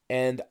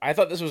 and I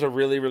thought this was a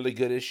really, really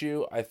good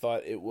issue. I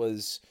thought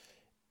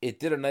it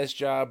did a nice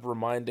job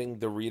reminding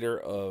the reader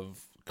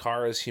of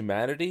Kara's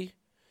humanity.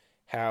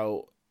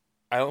 How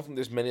I don't think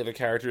there's many other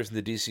characters in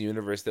the DC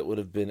universe that would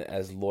have been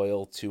as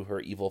loyal to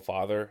her evil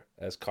father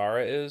as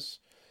Kara is,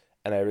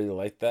 and I really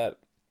like that.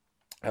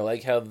 I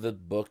like how the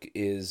book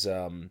is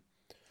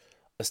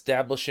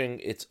establishing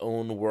its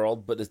own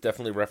world, but is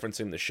definitely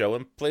referencing the show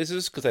in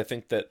places, because I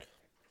think that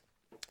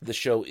the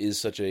show is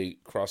such a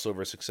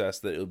crossover success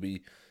that it would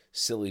be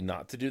silly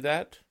not to do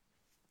that.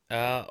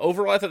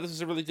 Overall, I thought this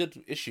was a really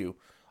good issue.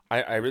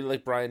 I really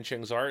like Brian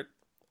Ching's art,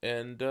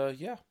 and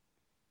yeah.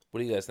 What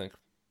do you guys think?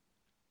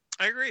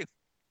 I agree.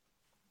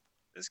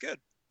 It's good.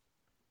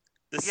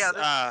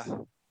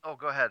 Oh,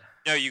 go ahead.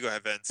 No, you go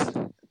ahead, Vince.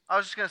 I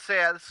was just gonna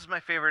say this is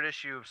my favorite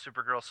issue of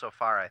Supergirl so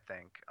far. I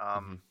think.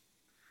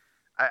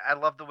 I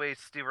love the way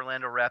Steve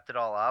Orlando wrapped it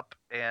all up,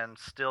 and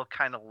still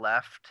kind of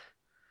left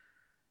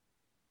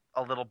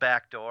a little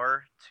back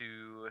door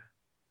to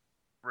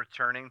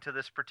returning to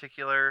this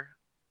particular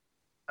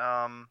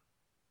plot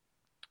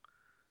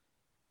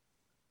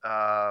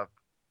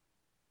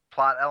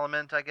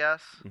element, I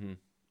guess.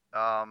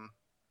 Mm-hmm.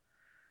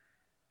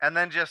 And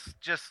then just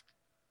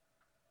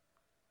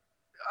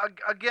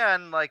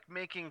again, like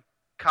making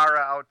Kara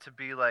out to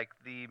be like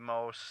the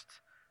most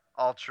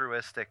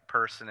altruistic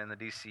person in the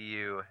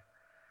DCU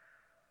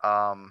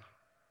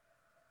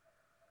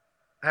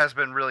has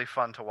been really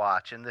fun to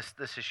watch, and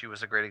this issue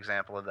was a great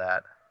example of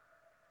that.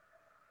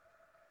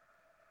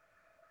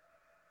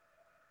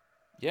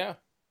 Yeah.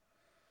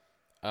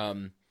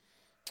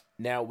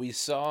 Now, we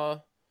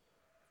saw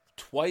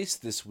twice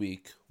this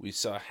week, we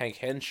saw Hank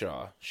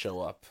Henshaw show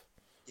up.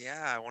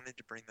 Yeah, I wanted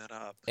to bring that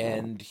up.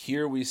 And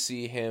here we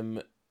see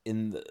him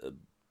in the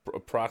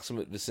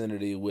approximate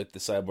vicinity with the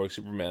Cyborg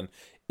Superman.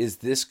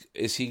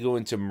 Is he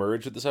going to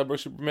merge with the Cyborg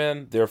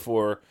Superman,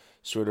 therefore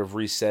sort of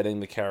resetting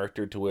the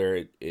character to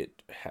where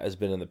it has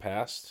been in the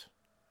past?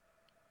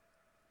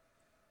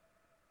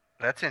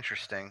 That's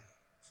interesting.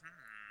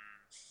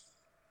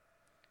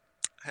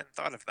 I hadn't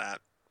thought of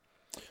that.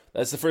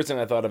 That's the first thing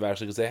I thought of,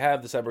 actually, because they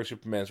have the Cyborg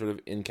Superman sort of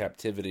in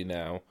captivity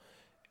now,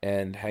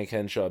 and Hank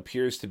Henshaw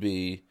appears to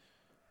be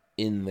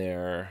in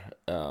there,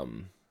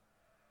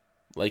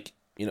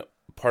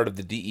 part of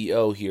the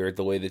DEO here,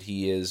 the way that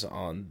he is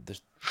on the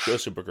show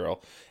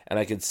Supergirl, and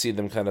I could see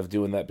them kind of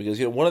doing that because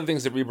one of the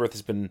things that Rebirth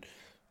has been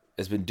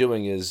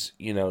doing is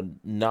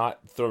not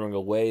throwing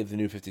away the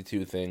New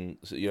 52 thing,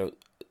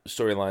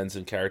 storylines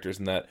and characters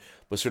and that,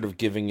 but sort of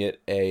giving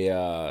it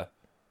a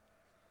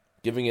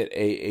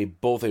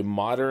both a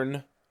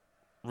modern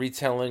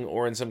retelling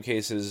or in some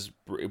cases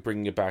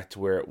bringing it back to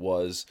where it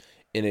was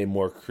in a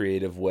more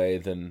creative way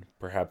than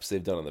perhaps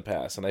they've done in the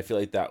past. And I feel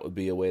like that would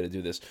be a way to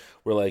do this,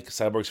 where like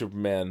Cyborg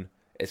Superman,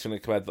 it's going to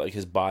come out like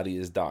his body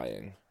is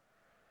dying,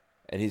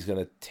 and he's going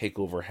to take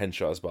over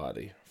Henshaw's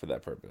body for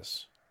that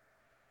purpose.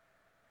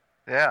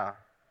 Yeah.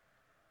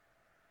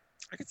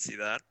 I could see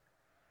that.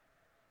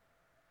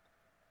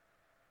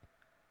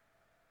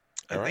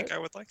 All I think right. I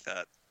would like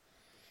that.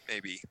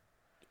 Maybe.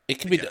 It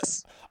can be done.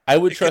 Yes. I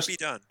would It trust. could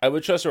be done. I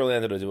would trust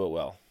Orlando to do it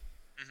well.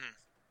 Mm-hmm.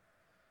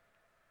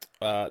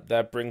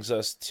 That brings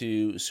us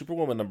to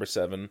Superwoman number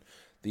 7,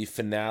 the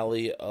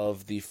finale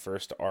of the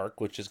first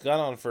arc, which has gone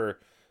on for,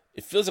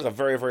 it feels like a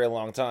very, very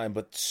long time,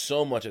 but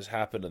so much has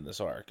happened in this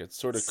arc. It's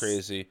sort of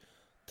crazy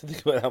to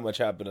think about how much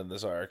happened in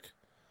this arc.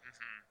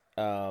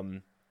 Mm-hmm.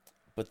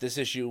 But this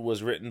issue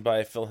was written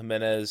by Phil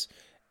Jimenez,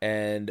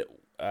 and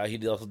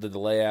he also did the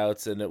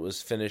layouts, and it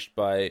was finished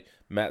by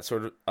Matt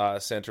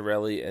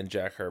Santorelli and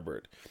Jack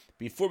Herbert.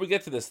 Before we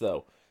get to this,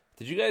 though,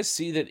 did you guys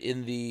see that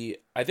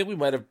I think we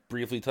might have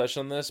briefly touched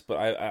on this, but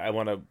I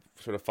want to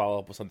sort of follow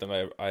up with something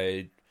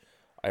I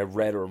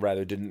read, or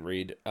rather didn't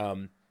read.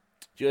 Did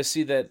you guys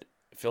see that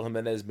Phil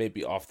Jimenez may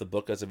be off the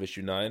book as of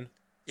issue 9?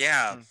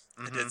 Yeah,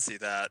 Mm-hmm. I did see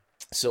that.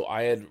 So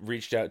I had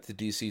reached out to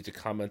DC to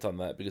comment on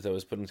that because I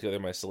was putting together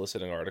my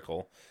soliciting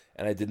article,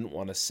 and I didn't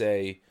want to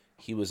say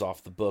he was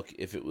off the book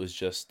if it was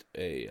just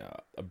a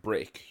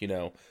break,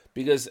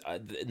 because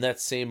in that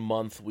same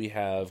month we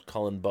have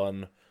Cullen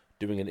Bunn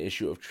doing an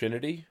issue of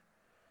Trinity.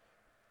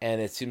 And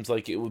it seems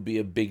like it would be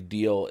a big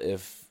deal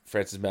if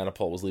Francis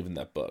Manapul was leaving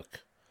that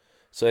book.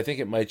 So I think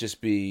it might just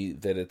be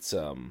that it's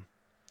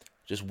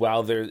just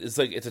it's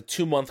a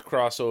 2-month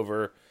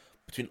crossover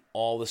between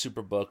all the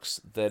super books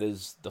that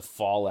is the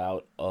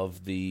fallout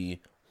of the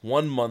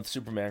 1-month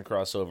Superman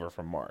crossover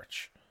from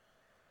March.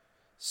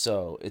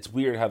 So it's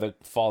weird how the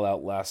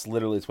fallout lasts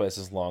literally twice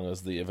as long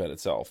as the event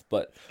itself.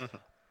 But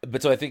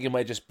so I think it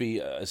might just be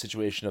a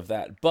situation of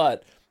that.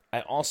 But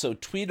I also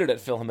tweeted at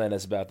Phil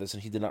Jimenez about this,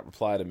 and he did not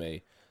reply to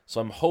me. So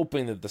I'm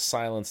hoping that the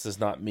silence does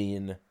not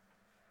mean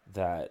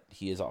that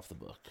he is off the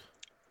book.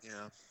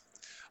 Yeah.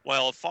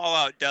 Well,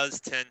 Fallout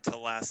does tend to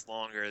last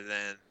longer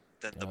than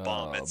the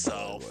bomb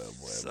itself.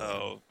 Boy.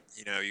 So,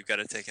 you've got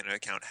to take into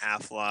account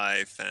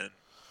half-life and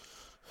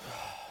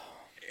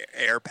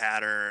air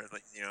pattern.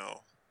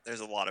 There's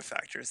a lot of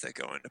factors that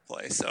go into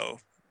play. So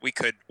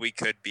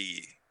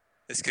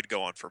this could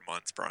go on for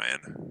months,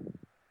 Brian.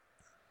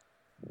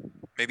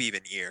 Maybe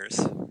even years.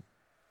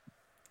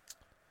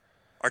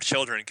 Our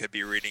children could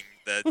be reading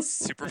the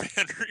Superman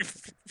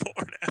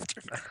Reborn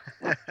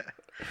aftermath.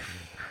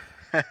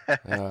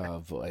 Oh,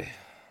 boy.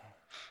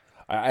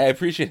 I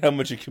appreciate how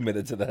much you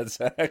committed to that,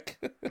 Zach.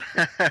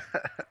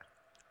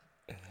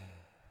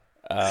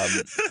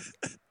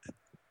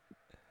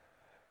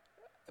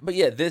 But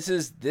yeah, this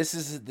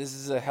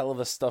is a hell of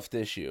a stuffed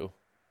issue.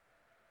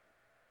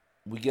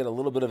 We get a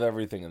little bit of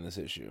everything in this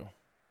issue.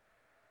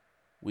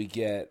 We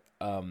get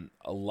a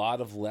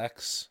lot of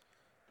Lex.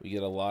 We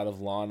get a lot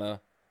of Lana.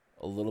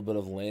 A little bit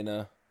of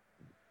Lena.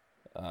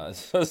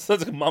 So it's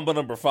like Mambo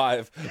number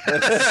 5.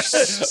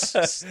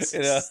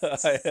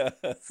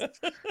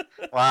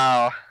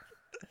 Wow.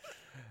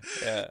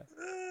 Yeah.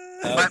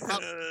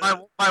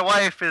 My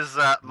wife is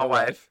My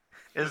wife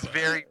is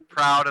very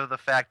proud of the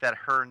fact that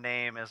her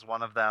name is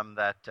one of them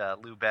that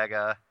Lou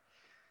Bega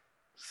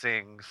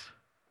sings.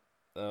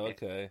 Oh,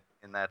 okay.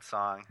 In that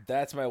song.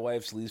 That's my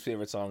wife's least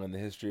favorite song in the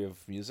history of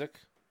music.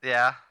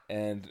 Yeah.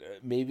 And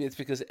maybe it's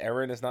because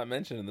Aaron is not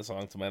mentioned in the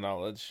song, to my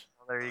knowledge.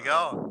 Well, there you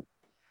go.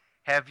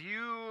 Have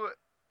you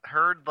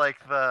heard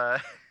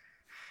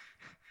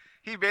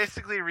he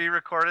basically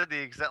re-recorded the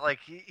exact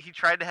he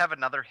tried to have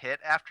another hit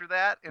after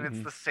that, and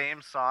it's the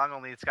same song,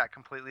 only it's got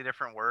completely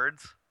different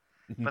words,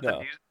 but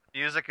the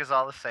music is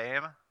all the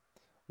same.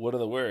 What are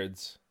the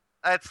words?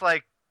 It's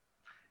like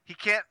he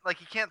can't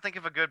think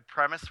of a good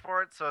premise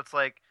for it, so it's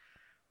like,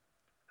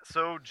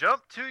 so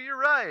jump to your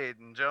right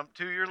and jump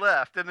to your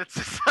left, and it's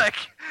just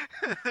like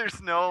there's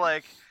no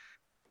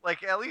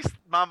like at least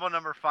Mambo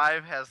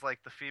 #5 has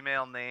like the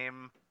female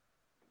name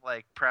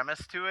like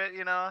premise to it,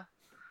 you know.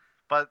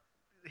 But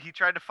he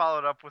tried to follow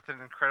it up with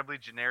an incredibly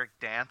generic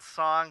dance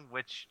song,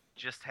 which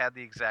just had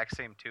the exact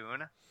same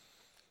tune.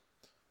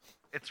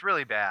 It's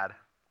really bad.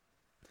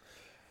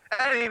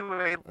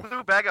 Anyway,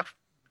 Lou Bega,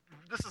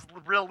 this is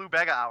real Lou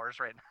Bega hours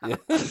right now.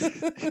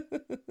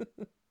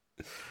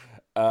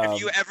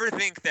 If you ever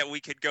think that we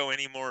could go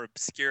any more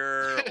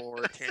obscure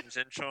or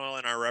tangential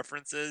in our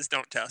references,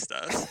 don't test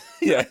us.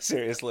 Yeah,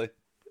 seriously.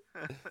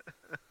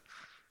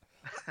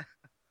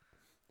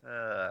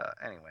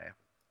 Anyway.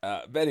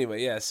 But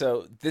anyway, yeah.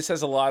 So this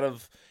has a little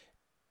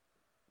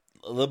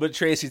bit of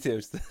Tracy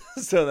too. Just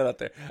throw that out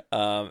there.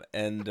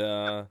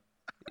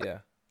 Yeah.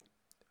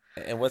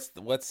 And what's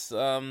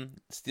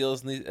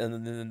Steele's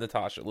and then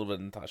Natasha, a little bit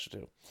of Natasha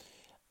too.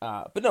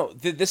 But no,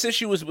 this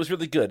issue was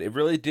really good. It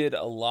really did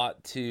a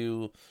lot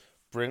to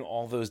bring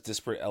all those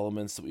disparate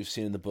elements that we've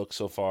seen in the book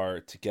so far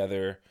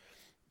together.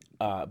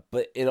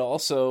 But it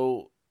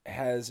also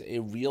has a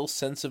real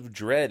sense of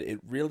dread. It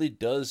really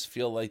does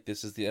feel like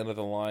this is the end of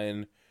the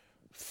line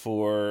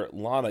for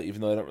Lana, even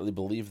though I don't really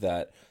believe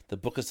that. The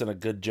book has done a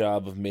good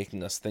job of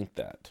making us think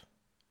that.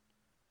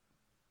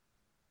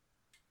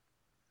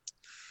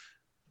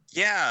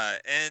 Yeah,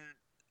 and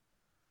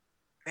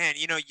man,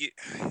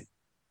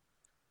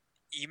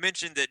 you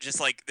mentioned that just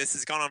like this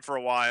has gone on for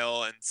a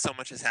while and so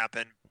much has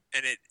happened,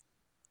 and it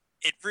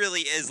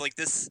really is like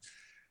this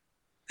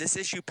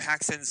issue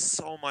packs in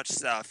so much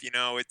stuff.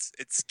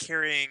 It's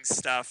carrying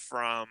stuff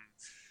from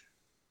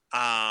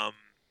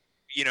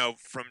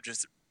from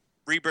just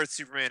Rebirth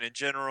Superman in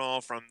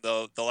general, from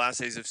the last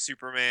days of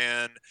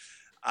Superman,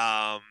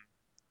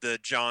 the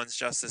John's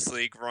Justice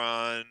League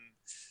run.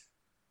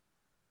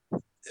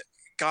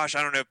 Gosh,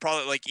 I don't know,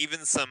 probably like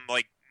even some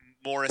like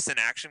Morrison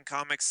Action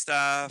Comics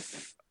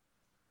stuff.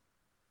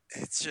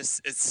 It's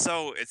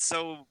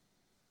so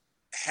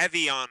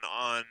heavy on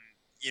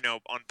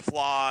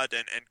plot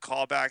and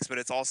callbacks, but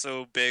it's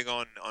also big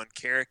on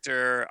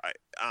character.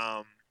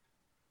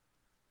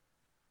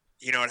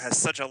 It has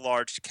such a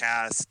large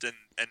cast and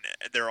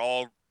they're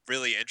all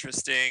really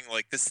interesting.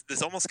 Like this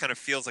almost kind of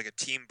feels like a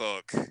team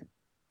book.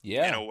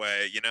 Yeah. In a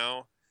way,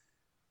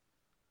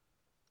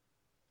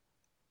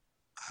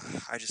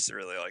 I just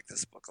really like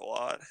this book a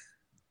lot.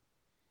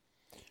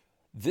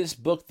 This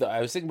book,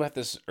 I was thinking about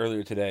this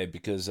earlier today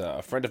because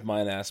a friend of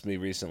mine asked me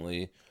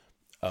recently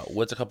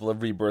what's a couple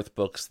of Rebirth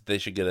books that they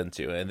should get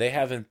into, and they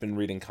haven't been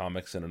reading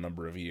comics in a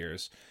number of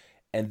years.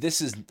 And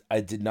I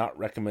did not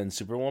recommend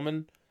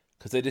Superwoman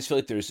because I just feel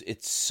like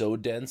it's so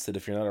dense that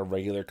if you're not a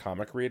regular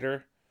comic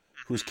reader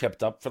who's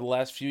kept up for the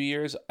last few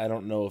years, I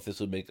don't know if this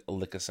would make a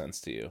lick of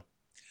sense to you.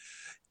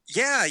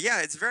 Yeah,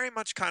 it's very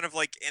much kind of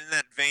like in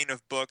that vein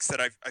of books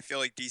that I feel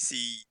like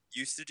DC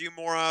used to do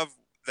more of,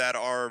 that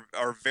are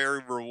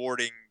very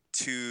rewarding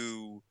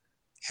to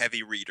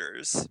heavy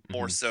readers,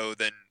 more so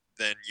than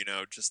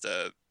just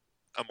a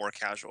more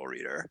casual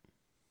reader.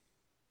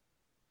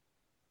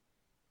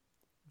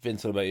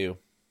 Vince, what about you?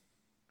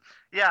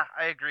 Yeah,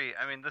 I agree.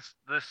 I mean, this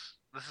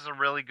is a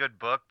really good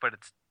book, but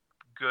it's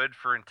good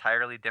for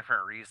entirely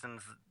different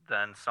reasons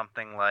than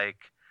something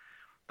like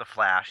The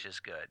Flash is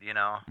good,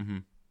 Mm-hmm.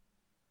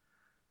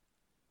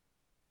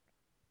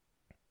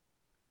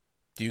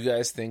 Do you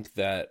guys think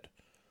that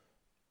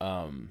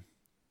that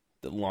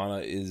Lana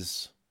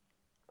is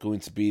going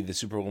to be the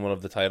Superwoman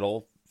of the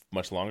title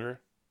much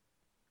longer?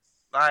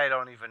 I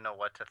don't even know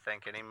what to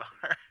think anymore.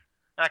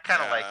 I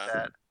kind of like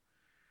that.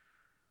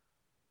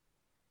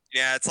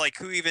 Yeah, it's like,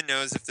 who even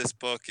knows if this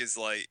book is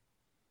like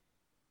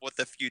what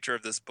the future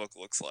of this book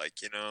looks like,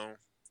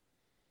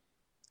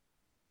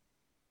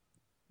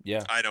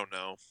 Yeah. I don't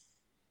know.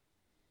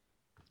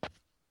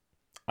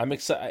 I'm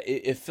excited.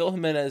 If Phil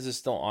Jimenez is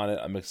still on it,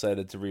 I'm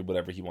excited to read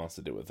whatever he wants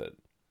to do with it.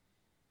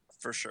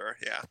 For sure,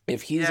 yeah.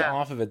 If he's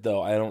off of it,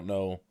 though, I don't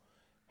know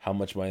how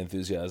much my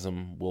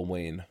enthusiasm will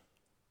wane.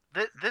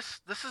 This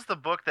is the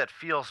book that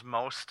feels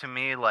most to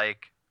me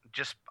like,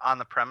 just on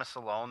the premise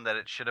alone, that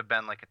it should have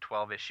been like a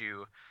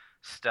 12-issue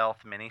stealth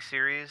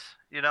miniseries,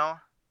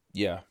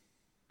 Yeah.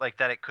 Like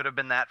that it could have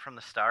been that from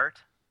the start.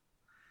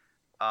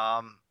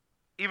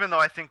 Even though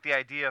I think the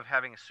idea of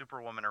having a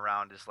Superwoman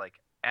around is like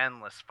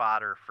endless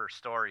fodder for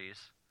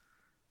stories,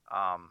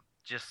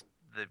 just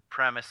the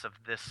premise of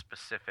this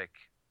specific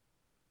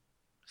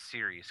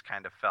series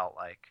kind of felt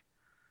like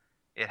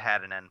it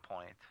had an end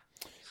point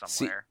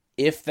somewhere.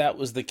 See, if that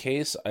was the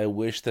case, I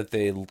wish that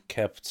they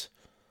kept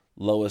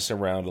Lois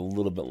around a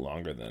little bit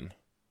longer then.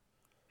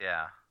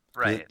 Yeah,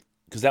 right.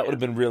 Because that would have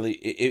been really,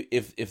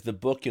 if the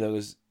book,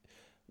 was,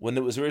 when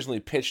it was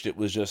originally pitched, it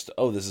was just,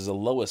 this is a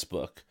Lois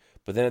book.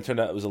 But then it turned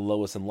out it was a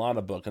Lois and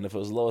Lana book. And if it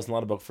was a Lois and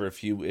Lana book for a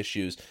few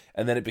issues,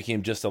 and then it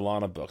became just a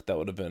Lana book, that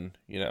would have been,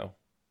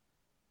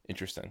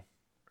 interesting.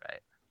 Right.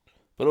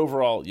 But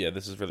overall, yeah,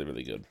 this is really,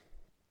 really good.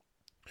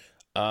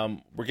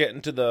 We're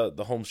getting to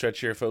the home stretch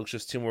here, folks.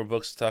 Just 2 more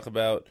books to talk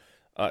about.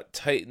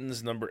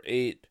 Titans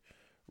 #8,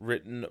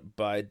 written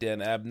by Dan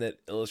Abnett,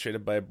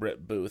 illustrated by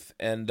Brett Booth.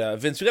 And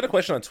Vince, we got a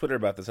question on Twitter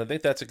about this. I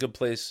think that's a good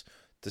place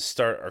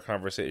start our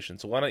conversation.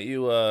 So why don't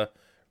you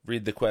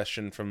read the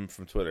question from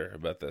Twitter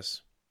about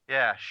this?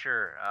 Yeah,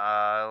 sure.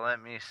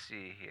 Let me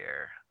see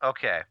here.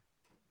 Okay.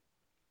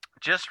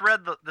 Just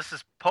read this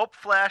is Pope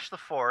Flash the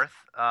Fourth.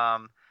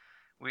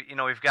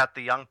 We've got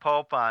the young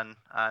Pope on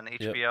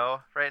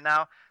HBO right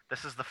now.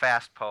 This is the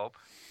fast Pope.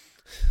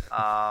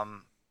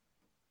 And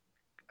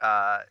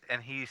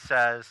he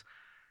says,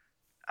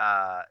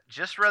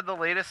 just read the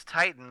latest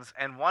Titans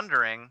and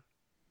wondering,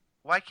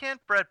 why can't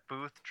Brett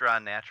Booth draw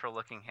natural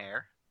looking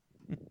hair?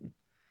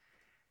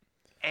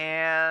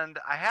 And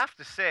I have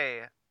to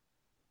say,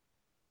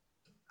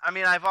 I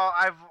mean, I've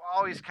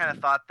always kind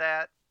of thought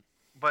that,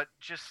 but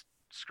just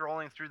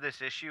scrolling through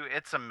this issue,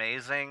 it's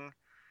amazing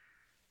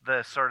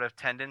the sort of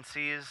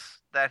tendencies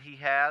that he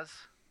has.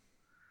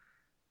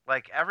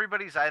 Like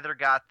everybody's either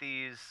got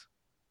these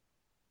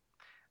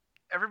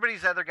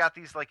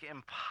like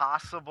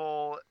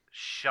impossible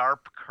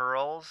sharp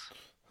curls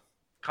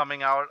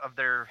coming out of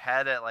their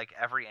head at like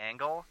every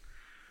angle,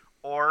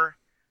 or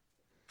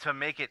to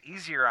make it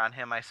easier on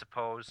him, I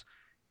suppose,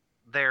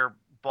 they're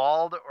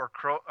bald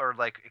or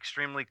like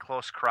extremely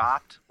close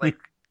cropped. Like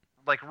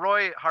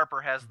Roy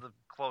Harper has the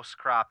close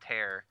cropped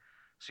hair,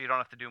 so you don't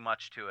have to do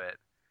much to it.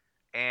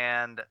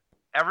 And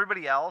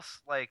everybody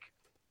else like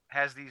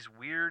has these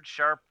weird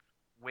sharp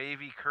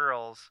wavy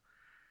curls,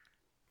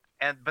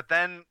 but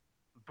then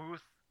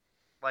Booth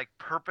like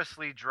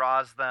purposely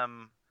draws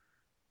them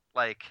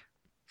like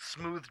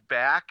smoothed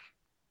back,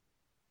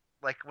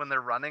 like when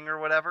they're running or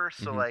whatever.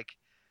 So like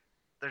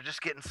they're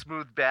just getting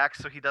smoothed back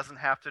so he doesn't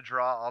have to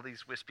draw all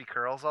these wispy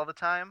curls all the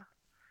time.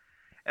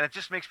 And it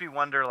just makes me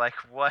wonder, like,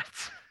 what?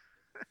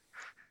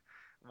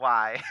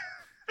 Why?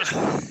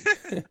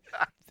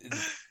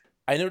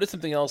 I noticed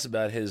something else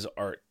about his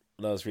art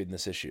when I was reading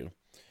this issue.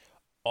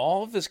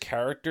 All of his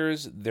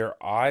characters,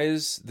 their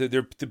eyes,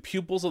 the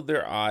pupils of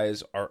their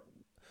eyes are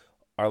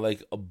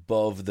like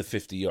above the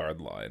 50-yard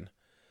line.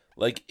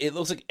 Like it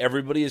looks like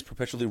everybody is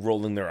perpetually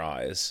rolling their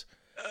eyes.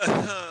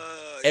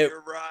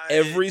 You're right.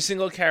 Every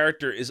single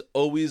character is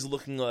always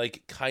looking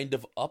like kind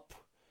of up,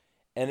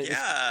 and it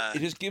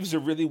just gives a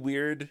really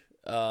weird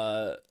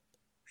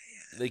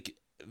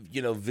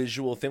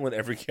visual thing when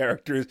every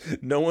character is,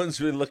 no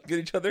one's really looking at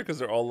each other because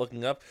they're all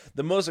looking up.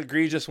 The most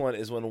egregious one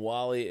is when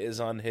Wally is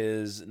on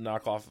his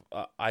knockoff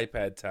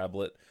iPad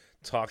tablet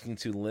talking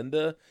to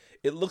Linda.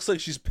 It looks like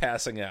she's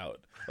passing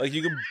out. Like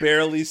you can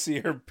barely see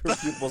her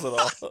pupils at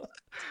all.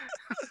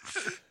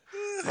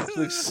 She's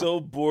like so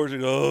bored.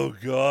 Like, oh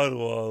God,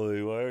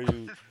 Wally, why are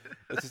you?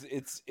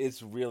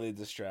 It's really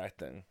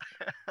distracting.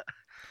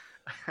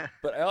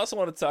 But I also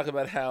want to talk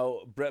about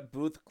how Brett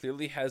Booth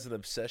clearly has an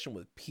obsession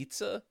with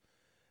pizza.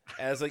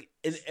 As like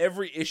in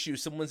every issue,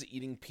 someone's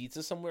eating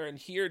pizza somewhere, and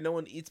here no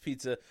one eats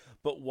pizza.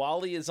 But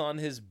Wally is on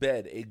his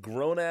bed. A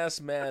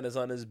grown-ass man is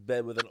on his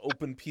bed with an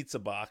open pizza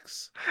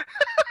box.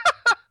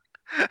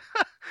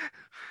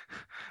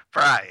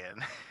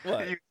 Brian,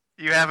 what?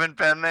 You haven't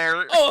been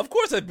there? Oh, of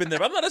course I've been there.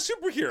 But I'm not a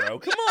superhero.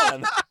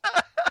 Come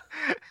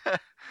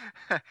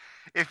on.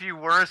 If you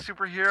were a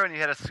superhero and you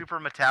had a super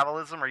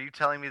metabolism, are you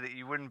telling me that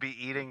you wouldn't be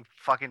eating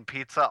fucking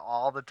pizza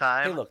all the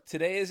time? Hey, look,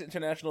 today is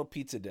International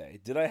Pizza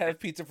Day. Did I have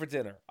pizza for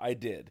dinner? I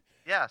did.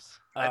 Yes,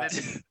 I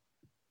did.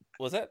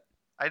 Was that?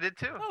 I did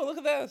too. Oh, look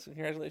at that!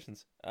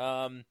 Congratulations.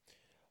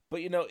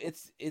 But you know,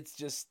 it's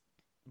just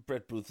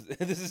Brett Booth.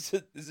 This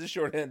is a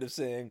shorthand of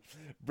saying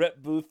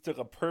Brett Booth took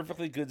a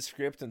perfectly good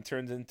script and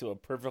turned it into a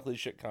perfectly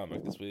shit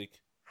comic this week.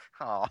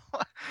 Oh,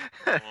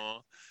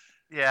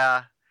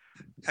 yeah.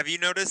 Have you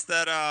noticed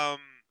that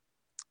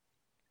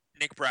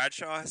Nick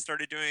Bradshaw has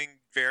started doing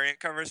variant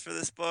covers for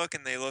this book,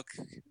 and they look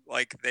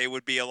like they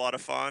would be a lot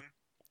of fun?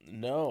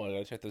 No, I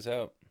gotta check this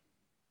out.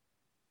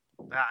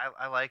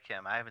 I like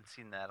him. I haven't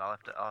seen that. I'll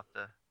have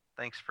to.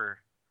 Thanks for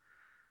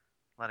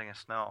letting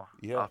us know.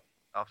 Yeah,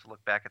 I'll have to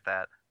look back at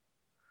that.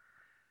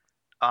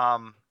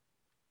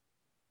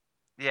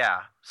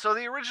 Yeah. So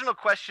the original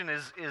question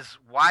is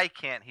why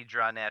can't he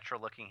draw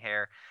natural looking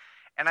hair?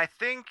 And I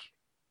think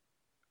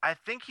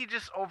he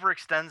just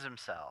overextends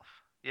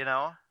himself, you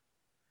know?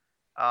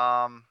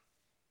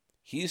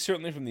 He's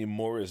certainly from the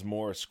more is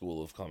more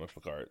school of comic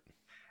book art.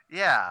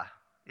 Yeah.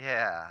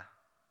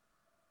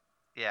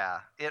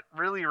 It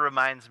really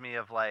reminds me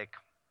of like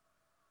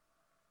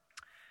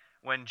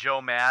when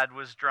Joe Mad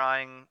was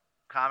drawing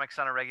comics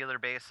on a regular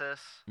basis.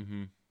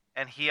 Mm-hmm.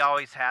 And he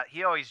always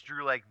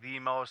drew like the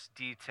most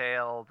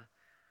detailed,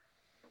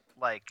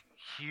 like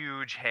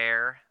huge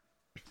hair.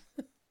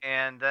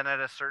 And then at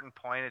a certain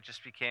point, it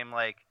just became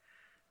like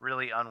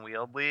really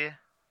unwieldy.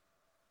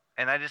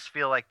 And I just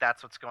feel like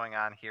that's what's going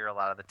on here a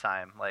lot of the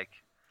time. Like,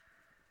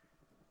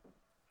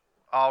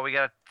 oh, we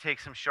got to take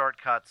some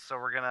shortcuts, so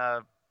we're going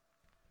to,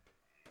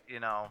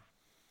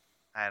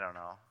 I don't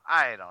know.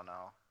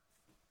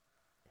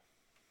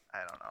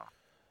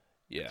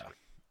 Yeah.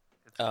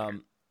 It's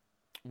weird.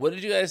 What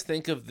did you guys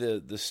think of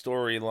the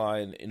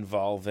storyline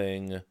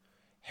involving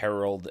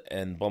Harold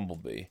and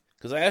Bumblebee?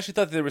 Because I actually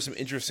thought there was some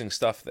interesting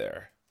stuff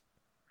there.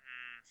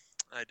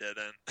 I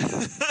didn't.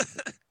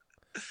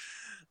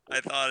 I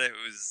thought it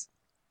was...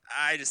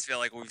 I just feel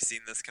like we've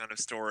seen this kind of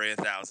story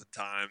 1,000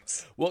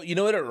 times. Well, you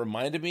know what it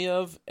reminded me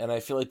of, and I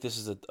feel like this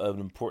is an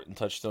important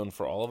touchstone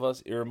for all of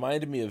us. It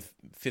reminded me of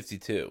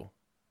 52.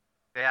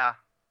 Yeah.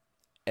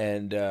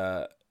 And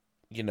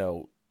you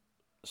know,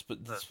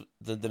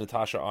 the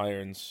Natasha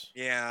Irons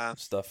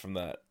stuff from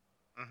that.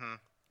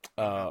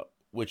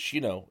 Which,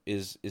 you know,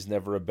 is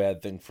never a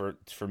bad thing for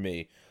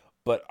me.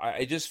 But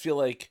I just feel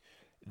like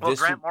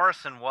Grant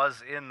Morrison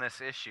was in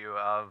this issue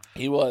of...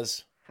 He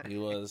was. He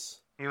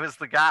was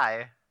the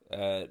guy.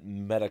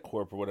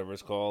 Metacorp or whatever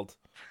it's called.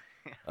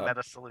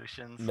 Meta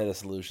Solutions. Meta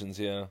Solutions,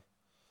 yeah.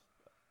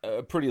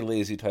 A pretty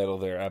lazy title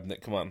there,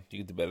 Abnett. Come on, you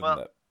can do better than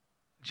that.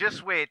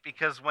 Just wait,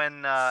 because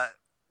when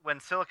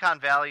Silicon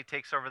Valley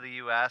takes over the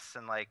U.S.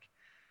 and like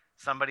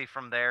somebody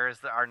from there is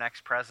our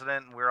next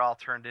president, and we're all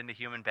turned into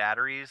human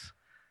batteries,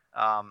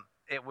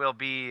 it will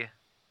be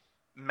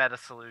Meta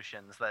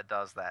Solutions that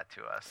does that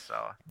to us.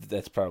 So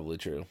that's probably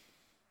true.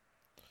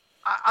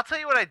 I'll tell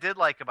you what I did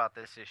like about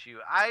this issue.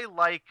 I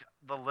like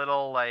the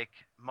little like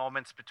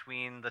moments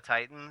between the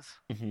Titans.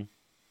 Mm-hmm.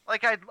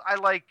 Like I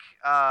like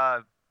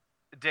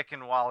Dick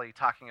and Wally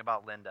talking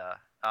about Linda.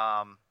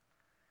 I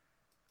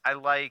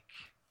like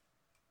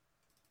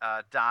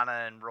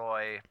Donna and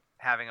Roy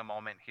having a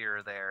moment here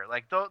or there.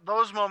 Like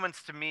those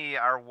moments to me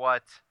are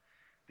what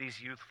these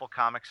youthful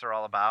comics are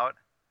all about.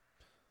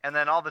 And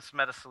then all this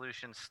Meta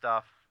Solutions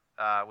stuff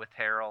with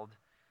Harold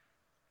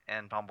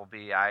and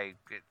Bumblebee, I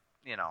could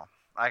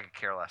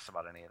care less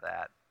about any of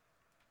that.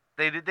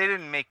 They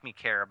didn't make me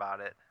care about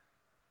it.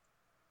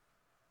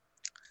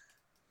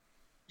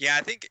 Yeah,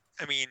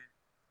 I mean,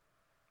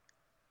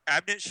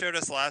 Abnett showed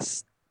us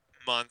last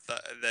month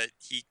that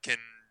he can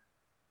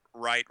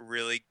write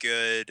really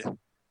good.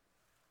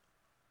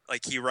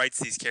 Like, he writes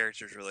these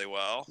characters really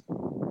well.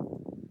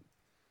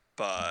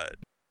 But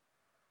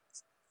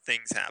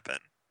things happen.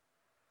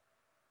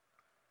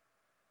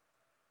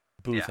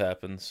 Booth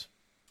happens.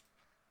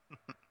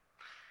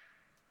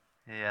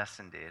 Yes,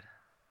 indeed.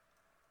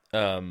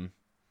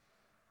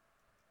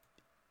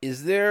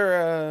 Is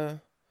there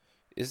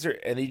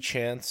any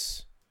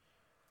chance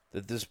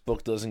that this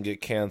book doesn't get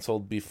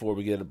canceled before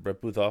we get Brett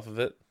Booth off of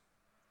it?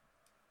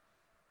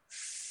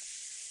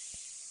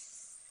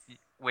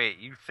 Wait,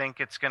 you think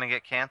it's going to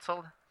get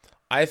canceled?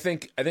 I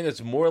think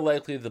it's more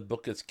likely the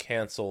book gets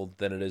canceled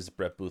than it is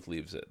Brett Booth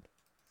leaves it.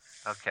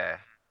 Okay.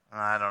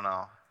 I don't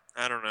know.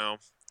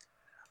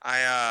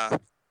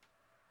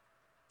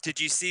 Did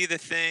you see the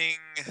thing?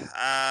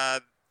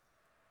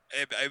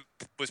 It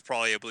was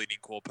probably a Bleeding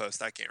Cool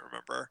post. I can't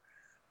remember,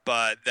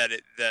 but that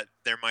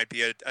there might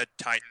be a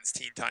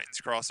Teen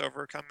Titans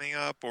crossover coming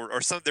up,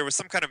 or some. There was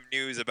some kind of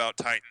news about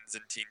Titans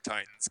and Teen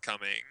Titans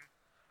coming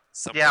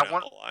somewhere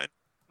down the line.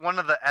 One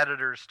of the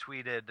editors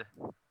tweeted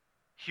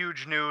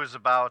huge news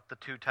about the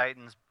two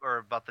Titans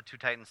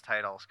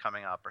titles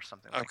coming up or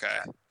something like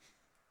that.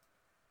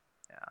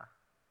 Yeah.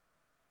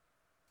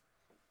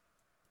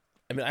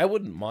 I mean, I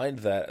wouldn't mind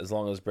that as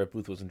long as Brett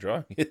Booth wasn't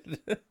drawing it.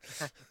 We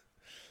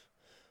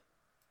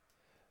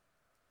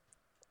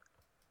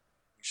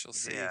shall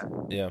see.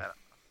 Yeah.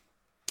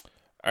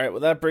 All right,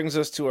 well, that brings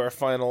us to our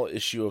final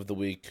issue of the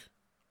week,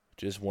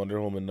 which is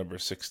Wonder Woman number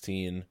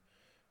 16,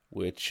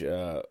 which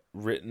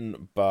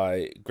written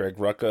by Greg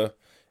Rucka.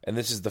 And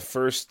this is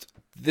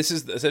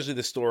essentially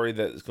the story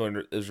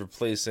that is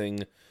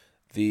replacing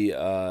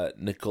the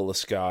Nicola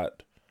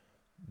Scott,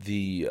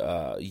 the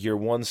Year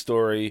One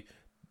story.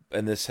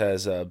 And this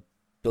has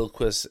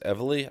Bilquis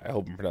Evely. I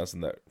hope I'm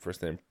pronouncing that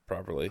first name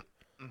properly.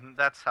 Mm-hmm.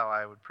 That's how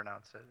I would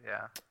pronounce it,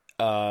 yeah.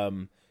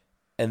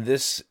 And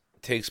this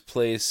takes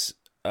place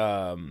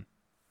kind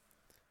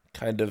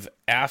of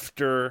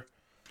after...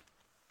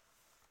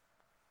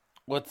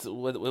 What's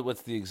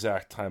the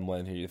exact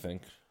timeline here, you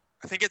think?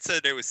 I think it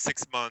said it was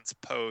 6 months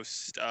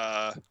post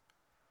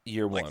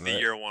Year One, like the right?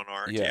 Year One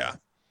arc, yeah.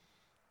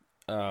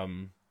 I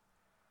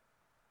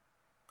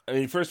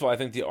mean, first of all, I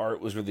think the art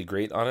was really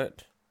great on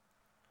it.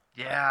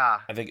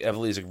 Yeah. I think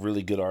Evely's a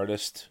really good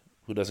artist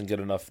who doesn't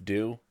get enough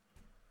due.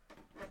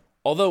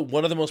 Although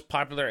one of the most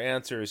popular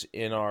answers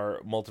in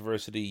our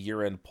Multiversity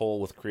year-end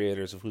poll with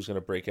creators of who's going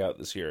to break out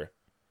this year.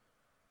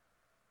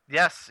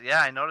 Yes,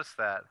 yeah, I noticed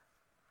that.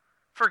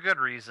 For good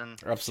reason.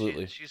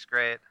 Absolutely. She's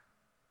great.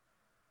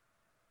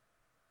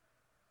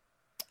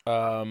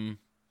 But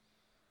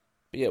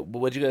yeah,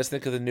 what'd you guys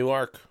think of the new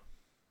arc?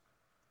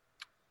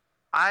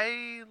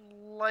 I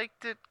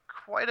liked it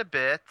quite a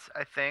bit,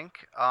 I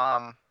think.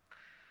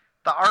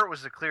 The art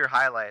was a clear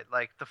highlight.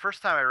 Like, the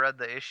first time I read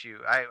the issue,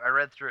 I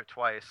read through it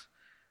twice.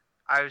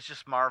 I was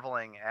just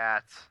marveling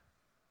at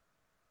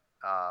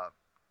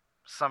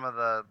some of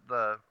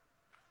the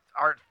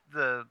art,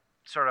 the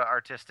sort of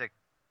artistic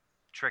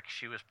tricks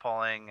she was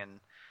pulling, and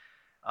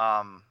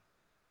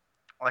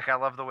like, I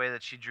love the way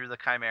that she drew the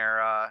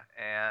Chimera,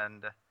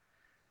 and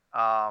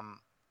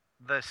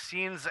the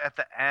scenes at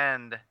the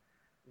end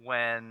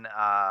when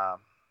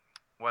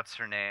what's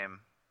her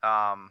name?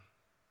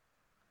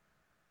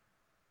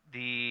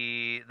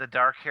 The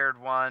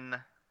dark-haired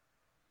one.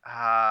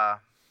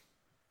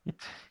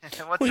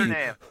 What's her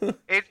name?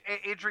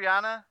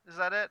 Adriana? Is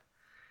that it?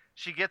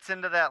 she gets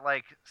into that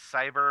like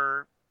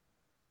cyber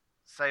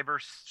She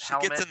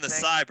helmet gets in the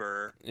thing.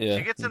 cyber. Yeah.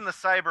 She gets in the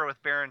cyber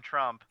with Baron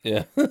Trump.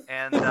 Yeah.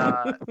 And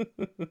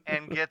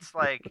gets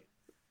like,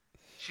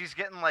 she's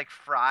getting like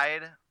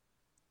fried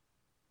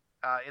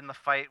in the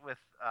fight with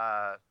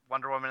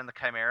Wonder Woman and the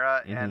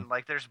Chimera, and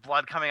like there's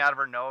blood coming out of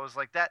her nose,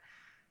 like that.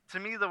 To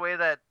me, the way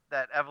that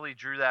Evely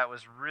drew that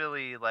was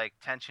really like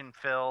tension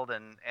filled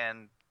and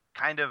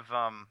kind of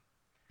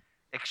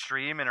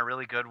extreme in a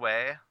really good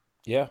way.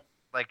 Yeah.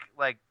 Like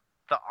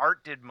the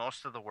art did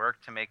most of the work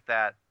to make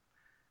that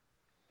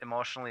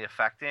emotionally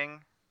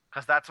affecting,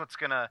 because that's what's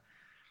gonna,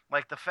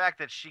 like, the fact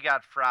that she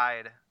got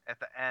fried at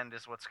the end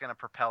is what's gonna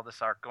propel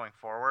this arc going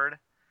forward,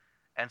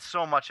 and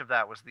so much of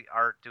that was the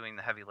art doing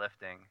the heavy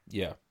lifting.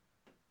 Yeah.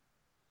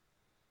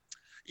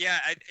 Yeah,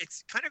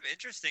 it's kind of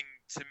interesting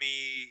to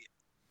me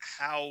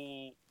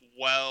how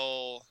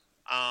well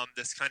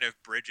this kind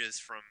of bridges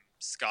from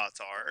Scott's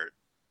art,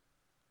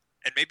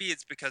 and maybe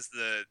it's because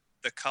the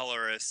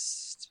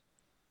colorist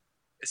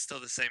is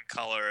still the same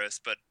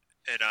colorist, but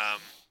it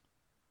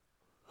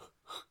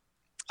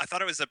I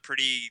thought it was a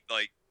pretty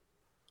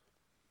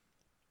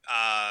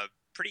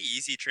pretty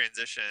easy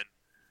transition.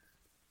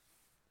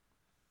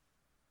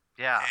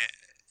 Yeah.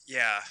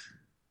 Yeah.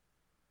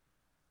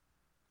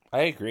 I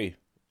agree.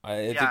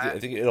 I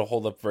think it'll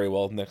hold up very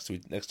well next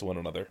to one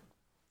another.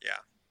 Yeah.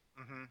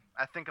 Mm-hmm.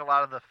 I think a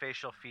lot of the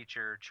facial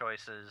feature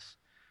choices,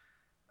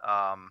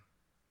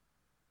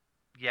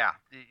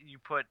 you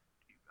put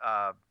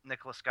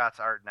Nicholas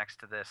Scott's art next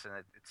to this, and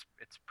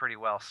it's pretty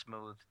well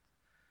smoothed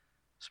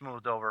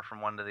over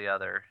from one to the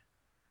other.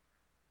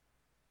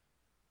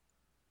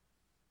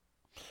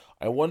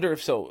 I wonder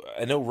if so.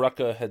 I know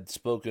Rucka had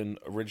spoken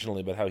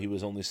originally about how he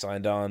was only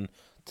signed on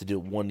to do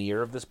 1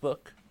 year of this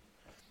book.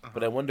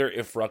 But I wonder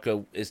if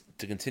Rucka is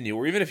to continue,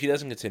 or even if he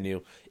doesn't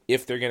continue,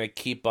 if they're going to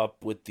keep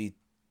up with the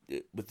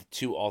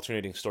two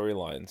alternating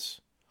storylines.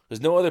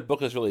 Because no other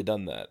book has really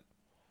done that.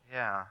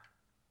 Yeah.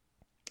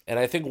 And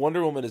I think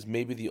Wonder Woman is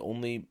maybe the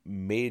only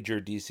major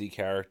DC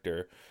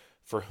character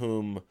for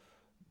whom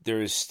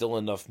there is still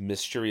enough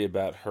mystery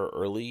about her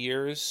early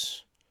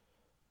years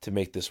to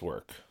make this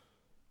work.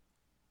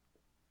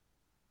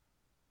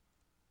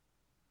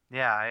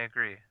 Yeah, I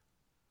agree.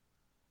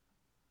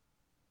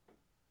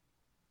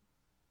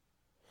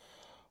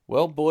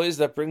 Well, boys,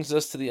 that brings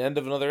us to the end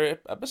of another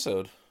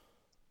episode.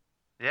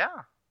 Yeah.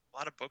 A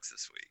lot of books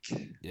this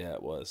week. Yeah,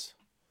 it was.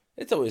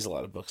 It's always a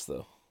lot of books,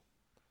 though.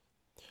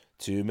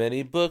 Too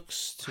many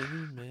books,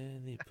 too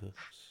many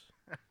books.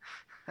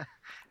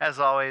 As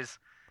always,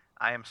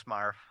 I am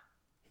Smarf.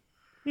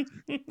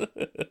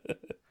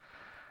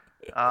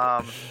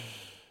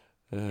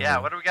 Yeah,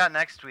 what do we got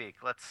next week?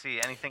 Let's see.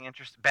 Anything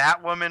interesting?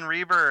 Batwoman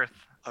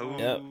Rebirth. Oh,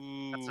 Yep.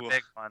 That's a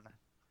big one.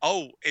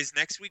 Oh, is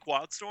next week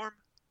Wildstorm?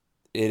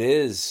 It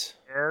is.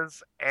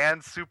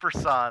 And Super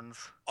Sons.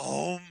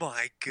 Oh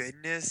my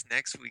goodness!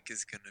 Next week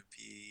is gonna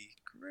be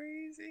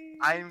crazy.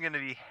 I am gonna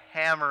be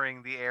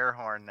hammering the air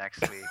horn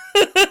next week.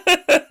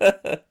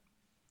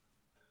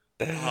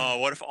 Oh,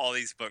 what if all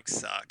these books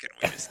suck and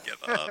we just give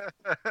up?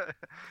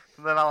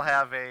 Then I'll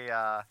have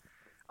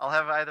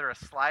either a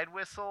slide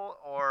whistle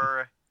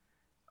or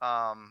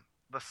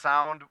the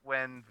sound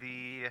when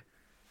the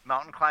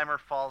mountain climber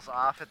falls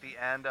off at the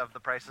end of The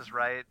Price is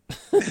Right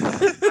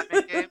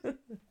game.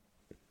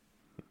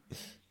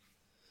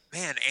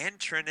 Man, and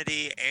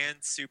Trinity and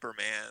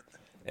Superman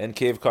And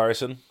Cave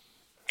Carson.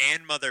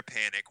 and Mother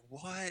Panic.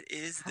 What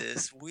is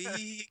this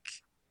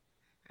week?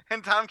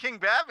 And Tom King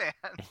Batman.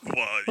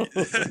 What?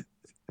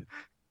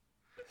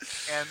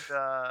 And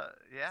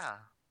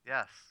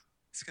yes.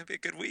 It's gonna be a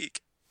good week.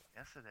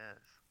 Yes, it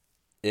is.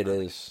 It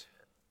is.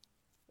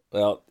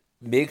 Well,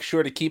 make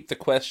sure to keep the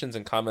questions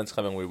and comments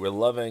coming. We were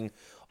loving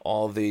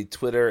all the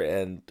Twitter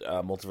and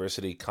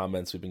Multiversity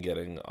comments we've been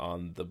getting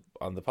on the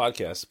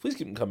podcast. Please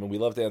keep them coming. We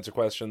love to answer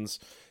questions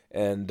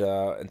and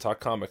talk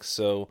comics.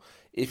 So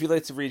if you'd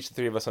like to reach the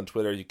three of us on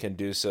Twitter, you can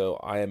do so.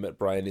 I am at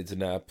Brian Needs a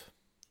Nap.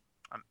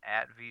 I'm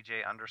at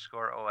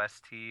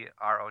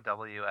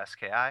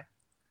VJ_OSTROWSKI.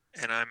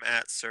 And I'm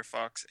at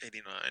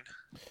SirFox89.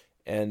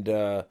 And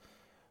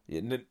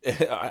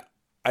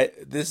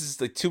this is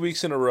like 2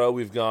 weeks in a row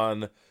we've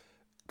gone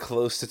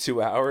close to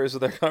 2 hours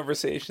with our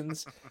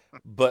conversations.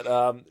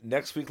 But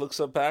next week looks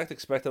so packed.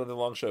 Expect another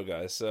long show,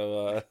 guys.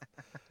 So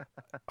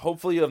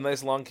hopefully you have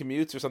nice long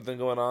commutes or something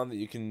going on that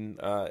you can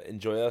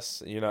enjoy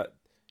us. You're not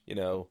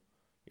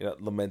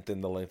lamenting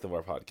the length of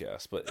our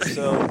podcast. But if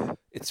so,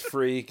 it's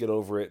free. Get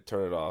over it.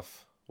 Turn it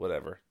off.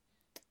 Whatever.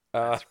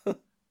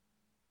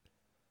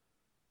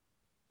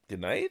 Good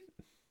night.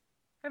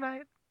 Good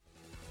night.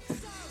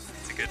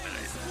 It's a good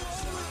night.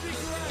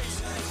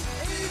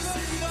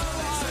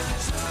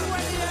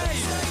 28,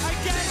 I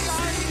get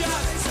like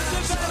that,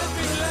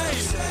 developing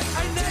late. I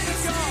never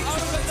got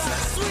over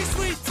that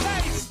sweet